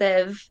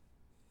expensive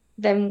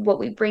than what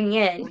we bring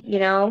in, you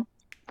know?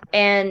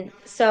 And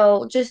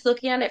so just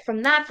looking at it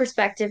from that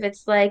perspective,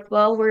 it's like,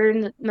 well, we're in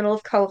the middle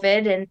of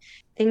COVID and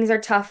things are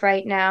tough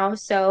right now.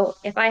 So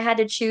if I had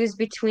to choose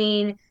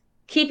between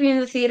keeping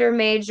the theater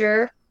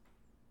major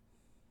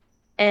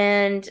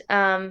and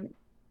the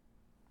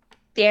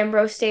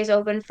Ambrose stays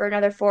open for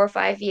another 4 or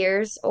 5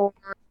 years, or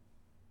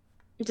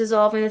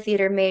dissolving the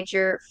theater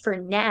major for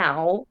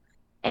now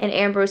and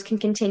Ambrose can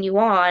continue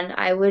on,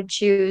 I would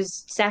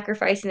choose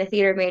sacrificing the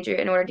theater major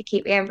in order to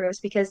keep Ambrose,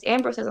 because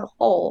Ambrose as a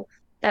whole,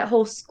 that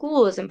whole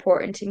school is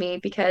important to me,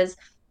 because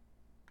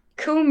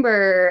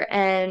Coomber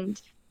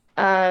and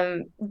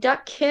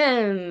Duck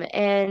Kim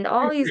and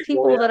all these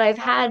people that I've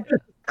had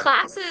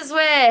classes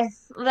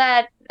with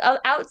that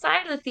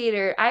outside of the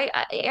theater,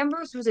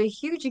 Ambrose was a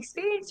huge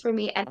experience for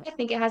me, and I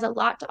think it has a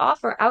lot to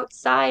offer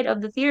outside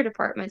of the theater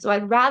department. So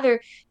I'd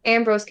rather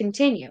Ambrose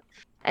continue.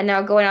 And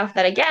now going off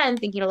that again,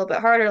 thinking a little bit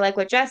harder, like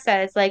what Jess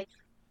said, it's like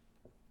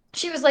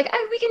she was like,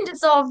 we can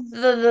dissolve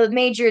the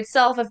major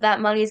itself if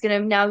that money is going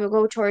to now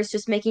go towards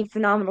just making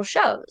phenomenal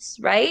shows,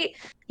 right?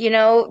 You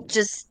know,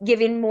 just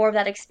giving more of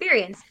that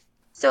experience.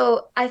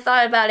 So I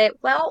thought about it,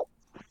 well,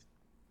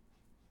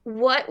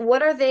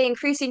 what are they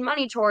increasing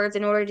money towards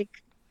in order to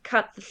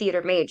cut the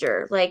theater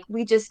major? Like,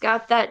 we just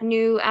got that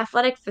new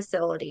athletic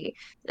facility,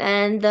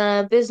 and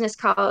the business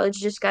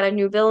college just got a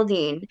new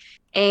building,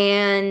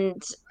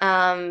 and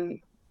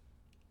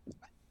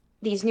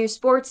these new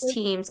sports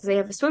teams, because they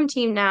have a swim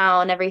team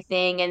now and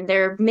everything, and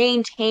they're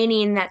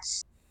maintaining that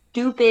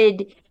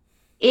stupid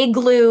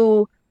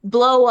igloo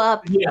blow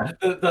up. Yeah,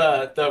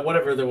 the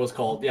whatever that was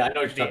called. Yeah, I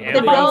know what you're The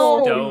talking about. The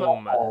Ambrose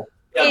dome. Dome.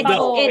 Yeah, It's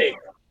no. it's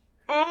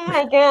oh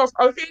my gosh,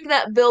 I think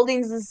that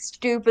building's the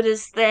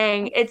stupidest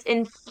thing. It's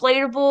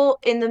inflatable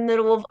in the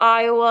middle of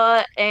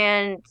Iowa,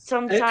 and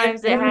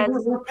sometimes it And has.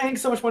 we're paying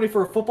so much money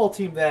for a football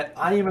team that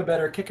I am a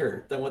better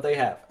kicker than what they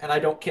have, and I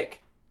don't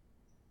kick.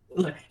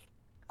 Like,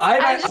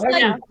 I'm just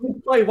like, I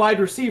play wide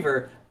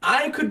receiver.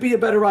 I could be a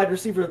better wide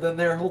receiver than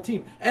their whole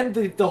team, and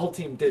the whole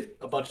team did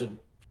a bunch of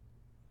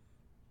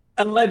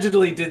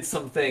allegedly did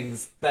some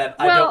things that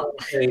I don't well, want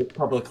to say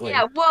publicly.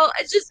 yeah, well,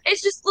 it's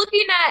just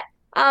looking at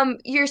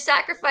you're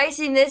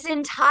sacrificing this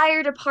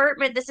entire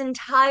department, this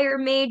entire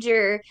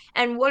major,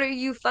 and what are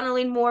you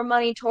funneling more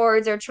money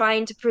towards or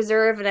trying to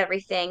preserve and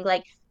everything?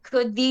 Like,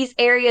 could these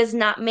areas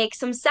not make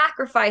some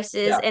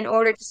sacrifices Yeah. in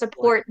order to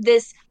support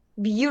this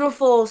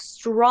beautiful,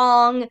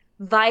 strong,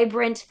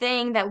 vibrant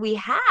thing that we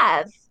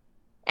have?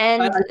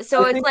 And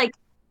so I it's think like,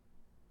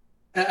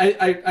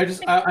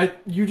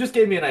 you just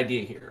gave me an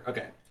idea here.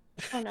 Okay.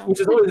 Oh no. Which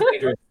is always a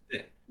dangerous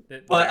thing.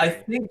 But I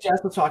Sorry. think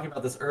Jess was talking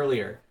about this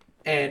earlier,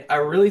 and I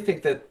really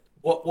think that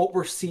what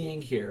we're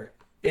seeing here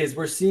is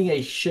we're seeing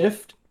a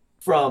shift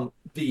from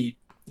the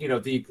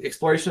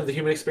exploration of the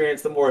human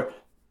experience, the more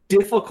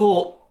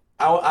difficult,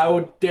 I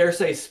would dare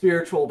say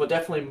spiritual, but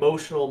definitely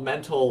emotional,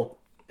 mental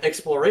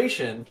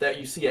exploration that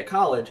you see at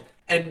college,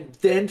 and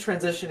then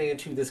transitioning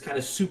into this kind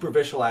of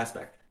superficial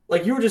aspect.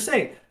 Like you were just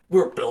saying,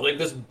 we're building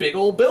this big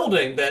old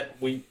building that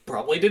we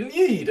probably didn't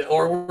need,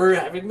 or we're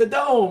having the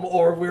dome,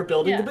 or we're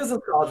building the Yeah. business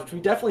college, which we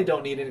definitely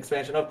don't need an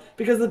expansion of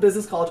because the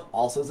business college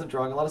also isn't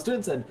drawing a lot of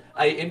students in.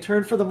 I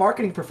interned for the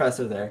marketing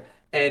professor there,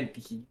 and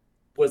he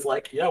was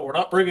like, "Yeah, we're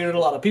not bringing in a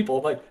lot of people."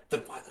 I'm like,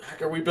 "Then why the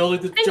heck are we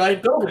building this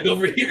giant building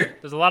over here?"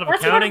 There's a lot of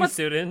That's sort of accounting what's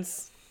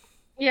students.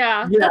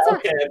 Yeah, Yeah, that's what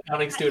okay,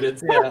 accounting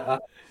students. Yeah.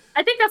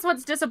 I think that's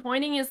what's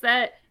disappointing is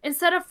that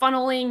instead of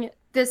funneling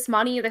this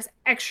money, this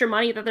extra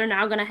money that they're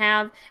now going to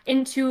have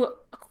into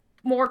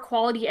more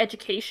quality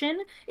education,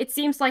 it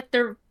seems like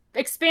they're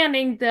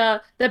expanding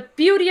the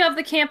beauty of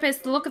the campus,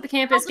 the look of the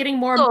campus, getting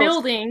more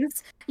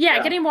buildings. Yeah,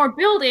 Yeah. getting more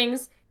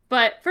buildings.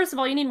 But first of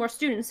all, you need more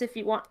students if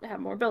you want to have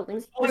more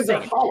buildings. Buildings Just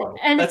are saying. hollow.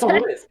 And That's all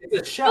it is.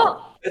 It's a shell.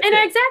 well, That's and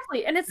it.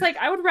 exactly, and it's like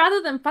I would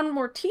rather them fund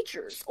more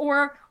teachers,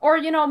 or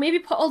maybe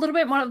put a little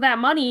bit more of that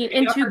money Maybe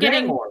into Dr. Dan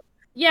getting more.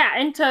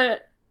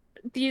 into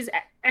these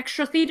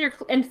extra theater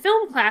and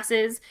film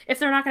classes if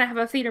they're not going to have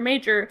a theater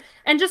major.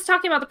 And just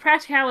talking about the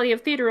practicality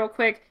of theater real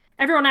quick,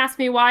 everyone asked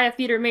me why a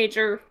theater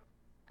major.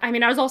 I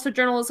mean, I was also a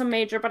journalism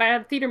major, but I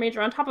had a theater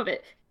major on top of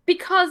it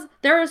because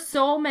there are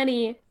so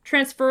many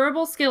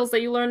transferable skills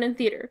that you learn in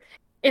theater.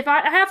 If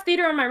I have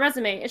theater on my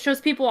resume, it shows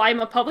people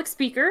I'm a public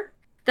speaker,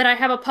 that I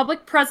have a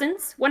public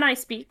presence when I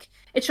speak.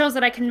 It shows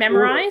that I can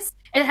memorize.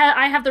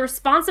 I have the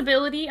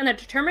responsibility and the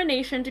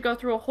determination to go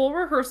through a whole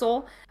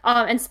rehearsal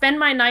and spend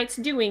my nights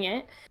doing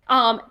it.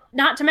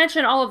 Not to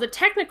mention all of the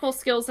technical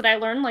skills that I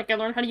learned, like I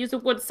learned how to use a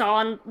wood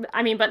saw, and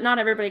I mean, but not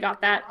everybody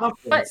got that.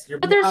 But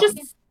there's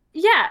just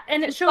yeah,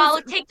 and it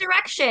shows take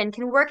direction,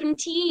 can work in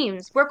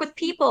teams, work with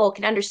people,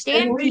 can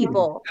understand lead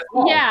people. as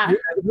well. Yeah.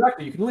 As a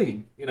director, you can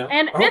lead,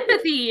 And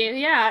empathy.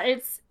 Yeah,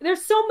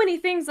 there's so many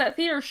things that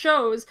theater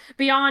shows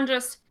beyond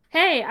just,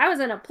 hey, I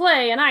was in a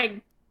play and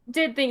I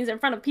did things in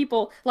front of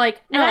people.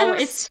 Like, no,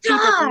 it's deeper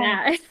than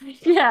that.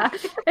 Yeah,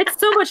 it's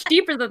so much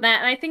deeper than that.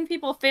 And I think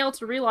people fail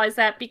to realize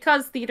that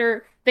because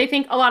theater, they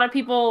think a lot of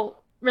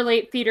people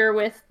relate theater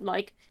with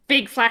like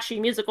big flashy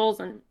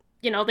musicals and,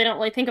 they don't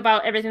really think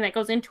about everything that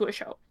goes into a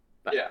show.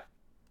 But yeah.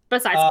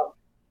 Besides.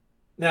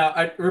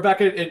 Now,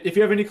 Rebecca, if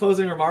you have any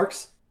closing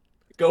remarks,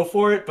 go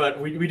for it. But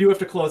we do have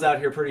to close out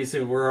here pretty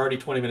soon. We're already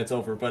 20 minutes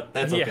over, but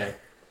that's okay.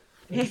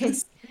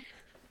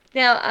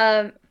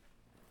 Now,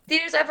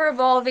 theater's ever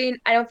evolving.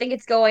 I don't think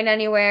it's going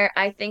anywhere.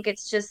 I think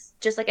it's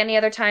just like any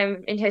other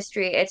time in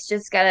history. It's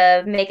just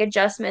gotta make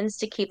adjustments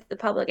to keep the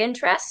public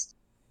interest,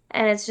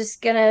 and it's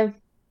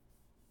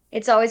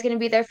always gonna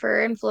be there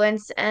for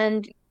influence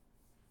and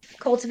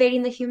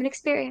cultivating the human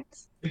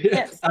experience.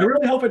 Yes. I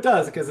really hope it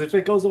does, because if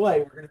it goes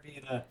away, we're gonna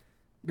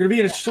be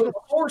in a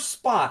sore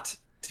spot,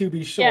 to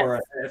be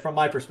sure, from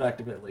my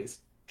perspective at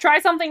least. Try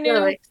something new.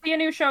 Really. See a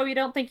new show you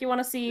don't think you want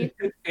to see.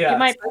 Yeah,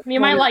 you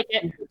might like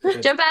it.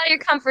 Jump out of your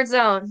comfort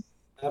zone.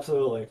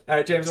 Absolutely. All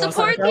right, James,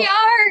 Support the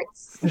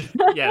arts.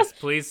 Yes,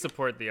 please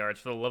support the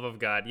arts, for the love of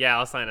God. Yeah,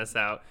 I'll sign us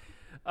out.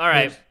 All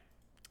right.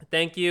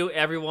 Thank you,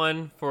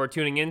 everyone, for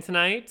tuning in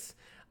tonight.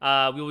 We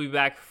will be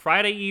back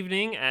Friday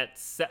evening at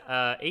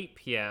 8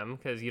 p.m.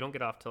 because you don't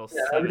get off till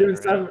 7. Are we doing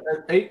right? 7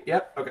 or 8?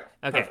 Yep. Okay.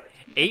 Perfect.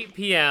 8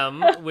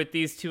 p.m. with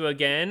these two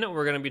again.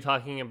 We're going to be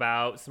talking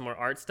about some more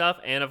art stuff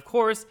and, of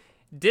course,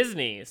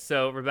 Disney.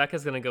 So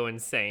Rebecca's going to go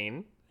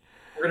insane.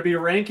 We're going to be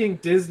ranking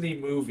Disney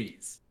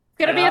movies. It's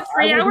going to be a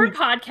 3-hour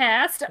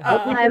podcast.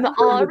 I'm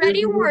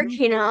already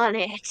working on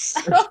it.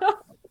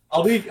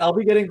 I'll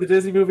be getting the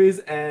Disney movies,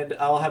 and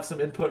I'll have some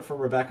input from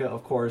Rebecca,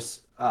 of course,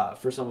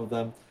 for some of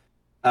them.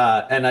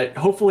 And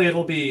hopefully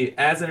it'll be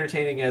as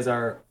entertaining as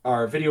our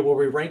video where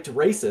we ranked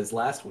races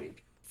last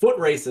week. Foot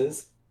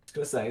races. I was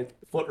going to say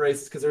foot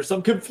races because there's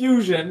some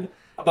confusion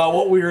about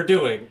what we were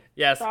doing.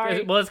 Yes.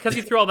 Sorry. Well, it's because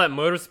you threw all that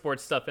motorsports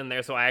stuff in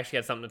there, so I actually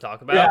had something to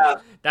talk about. Yeah.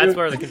 That's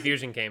where the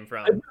confusion came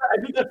from.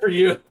 I did that for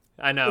you.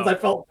 I know. Because I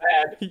felt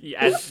bad.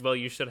 Yes, well,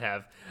 you should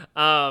have.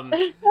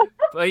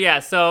 But yeah,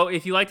 so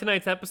if you like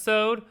tonight's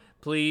episode,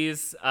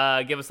 please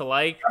give us a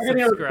like. We are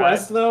getting a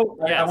request, though.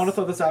 Yes. I want to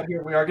throw this out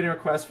here. We are getting a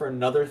request for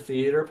another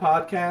theater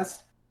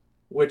podcast,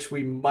 which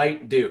we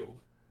might do.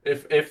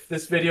 If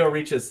this video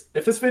reaches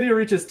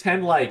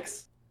 10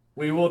 likes,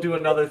 we will do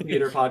another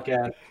theater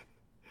podcast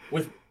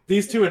with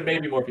these two and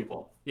maybe more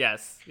people.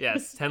 Yes,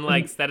 10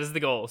 likes, that is the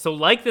goal. So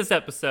like this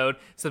episode,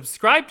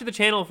 subscribe to the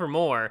channel for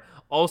more.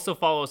 Also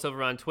follow us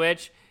over on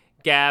Twitch,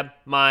 Gab,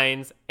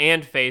 Minds,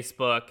 and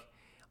Facebook.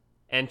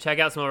 And check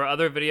out some of our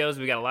other videos.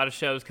 We got a lot of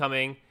shows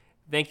coming.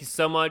 Thank you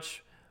so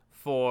much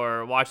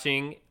for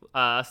watching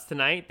us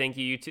tonight. Thank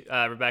you,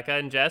 Rebecca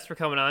and Jess, for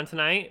coming on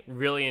tonight.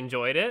 Really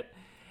enjoyed it.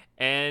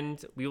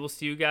 And we will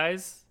see you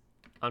guys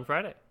on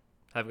Friday.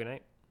 Have a good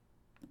night.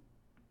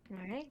 All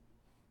right.